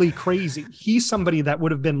 Overtly crazy. He's somebody that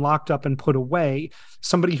would have been locked up and put away,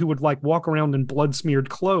 somebody who would like walk around in blood smeared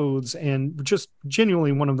clothes, and just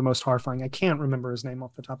genuinely one of the most horrifying. I can't remember his name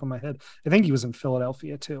off the top of my head. I think he was in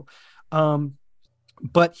Philadelphia too.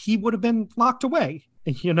 But he would have been locked away,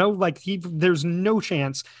 like there's no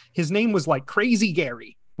chance. His name was like Crazy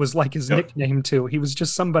Gary was like his nickname too. He was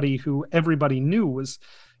just somebody who everybody knew was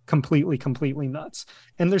completely nuts.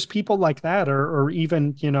 And there's people like that, or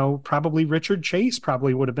even, probably Richard Chase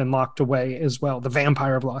probably would have been locked away as well. The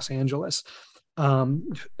Vampire of Los Angeles,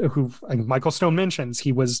 who Michael Stone mentions,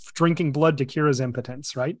 he was drinking blood to cure his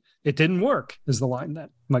impotence, right? It didn't work is the line that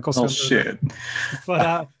Michael Stone. Oh shit.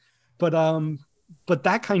 But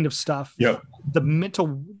that kind of stuff,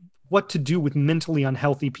 what to do with mentally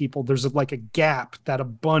unhealthy people, there's like a gap that a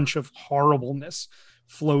bunch of horribleness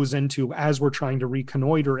flows into as we're trying to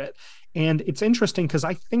reconnoiter it. And it's interesting because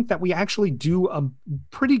I think that we actually do a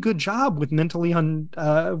pretty good job with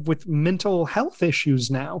with mental health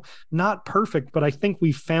issues now. Not perfect, but I think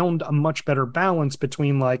we found a much better balance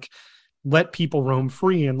between like let people roam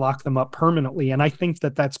free and lock them up permanently. And I think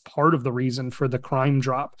that that's part of the reason for the crime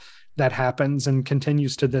drop that happens and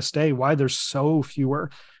continues to this day, why there's so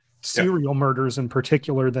fewer serial murders in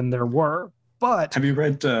particular than there were. But have you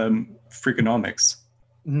read Freakonomics?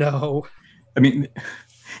 No. I mean,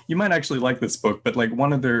 you might actually like this book, but like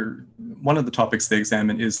one of the topics they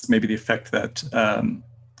examine is maybe the effect that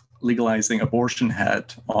legalizing abortion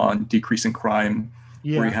had on decreasing crime,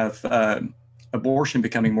 where you have abortion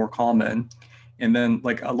becoming more common, and then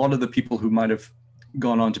like a lot of the people who might have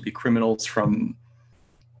gone on to be criminals from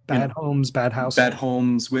bad homes,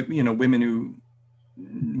 with women who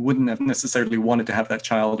wouldn't have necessarily wanted to have that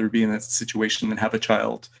child or be in that situation and have a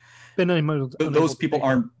child. Those people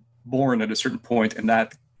aren't born at a certain point, and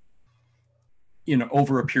that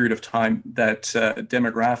over a period of time, that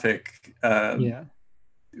demographic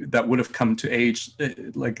that would have come to age,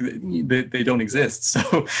 like they don't exist.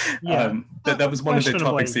 So that was one of the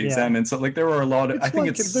topics they examined. So like there are a lot of, I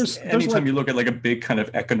think there's anytime you look at like a big kind of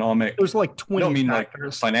economic, there's like 20 I don't mean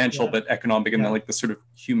factors. Like financial, but economic in like the sort of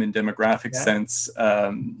human demographic sense.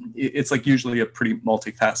 It's like usually a pretty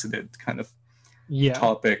multifaceted kind of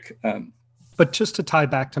topic. But just to tie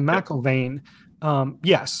back to McIlvaine,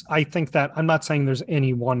 yes, I think that I'm not saying there's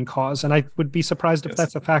any one cause, and I would be surprised if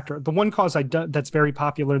that's a factor. The one cause that's very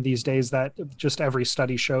popular these days that just every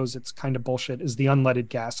study shows it's kind of bullshit is the unleaded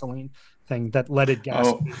gasoline thing. That leaded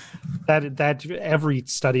gasoline, that every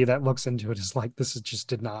study that looks into it is like this is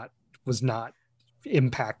just was not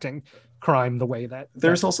impacting crime the way that.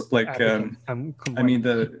 There's also like I mean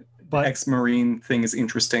the ex-Marine thing is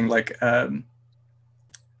interesting. Like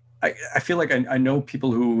I feel like I know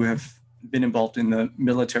people who have been involved in the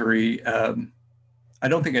military. I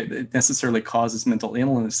don't think it necessarily causes mental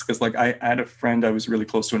illness, because like I had a friend I was really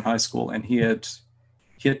close to in high school, and he had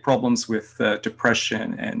problems with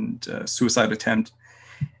depression and suicide attempt.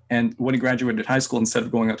 And when he graduated high school, instead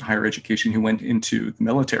of going out to higher education, he went into the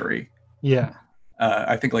military. Yeah.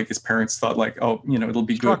 I think like his parents thought like, oh, it'll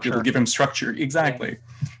be good. It'll give him structure. Exactly.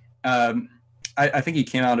 Yeah. I think he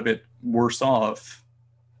came out of it worse off.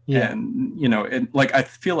 Yeah. And, like, I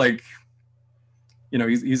feel like,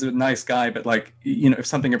 he's a nice guy, but like, if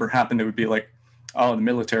something ever happened, it would be like, oh, the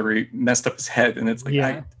military messed up his head. And it's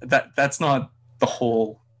like, that's not the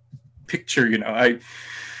whole picture. I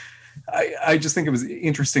just think it was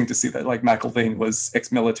interesting to see that like McIlvaine was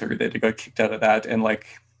ex-military, that he got kicked out of that. And like,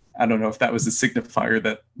 I don't know if that was a signifier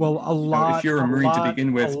that, if you're a Marine to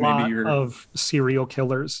begin with, maybe you're of serial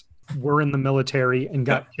killers were in the military and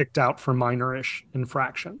got kicked out for minor-ish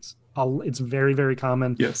infractions. It's very, very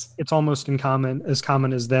common. Yes. It's almost as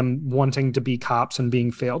common as them wanting to be cops and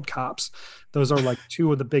being failed cops. Those are like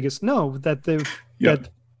two of the biggest.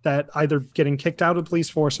 That either getting kicked out of the police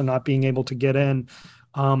force or not being able to get in.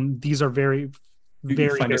 These are very,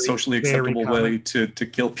 very, find a socially acceptable way to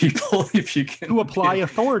kill people if you can. To apply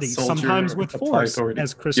authority, sometimes with force,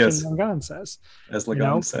 as Christian Lagan says. As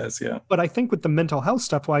Lagan says, yeah. But I think with the mental health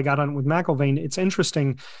stuff, why I got on with McIlvaine, it's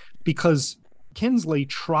interesting because Kinsley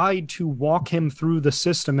tried to walk him through the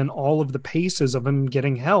system and all of the paces of him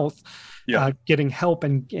getting getting help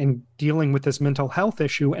and dealing with this mental health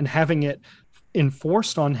issue and having it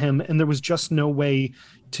enforced on him. And there was just no way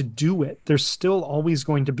to do it. There's still always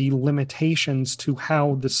going to be limitations to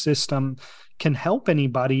how the system can help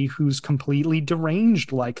anybody who's completely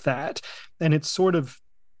deranged like that. And it's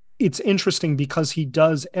interesting because he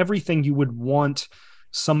does everything you would want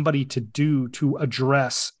somebody to do to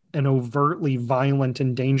address an overtly violent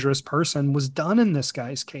and dangerous person was done in this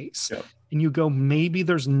guy's case. Yeah. And you go, maybe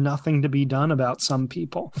there's nothing to be done about some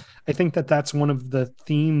people. I think that that's one of the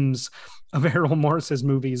themes of Errol Morris's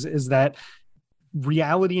movies, is that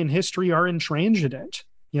reality and history are intransigent,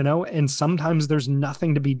 and sometimes there's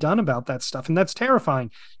nothing to be done about that stuff. And that's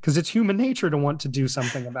terrifying because it's human nature to want to do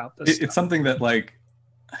something about this. It's something that like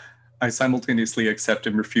I simultaneously accept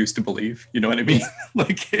and refuse to believe. You know what I mean?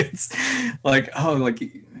 Like it's like,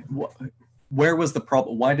 where was the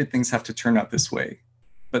problem? Why did things have to turn out this way?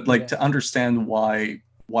 But like to understand why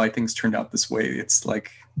things turned out this way, it's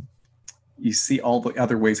like you see all the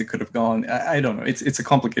other ways it could have gone. I don't know. It's a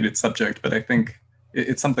complicated subject, but I think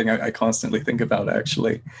it's something I constantly think about,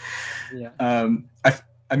 actually. Yeah.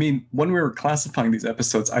 I mean, when we were classifying these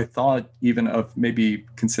episodes, I thought even of maybe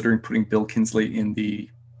considering putting Bill Kinsley in the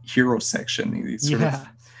hero section.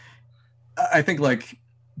 I think like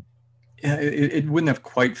it wouldn't have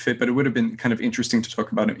quite fit, but it would have been kind of interesting to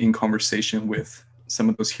talk about him in conversation with some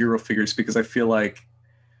of those hero figures, because I feel like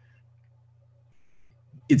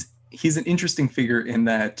he's an interesting figure in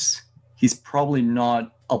that he's probably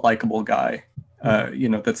not a likable guy.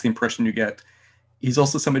 That's the impression you get. He's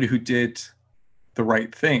also somebody who did the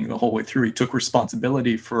right thing the whole way through. He took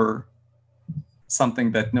responsibility for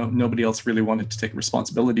something that nobody else really wanted to take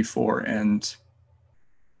responsibility for. And,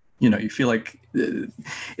 you feel like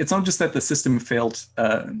it's not just that the system failed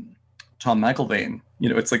Tom McIlvaine.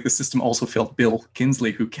 It's like the system also failed Bill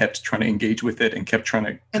Kinsley, who kept trying to engage with it and kept trying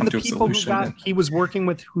to come to a solution. And the people he was working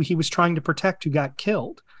with, who he was trying to protect, who got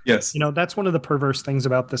killed. Yes. That's one of the perverse things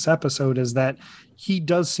about this episode, is that he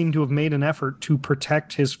does seem to have made an effort to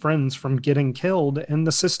protect his friends from getting killed, and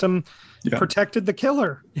the system protected the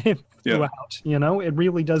killer throughout. It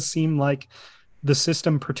really does seem like the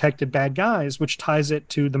system protected bad guys, which ties it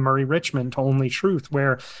to the Murray Richmond Only Truth,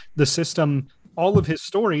 where the system, all of his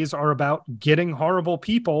stories are about getting horrible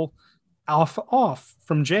people off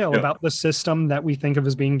from jail, about the system that we think of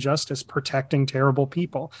as being justice, protecting terrible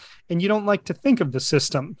people. And you don't like to think of the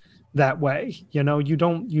system that way. You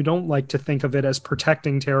don't like to think of it as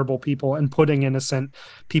protecting terrible people and putting innocent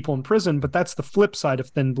people in prison. But that's the flip side of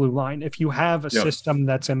Thin Blue Line. If you have a system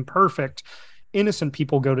that's imperfect, innocent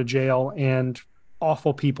people go to jail and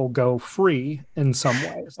awful people go free in some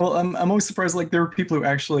ways. Well, I'm always surprised. Like, there are people who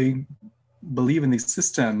actually believe in these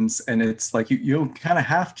systems, and it's like you kind of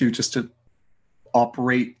have to, just to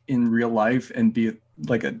operate in real life and be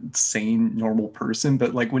like a sane, normal person.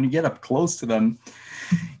 But like when you get up close to them,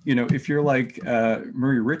 if you're like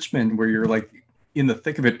Murray Richmond, where you're like in the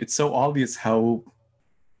thick of it, it's so obvious how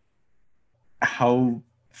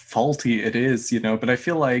faulty it is, but I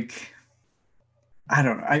feel like, I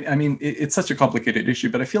don't know. I mean, it's such a complicated issue,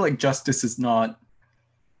 but I feel like justice is not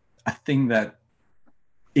a thing that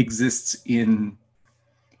exists in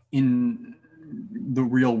the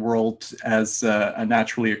real world as a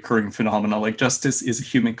naturally occurring phenomenon. Like, justice is a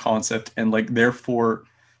human concept, and like therefore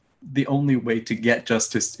the only way to get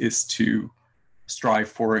justice is to strive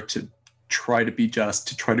for it, to try to be just,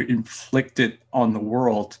 to try to inflict it on the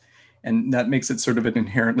world. And that makes it sort of an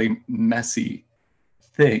inherently messy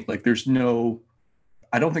thing. Like,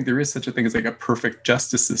 I don't think there is such a thing as like a perfect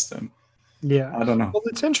justice system. Yeah. I don't know. Well,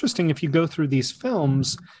 it's interesting if you go through these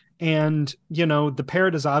films, and, the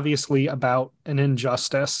parrot is obviously about an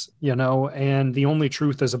injustice, and The Only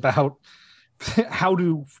Truth is about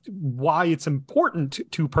why it's important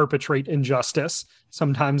to perpetrate injustice.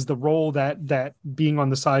 Sometimes the role that being on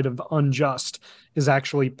the side of the unjust is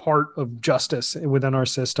actually part of justice within our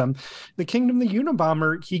system. The Kingdom, the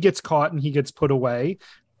Unabomber, he gets caught and he gets put away.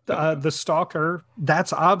 The Stalker,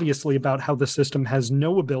 that's obviously about how the system has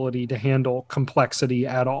no ability to handle complexity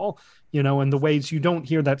at all, and the ways you don't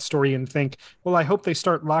hear that story and think, well, I hope they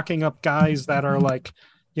start locking up guys that are like,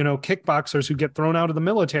 kickboxers who get thrown out of the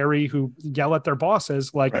military, who yell at their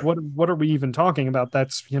bosses. Like, right. What are we even talking about?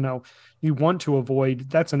 That's, you want to avoid.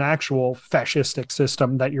 That's an actual fascistic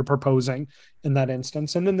system that you're proposing in that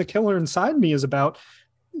instance. And then The Killer Inside Me is about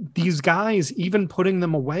these guys, even putting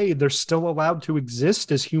them away, they're still allowed to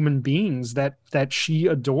exist as human beings, that she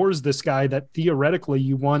adores this guy that theoretically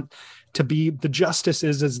you want to be. The justice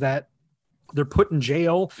is that they're put in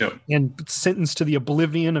jail Yep. and sentenced to the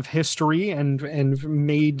oblivion of history and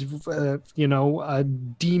made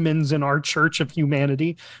demons in our church of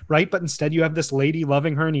humanity, right? But instead you have this lady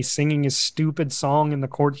loving her and he's singing his stupid song in the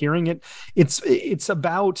court hearing it. It's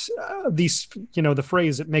about these, the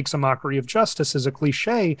phrase "it makes a mockery of justice" is a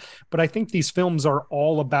cliche, but I think these films are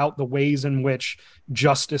all about the ways in which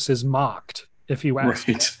justice is mocked, if you ask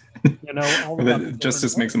me.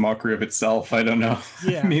 Justice makes a mockery of itself. I don't know.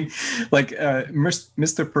 Yeah. I mean, like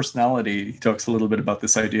Mr. Personality talks a little bit about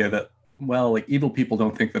this idea that, well, like evil people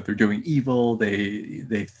don't think that they're doing evil.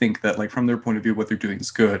 They think that, like, from their point of view, what they're doing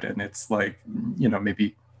is good. And it's like,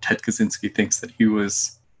 maybe Ted Kaczynski thinks that he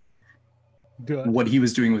was good. What he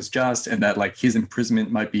was doing was just, and that, like, his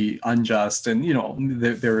imprisonment might be unjust. And,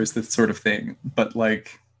 there is this sort of thing. But,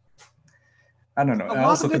 like, I don't know. A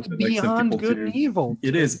lot of it's beyond good and evil.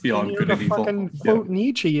 It is beyond good and evil. The fucking quote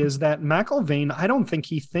Nietzsche is that McIlvaine, I don't think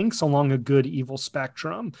he thinks along a good-evil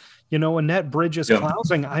spectrum. Annette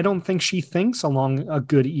Bridges-Klausing, I don't think she thinks along a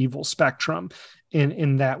good-evil spectrum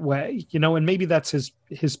in that way. And maybe that's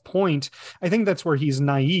his point. I think that's where he's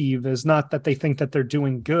naive, is not that they think that they're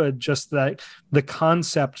doing good, just that the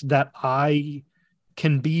concept that I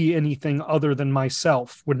can be anything other than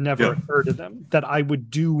myself would never occur to them. That I would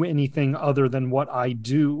do anything other than what I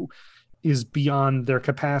do is beyond their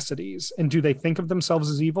capacities. And do they think of themselves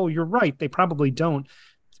as evil? You're right. They probably don't.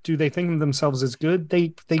 Do they think of themselves as good?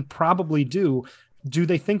 They probably do. Do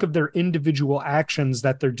they think of their individual actions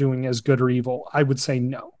that they're doing as good or evil? I would say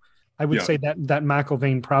no. I would say that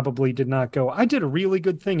McIlvaine probably did not go, I did a really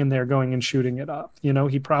good thing in there going and shooting it up.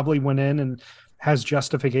 He probably went in and has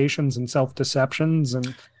justifications and self-deceptions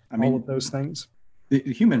and all of those things. The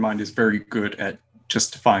human mind is very good at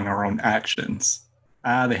justifying our own actions.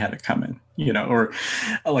 They had it coming, or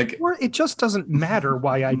it just doesn't matter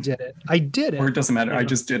why I did it. I did it. Or it doesn't matter. I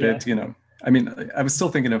just did it, I was still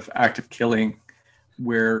thinking of Act of Killing,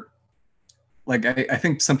 where, like, I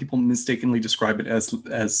think some people mistakenly describe it as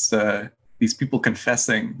these people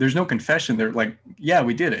confessing. There's no confession. They're like, yeah,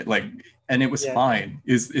 we did it. Like, and it was fine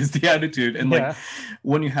is the attitude. And like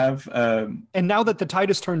when you have and now that the tide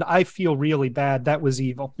has turned, I feel really bad. That was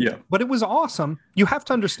evil. Yeah. But it was awesome. You have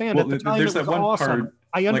to understand at the time it was awesome. Part,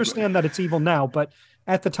 I understand that it's evil now, but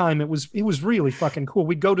at the time it was really fucking cool.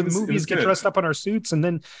 We'd go to the movies, get dressed up in our suits, and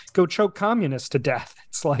then go choke communists to death.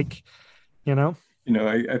 It's like,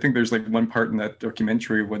 I think there's like one part in that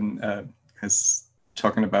documentary when has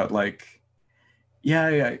talking about like,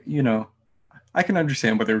 I can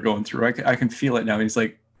understand what they were going through. I can feel it now. And he's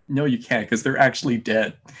like, no, you can't, because they're actually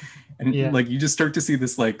dead. And like, you just start to see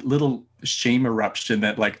this like little shame eruption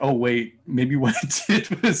that like, oh wait, maybe what I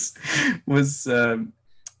did was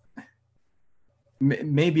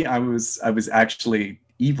maybe I was actually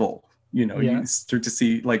evil. You start to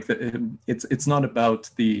see like it's not about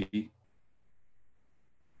the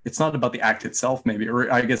act itself, maybe, or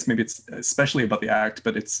I guess maybe it's especially about the act,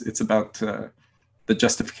 but it's about the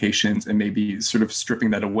justifications and maybe sort of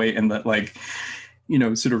stripping that away, and that like,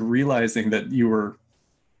 sort of realizing that you were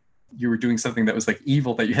doing something that was like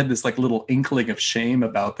evil, that you had this like little inkling of shame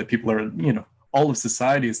about, that people are, all of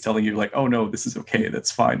society is telling you like, oh no, this is okay,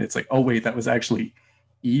 that's fine. It's like, oh wait, that was actually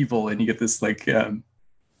evil. And you get this like, I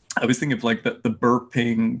was thinking of like the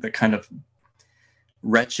burping, the kind of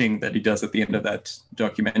retching that he does at the end of that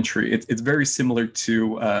documentary. It's very similar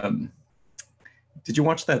to, did you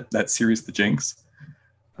watch that series, The Jinx?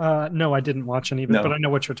 No, I didn't watch any of it, but I know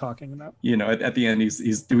what you're talking about. At the end,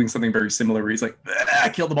 he's doing something very similar where he's like, I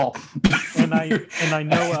killed them all. And I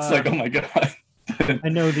know it's like, oh my god. I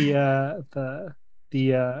know the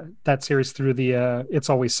that series through the It's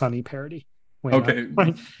Always Sunny parody. When he gets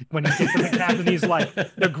in the cabin, he's like,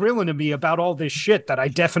 they're grilling to me about all this shit that I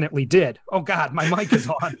definitely did. Oh God, my mic is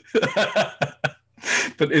on.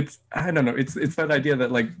 But I don't know. It's that idea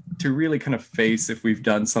that like, to really kind of face if we've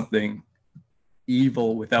done something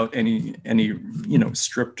evil without any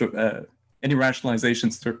stripped any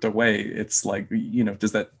rationalization stripped away, it's like,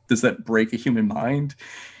 does that break a human mind?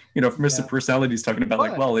 If Mr. Personality is talking about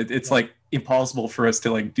like, well, it's like impossible for us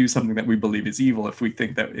to like do something that we believe is evil if we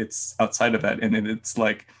think that it's outside of that, and then it's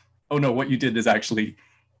like, oh no, what you did is actually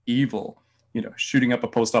evil. Shooting up a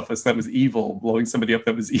post office, that was evil. Blowing somebody up,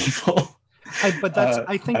 that was evil.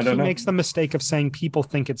 I think he makes the mistake of saying people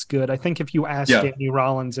think it's good. I think if you asked Danny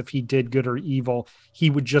Rollins if he did good or evil, he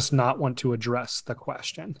would just not want to address the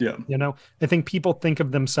question. Yeah. I think people think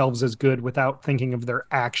of themselves as good without thinking of their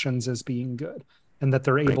actions as being good, and that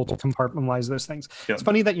they're able to compartmentalize those things. Yeah. It's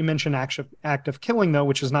funny that you mentioned Act of Killing, though,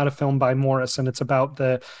 which is not a film by Morris, and it's about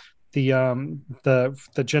the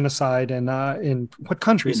genocide in what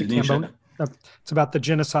country is it? It's about the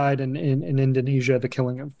genocide in Indonesia, the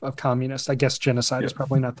killing of communists. I guess genocide is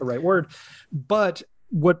probably not the right word, but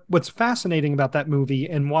what's fascinating about that movie,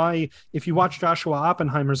 and why, if you watch Joshua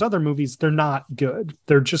Oppenheimer's other movies, they're not good.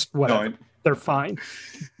 They're just whatever. No, they're fine.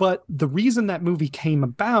 But the reason that movie came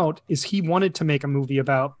about is he wanted to make a movie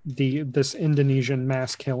about this Indonesian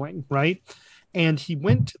mass killing, right? And he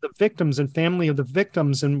went to the victims and family of the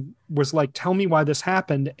victims and was like, tell me why this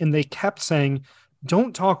happened. And they kept saying,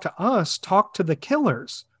 don't talk to us, talk to the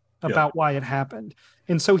killers about why it happened.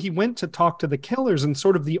 And so he went to talk to the killers, and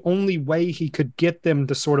sort of the only way he could get them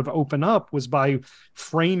to sort of open up was by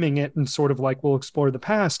framing it and sort of like, we'll explore the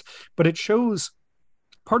past. But it shows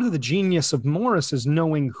part of the genius of Morris is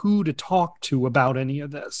knowing who to talk to about any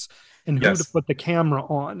of this and who to put the camera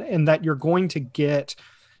on, and that you're going to get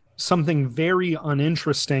something very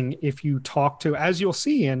uninteresting if you talk to, as you'll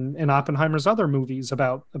see in Oppenheimer's other movies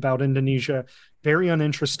about Indonesia, very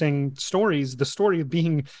uninteresting stories. The story of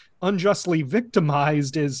being unjustly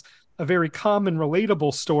victimized is a very common,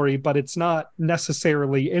 relatable story, but it's not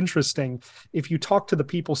necessarily interesting. If you talk to the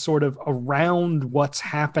people sort of around what's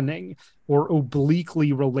happening or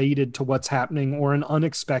obliquely related to what's happening or an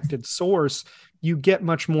unexpected source, you get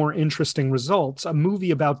much more interesting results. A movie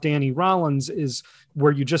about Danny Rollins is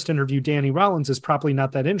where you just interview Danny Rollins is probably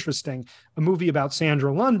not that interesting. A movie about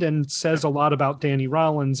Sandra London says a lot about Danny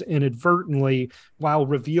Rollins inadvertently while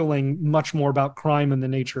revealing much more about crime and the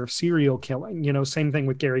nature of serial killing. You know, same thing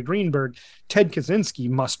with Gary Greenberg. Ted Kaczynski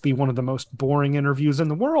must be one of the most boring interviews in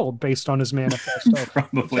the world based on his manifesto.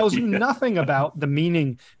 Probably, it tells you nothing about the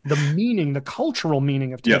cultural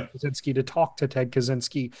meaning of Ted Kaczynski to talk to Ted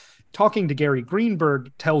Kaczynski. Talking to Gary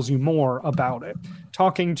Greenberg tells you more about it.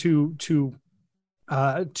 Talking to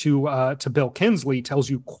Bill Kinsley tells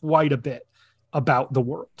you quite a bit about the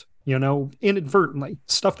world, you know, inadvertently,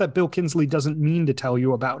 stuff that Bill Kinsley doesn't mean to tell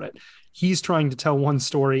you about it. He's trying to tell one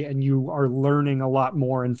story and you are learning a lot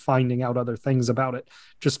more and finding out other things about it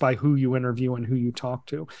just by who you interview and who you talk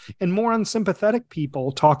to. And more unsympathetic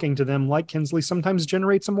people, talking to them like Kinsley sometimes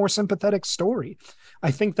generates a more sympathetic story.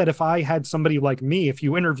 I think that if I had somebody like me, if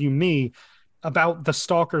you interview me about the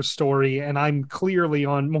stalker story, and I'm clearly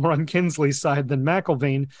more on Kinsley's side than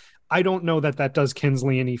McIlvaine, I don't know that does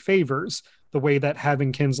Kinsley any favors, the way that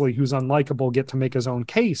having Kinsley, who's unlikable, get to make his own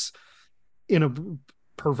case in a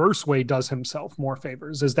perverse way does himself more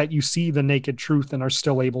favors, is that you see the naked truth and are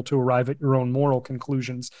still able to arrive at your own moral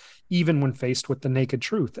conclusions, even when faced with the naked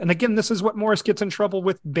truth. And again, this is what Morris gets in trouble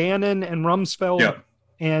with Bannon and Rumsfeld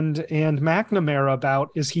and McNamara about,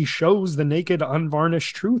 is he shows the naked,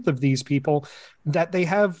 unvarnished truth of these people, that they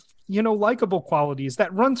have, you know, likable qualities.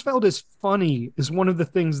 That Rumsfeld is funny is one of the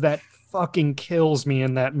things that fucking kills me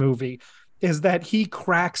in that movie, is that he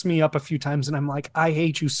cracks me up a few times and I'm like, I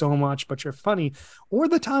hate you so much, but you're funny. Or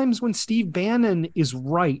the times when Steve Bannon is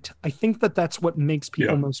right. I think that's what makes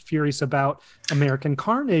people most furious about American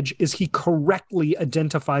Carnage, is he correctly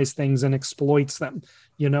identifies things and exploits them,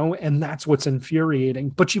 you know, and that's what's infuriating.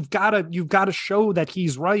 But you've got to show that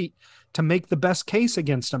he's right to make the best case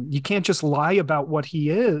against him. You can't just lie about what he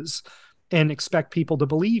is and expect people to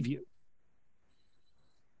believe you.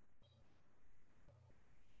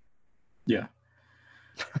 Yeah.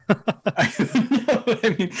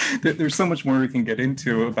 I mean, there's so much more we can get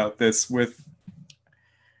into about this this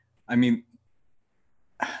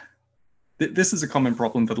is a common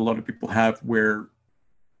problem that a lot of people have, where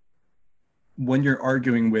when you're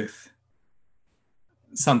arguing with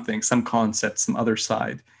something, some concept, some other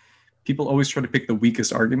side, people always try to pick the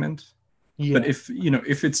weakest argument. Yeah. But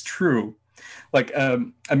if it's true, like,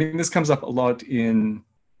 this comes up a lot in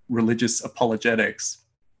religious apologetics,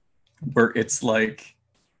 where it's like,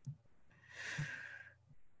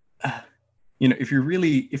 if you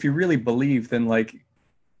really believe, then like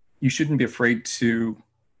you shouldn't be afraid to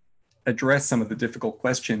address some of the difficult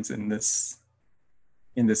questions in this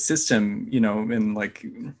system, and like,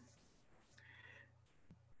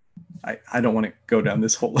 I don't want to go down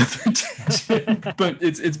this whole other tangent, but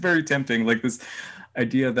it's very tempting, like this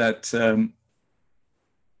idea that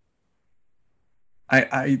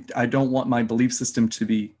I don't want my belief system to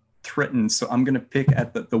be threatened, so I'm going to pick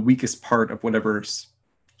at the weakest part of whatever's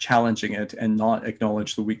challenging it and not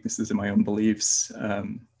acknowledge the weaknesses in my own beliefs,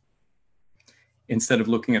 instead of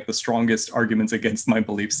looking at the strongest arguments against my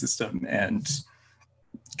belief system and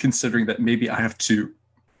considering that maybe I have to,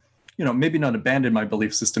 maybe not abandon my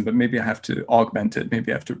belief system, but maybe I have to augment it,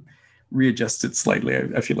 maybe I have to readjust it slightly.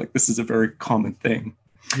 I feel like this is a very common thing.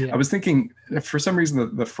 Yeah. I was thinking, for some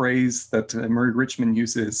reason, the phrase that Murray Richmond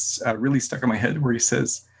uses really stuck in my head, where he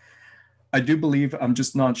says, I do believe, I'm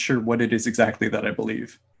just not sure what it is exactly that I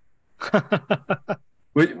believe.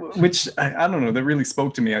 which I don't know, that really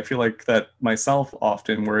spoke to me. I feel like that myself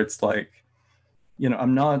often, where it's like,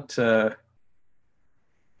 I'm not, I'm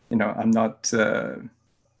not.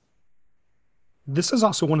 This is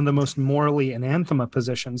also one of the most morally anathema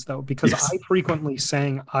positions, though, because Yes. I frequently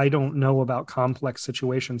saying I don't know about complex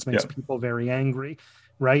situations makes Yeah. people very angry,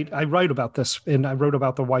 right? I write about this, and I wrote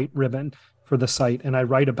about the white ribbon for the site, and I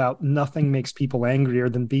write about nothing makes people angrier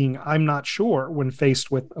than being I'm not sure when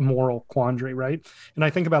faced with a moral quandary, right? And I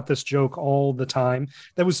think about this joke all the time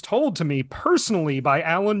that was told to me personally by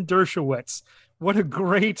Alan Dershowitz. What a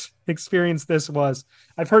great experience this was.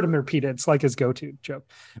 I've heard him repeat it. It's like his go-to joke.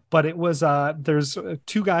 But it was there's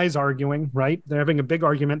two guys arguing, right? They're having a big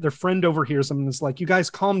argument. Their friend overhears them and is like, you guys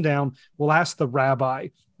calm down. We'll ask the rabbi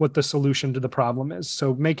what the solution to the problem is.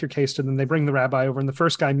 So make your case to them. They bring the rabbi over, and the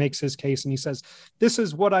first guy makes his case, and he says, this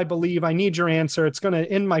is what I believe. I need your answer. It's going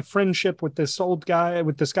to end my friendship with this old guy,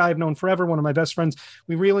 with this guy I've known forever, one of my best friends.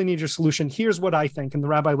 We really need your solution. Here's what I think. And the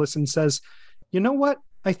rabbi listens, says, you know what?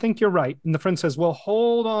 I think you're right. And the friend says, well,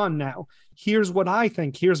 hold on now. Here's what I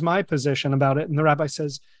think. Here's my position about it. And the rabbi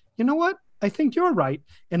says, you know what? I think you're right.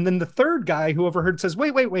 And then the third guy who overheard says,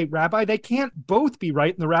 wait, rabbi, they can't both be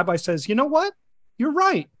right. And the rabbi says, you know what? You're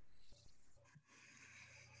right.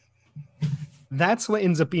 That's what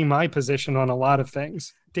ends up being my position on a lot of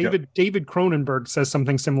things. David Cronenberg says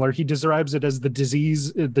something similar. He describes it as the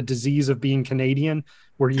disease of being Canadian,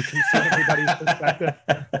 where you can see everybody's perspective.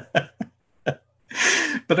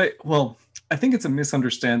 But I think it's a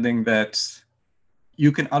misunderstanding that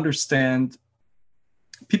you can understand.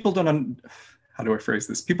 People don't. How do I phrase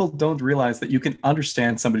this? People don't realize that you can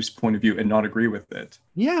understand somebody's point of view and not agree with it.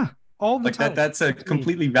 Yeah, all the time. That's a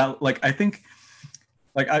completely valid. Like, I think,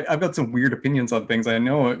 like, I've got some weird opinions on things. I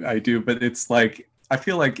know I do, but it's like, I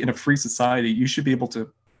feel like in a free society, you should be able to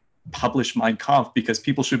publish Mein Kampf because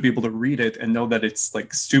people should be able to read it and know that it's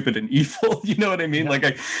like stupid and evil. You know what I mean? Yeah.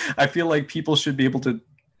 Like, I feel like people should be able to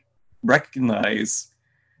recognize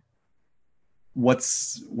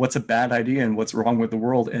what's a bad idea and what's wrong with the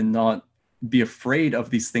world, and not be afraid of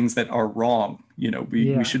these things that are wrong.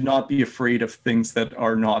 We should not be afraid of things that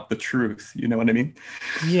are not the truth. You know what I mean?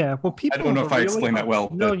 Yeah. Well, people, I don't know if I explained that well.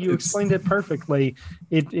 No, you explained it perfectly.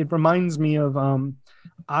 It reminds me of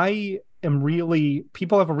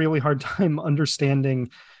people have a really hard time understanding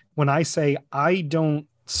when I say I don't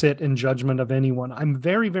sit in judgment of anyone. I'm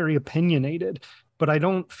very, very opinionated, but I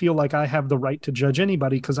don't feel like I have the right to judge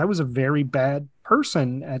anybody because I was a very bad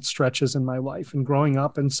person at stretches in my life and growing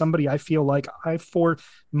up, and somebody I feel like for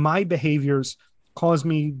my behaviors caused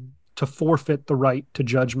me to forfeit the right to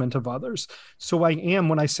judgment of others. So I am,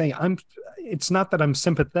 when I say it's not that I'm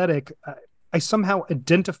sympathetic. I somehow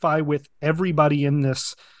identify with everybody in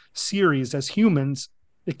this series as humans,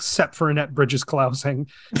 except for Annette Bridges-Klausing.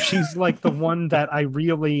 She's like the one that I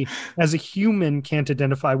really, as a human, can't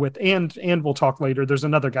identify with. And we'll talk later. There's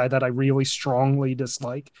another guy that I really strongly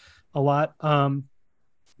dislike a lot.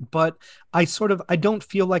 But I don't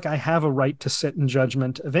feel like I have a right to sit in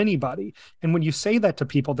judgment of anybody. And when you say that to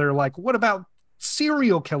people, they're like, what about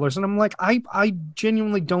serial killers? And I'm like, I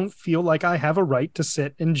genuinely don't feel like I have a right to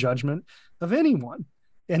sit in judgment of anyone.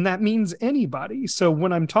 And that means anybody. So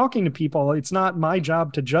when I'm talking to people, it's not my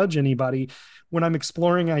job to judge anybody. When I'm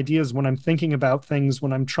exploring ideas, when I'm thinking about things,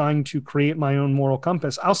 when I'm trying to create my own moral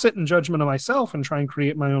compass, I'll sit in judgment of myself and try and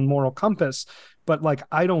create my own moral compass. But like,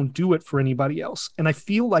 I don't do it for anybody else. And I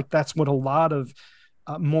feel like that's what a lot of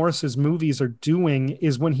Morris's movies are doing,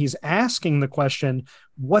 is when he's asking the question,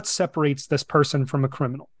 what separates this person from a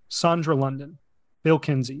criminal? Sandra London, Bill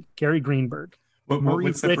Kinsey, Gary Greenberg.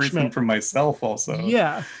 What separates them from myself also.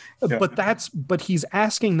 Yeah. But he's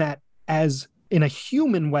asking that as in a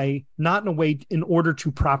human way, not in a way in order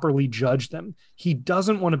to properly judge them. He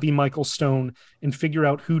doesn't want to be Michael Stone and figure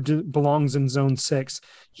out who belongs in Zone 6.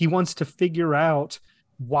 He wants to figure out,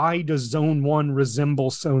 why does Zone 1 resemble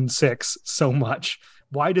Zone 6 so much?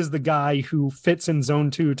 Why does the guy who fits in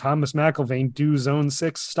Zone 2, Thomas McIlvaine, do Zone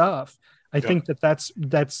 6 stuff? I think that's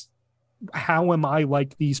how am I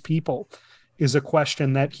like these people, is a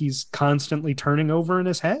question that he's constantly turning over in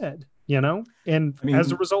his head, and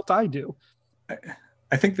as a result, I do.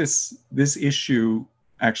 I think this issue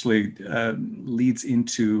actually leads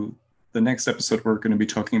into the next episode we're going to be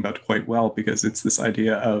talking about quite well, because it's this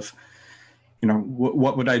idea of,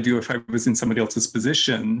 what would I do if I was in somebody else's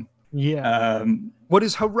position? Yeah. What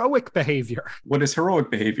is heroic behavior? What is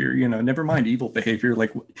heroic behavior? Never mind evil behavior.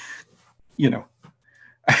 Like,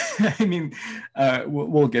 I mean,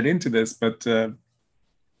 we'll get into this, but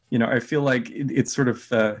I feel like it's sort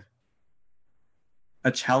of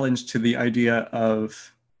a challenge to the idea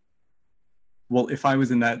of, well, if I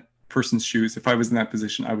was in that person's shoes. If I was in that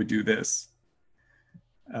position, I would do this.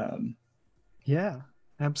 Yeah,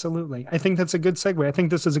 absolutely. I think that's a good segue. I think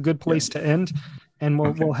this is a good place to end, and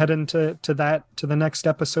we'll head into the next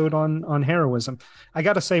episode on heroism. I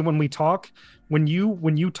got to say, when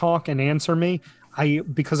you talk and answer me,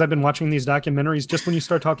 because I've been watching these documentaries, just when you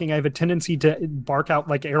start talking, I have a tendency to bark out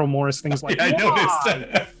like Errol Morris things like, I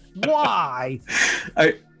noticed. Why?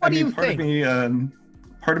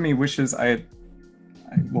 Part of me wishes I had.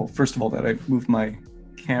 Well, first of all, that I moved my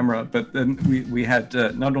camera, but then we had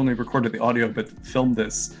not only recorded the audio but filmed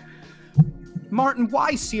this. Martin,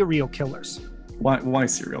 why serial killers? Why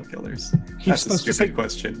serial killers? That's a stupid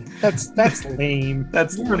question. That's lame.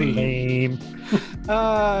 That's lame.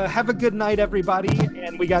 Have a good night, everybody.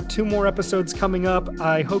 And we got 2 more episodes coming up.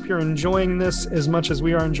 I hope you're enjoying this as much as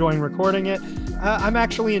we are enjoying recording it. I'm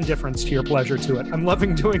actually indifferent to your pleasure to it. I'm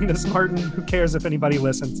loving doing this, Martin. Who cares if anybody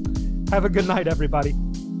listens? Have a good night, everybody.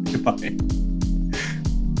 Goodbye.